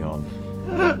hanging on,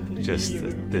 just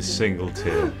this single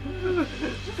tear.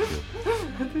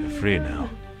 You're free now.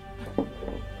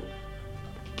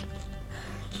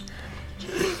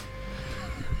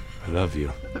 I love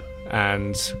you.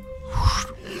 and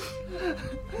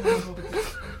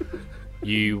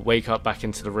you wake up back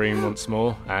into the room once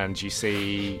more, and you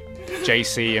see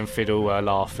JC and Fiddle are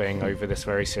laughing over this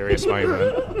very serious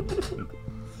moment.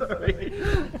 Sorry.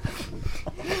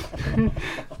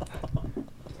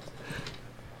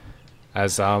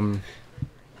 As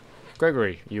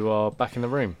Gregory, you are back in the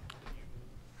room.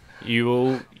 You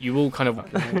all kind of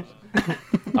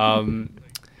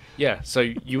so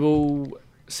you all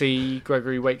see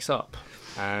Gregory wakes up,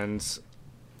 and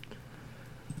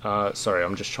sorry,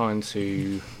 I'm just trying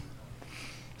to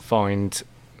find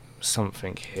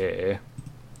something here.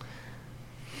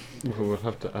 We'll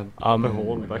have to add the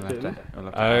horn back in.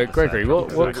 Gregory,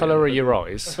 what colour are your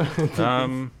eyes?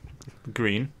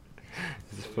 Green.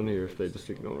 It's funnier if they just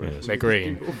ignore it. They're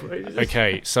green.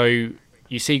 Okay, so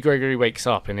you see Gregory wakes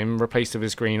up, and in replace of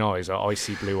his green eyes are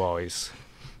icy blue eyes.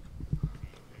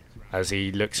 As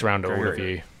he looks around at all of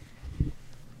you.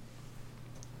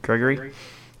 Gregory?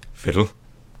 Fiddle.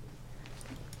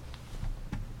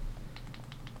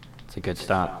 It's a good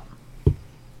start.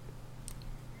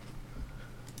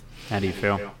 How do you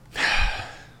feel?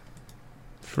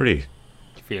 Free. Do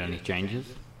you feel any changes?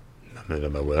 No. None that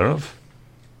I'm aware of.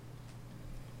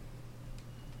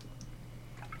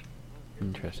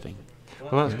 Interesting.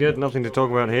 Well, that's good. Nothing to talk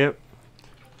about here.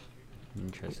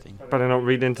 Interesting. Better not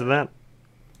read into that.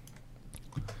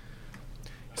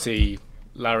 See,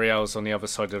 L'Ariel's on the other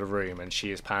side of the room, and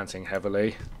she is panting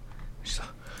heavily. She's like,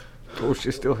 Oh,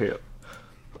 she's still here.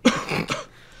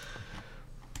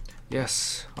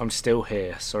 yes, I'm still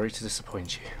here. Sorry to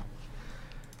disappoint you.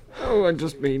 Oh, I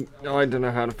just mean, I don't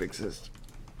know how to fix this.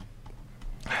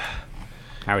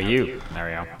 How are you,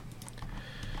 L'Ariel?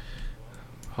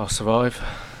 I'll survive.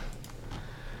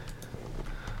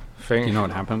 Do you know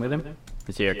what happened with him?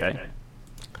 Is he okay?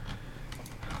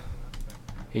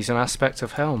 He's an aspect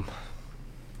of Helm.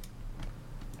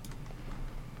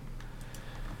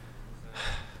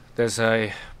 There's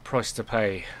a price to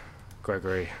pay,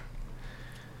 Gregory.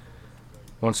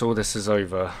 Once all this is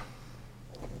over,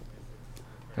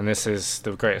 and this is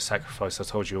the greatest sacrifice I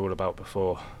told you all about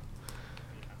before.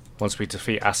 Once we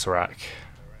defeat Asarak,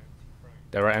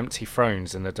 there are empty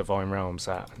thrones in the Divine Realms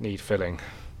that need filling.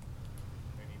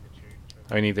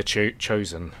 Only the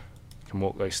chosen can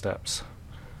walk those steps.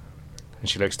 And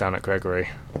she looks down at Gregory.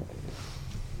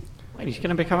 Wait, he's going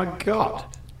to become a god?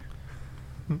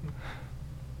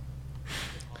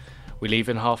 We leave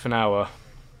in half an hour.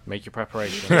 Make your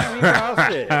preparations.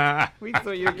 We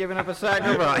thought you were giving up a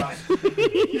sacrifice.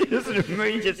 You just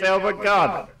made yourself a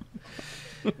god.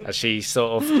 As she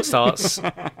sort of starts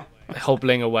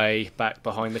hobbling away back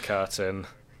behind the curtain,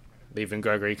 leaving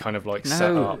Gregory kind of like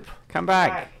set No, up. come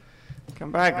back.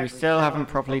 Come back. We still haven't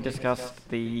properly discussed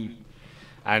the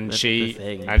And the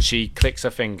thing. she clicks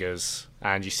her fingers,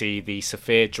 and you see the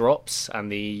Saphir drops,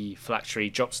 and the phylactery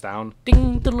drops down.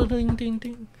 Ding, ding, ding, ding,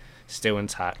 ding. Still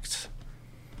intact.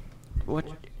 What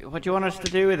do you want us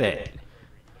to do with it?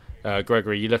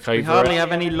 Gregory, you look over. We hardly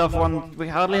have any loved ones. We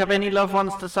hardly have any loved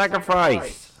ones to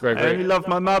sacrifice. Gregory. I only love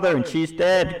my mother, and she's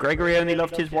dead. Gregory only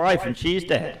loved his wife, and she's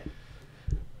dead.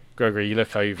 Gregory, you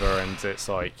look over, and it's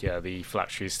like, yeah, the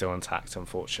phylactery is still intact,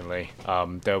 unfortunately.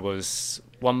 There was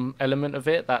one element of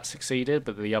it that succeeded,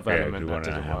 but the other element that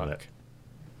didn't work.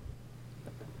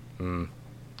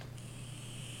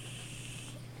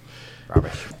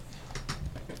 Rubbish.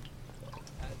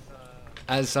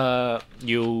 As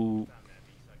you'll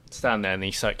stand there in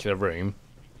the circular room,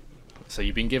 so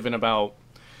you've been given about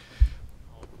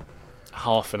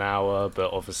half an hour,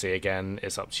 but obviously again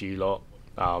it's up to you lot,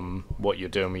 what you're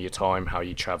doing with your time, how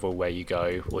you travel, where you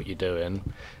go, what you're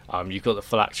doing. You've got the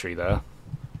phylactery there.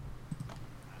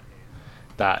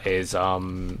 That is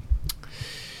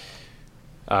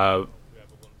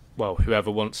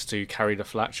whoever wants to carry the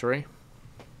phylactery,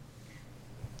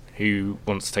 who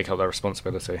wants to take up their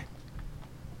responsibility.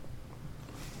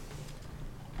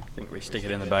 I think we stick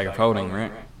it in the bag of holding,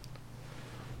 right?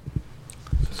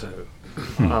 So,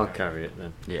 I'll carry it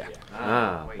then. Yeah.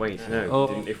 Ah, wait, no.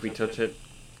 Oh. If we touch it,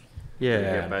 Yeah. we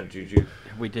get bad juju.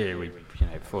 We do. We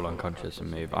fall unconscious and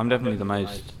move. I'm definitely the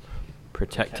most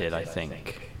protected, I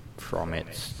think, from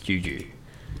its juju.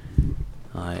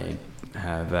 I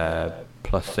have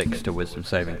 +6 to wisdom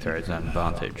saving throws and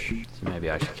advantage, so maybe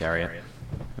I should carry it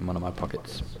in one of my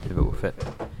pockets if it will fit.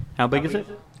 How big is it?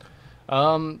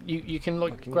 You can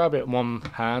like grab it in one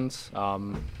hand.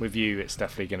 With you, it's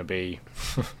definitely going to be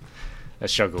a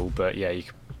struggle, but yeah, you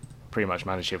can pretty much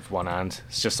manage it with one hand.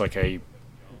 It's just like a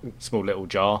small little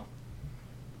jar.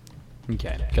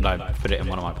 Okay. Could I put it in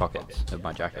one of my pockets of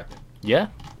my jacket? Yeah.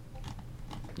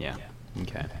 Yeah.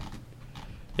 Okay.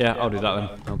 Yeah, I'll do that then.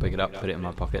 I'll pick it up, put it in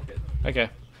my pocket. Okay.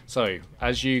 So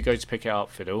as you go to pick it up,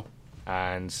 Fiddle,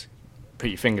 and put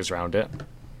your fingers around it,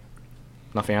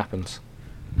 nothing happens.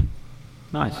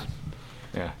 Nice.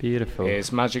 Yeah. Beautiful.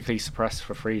 It's magically suppressed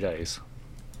for 3 days.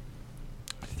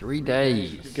 3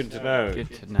 days. Good to know.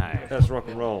 Good to know. Let's rock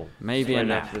and roll. Maybe a Straight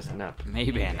nap. after this nap.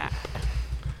 Maybe a nap.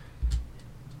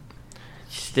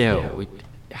 Still,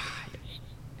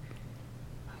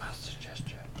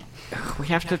 we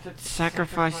have to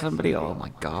sacrifice somebody. Oh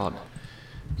my god.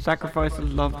 Sacrifice a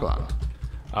loved one.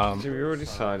 So we already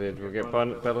decided we'll get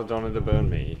Belladonna to burn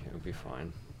me. It'll be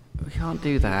fine. We can't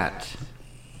do that.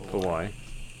 For why?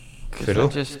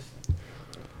 Fiddle?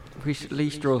 We should at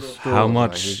least draw straws. How where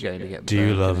much he's going to get do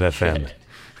you burnt love in a FM? shit.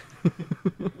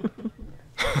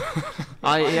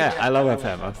 I love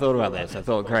FM. I've thought about this. I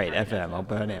thought, great, FM, I'll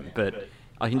burn him. But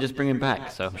I can just bring him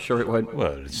back, so I'm sure it won't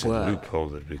Well, it's a work. loophole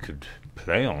that we could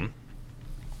play on.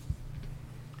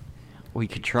 We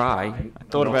could try. I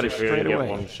thought Not about it if we only straight get away.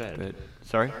 one shed. But,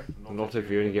 sorry? Not if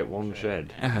you only get one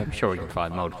shed. I'm sure we can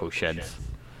find multiple sheds.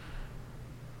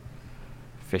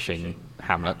 Fishing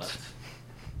hamlets.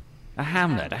 A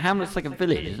hamlet. A hamlet's like a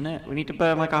village, isn't it? We need to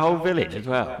burn like a whole village as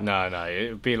well. No,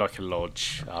 it would be like a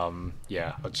lodge.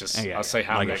 Yeah, I'll say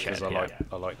hamlet because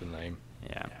I like the name.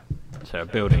 Yeah. So a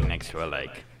building next to a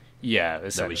lake. Yeah, That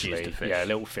was essentially. used to fish. Yeah, a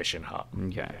little fishing hut.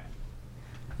 Okay.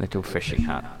 Little fishing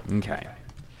hut. Okay.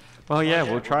 Well, yeah,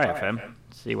 we'll try it, Fem.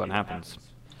 See what happens.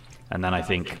 And then I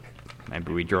think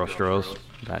maybe we draw straws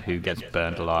about who gets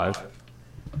burnt alive.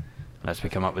 Unless we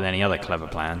come up with any other clever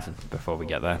plans before we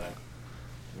get there.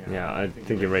 Yeah, I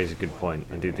think you raise a good point.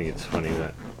 I do think it's funny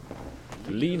that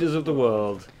the leaders of the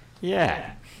world.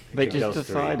 Yeah. They just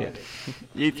decided.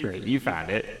 You three, you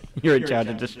found it. You're in charge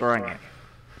of destroying it.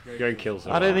 Go and kill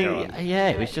someone. I don't think. Yeah,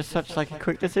 it was just such like a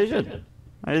quick decision.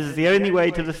 This is the only way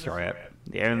to destroy it.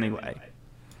 The only way.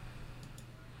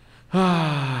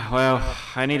 Well,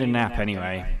 I need a nap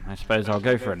anyway. I suppose I'll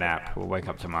go for a nap. We'll wake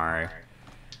up tomorrow.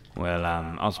 Well,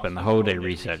 I'll spend the whole day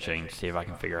researching to see if I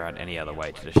can figure out any other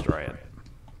way to destroy it.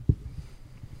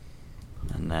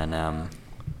 And then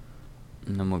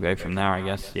we'll go from there, I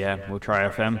guess. Yeah, we'll try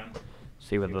FM,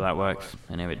 see whether that works.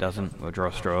 And if it doesn't, we'll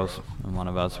draw straws, and one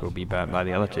of us will be burnt by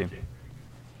the other two.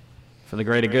 For the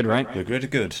greater good, right? The greater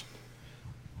good.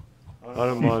 I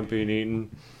don't mind being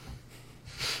eaten.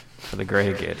 For the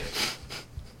greater good.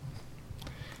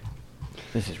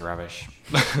 This is rubbish.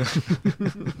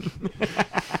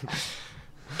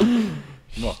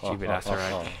 Stupid ass,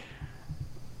 alright.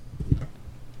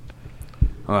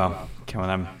 Well, come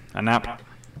on then. A nap.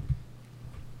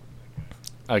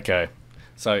 Okay,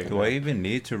 so Do I even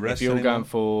need to rest if you're anymore? going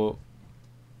for...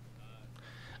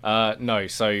 no,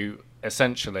 so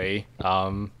essentially,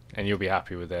 and you'll be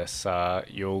happy with this,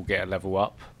 you'll get a level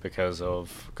up because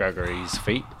of Gregory's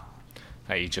feat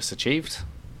that he just achieved.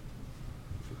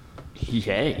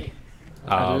 Yay.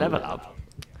 A level up.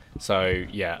 So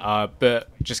yeah, but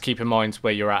just keep in mind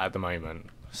where you're at the moment.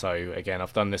 So again,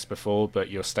 I've done this before, but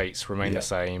your states remain the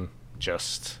same.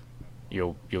 Just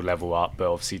you'll level up,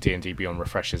 but obviously D&D Beyond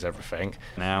refreshes everything.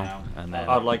 Now, and then...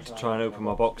 I'd like to try and open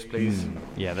my box, please.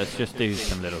 Yeah, let's just do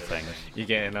some little things. You're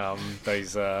getting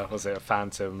those was it a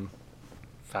phantom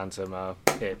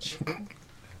itch?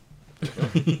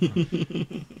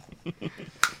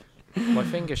 My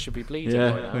fingers should be bleeding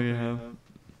right now.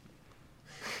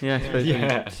 Yeah, I suppose we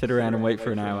sit around and wait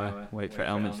for an hour, wait for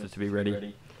Elminster to be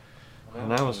ready.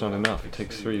 An hour's not enough. It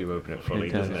takes 3 to open it fully,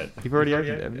 doesn't it? You've already opened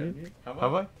it, haven't you?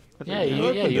 Have I? Yeah, you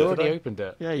already opened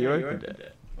it. Yeah, you opened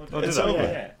it. Oh, did I?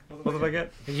 Yeah. What did I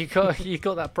get? You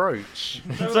got that brooch.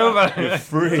 It's over. It's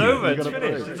free. over. It's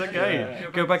finished. It's okay.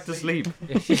 Go back to sleep.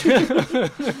 It's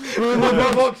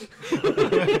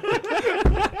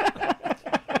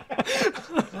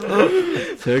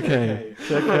okay.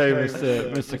 It's okay,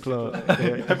 Mr. Clark.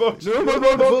 My box! No, my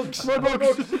box! My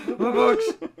box! My box.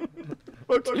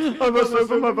 I must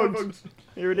open my box.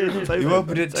 Here it is. It's open. You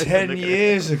opened it 10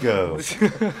 years ago.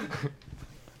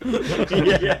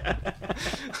 Yeah.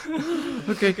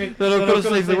 Okay, then I've got to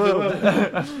save the world.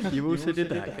 You also did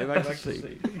that. Go back to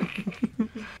sleep.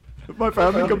 My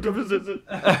family come to visit.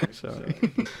 Sorry.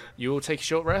 You will take a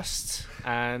short rest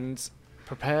and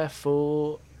prepare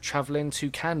for travelling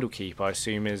to Candlekeep, I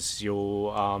assume is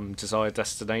your desired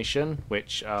destination,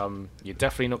 which you're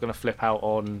definitely not going to flip out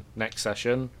on next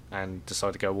session and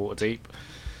decide to go Waterdeep,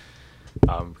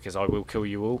 because I will kill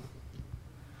you all.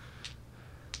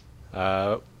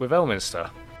 With Elminster.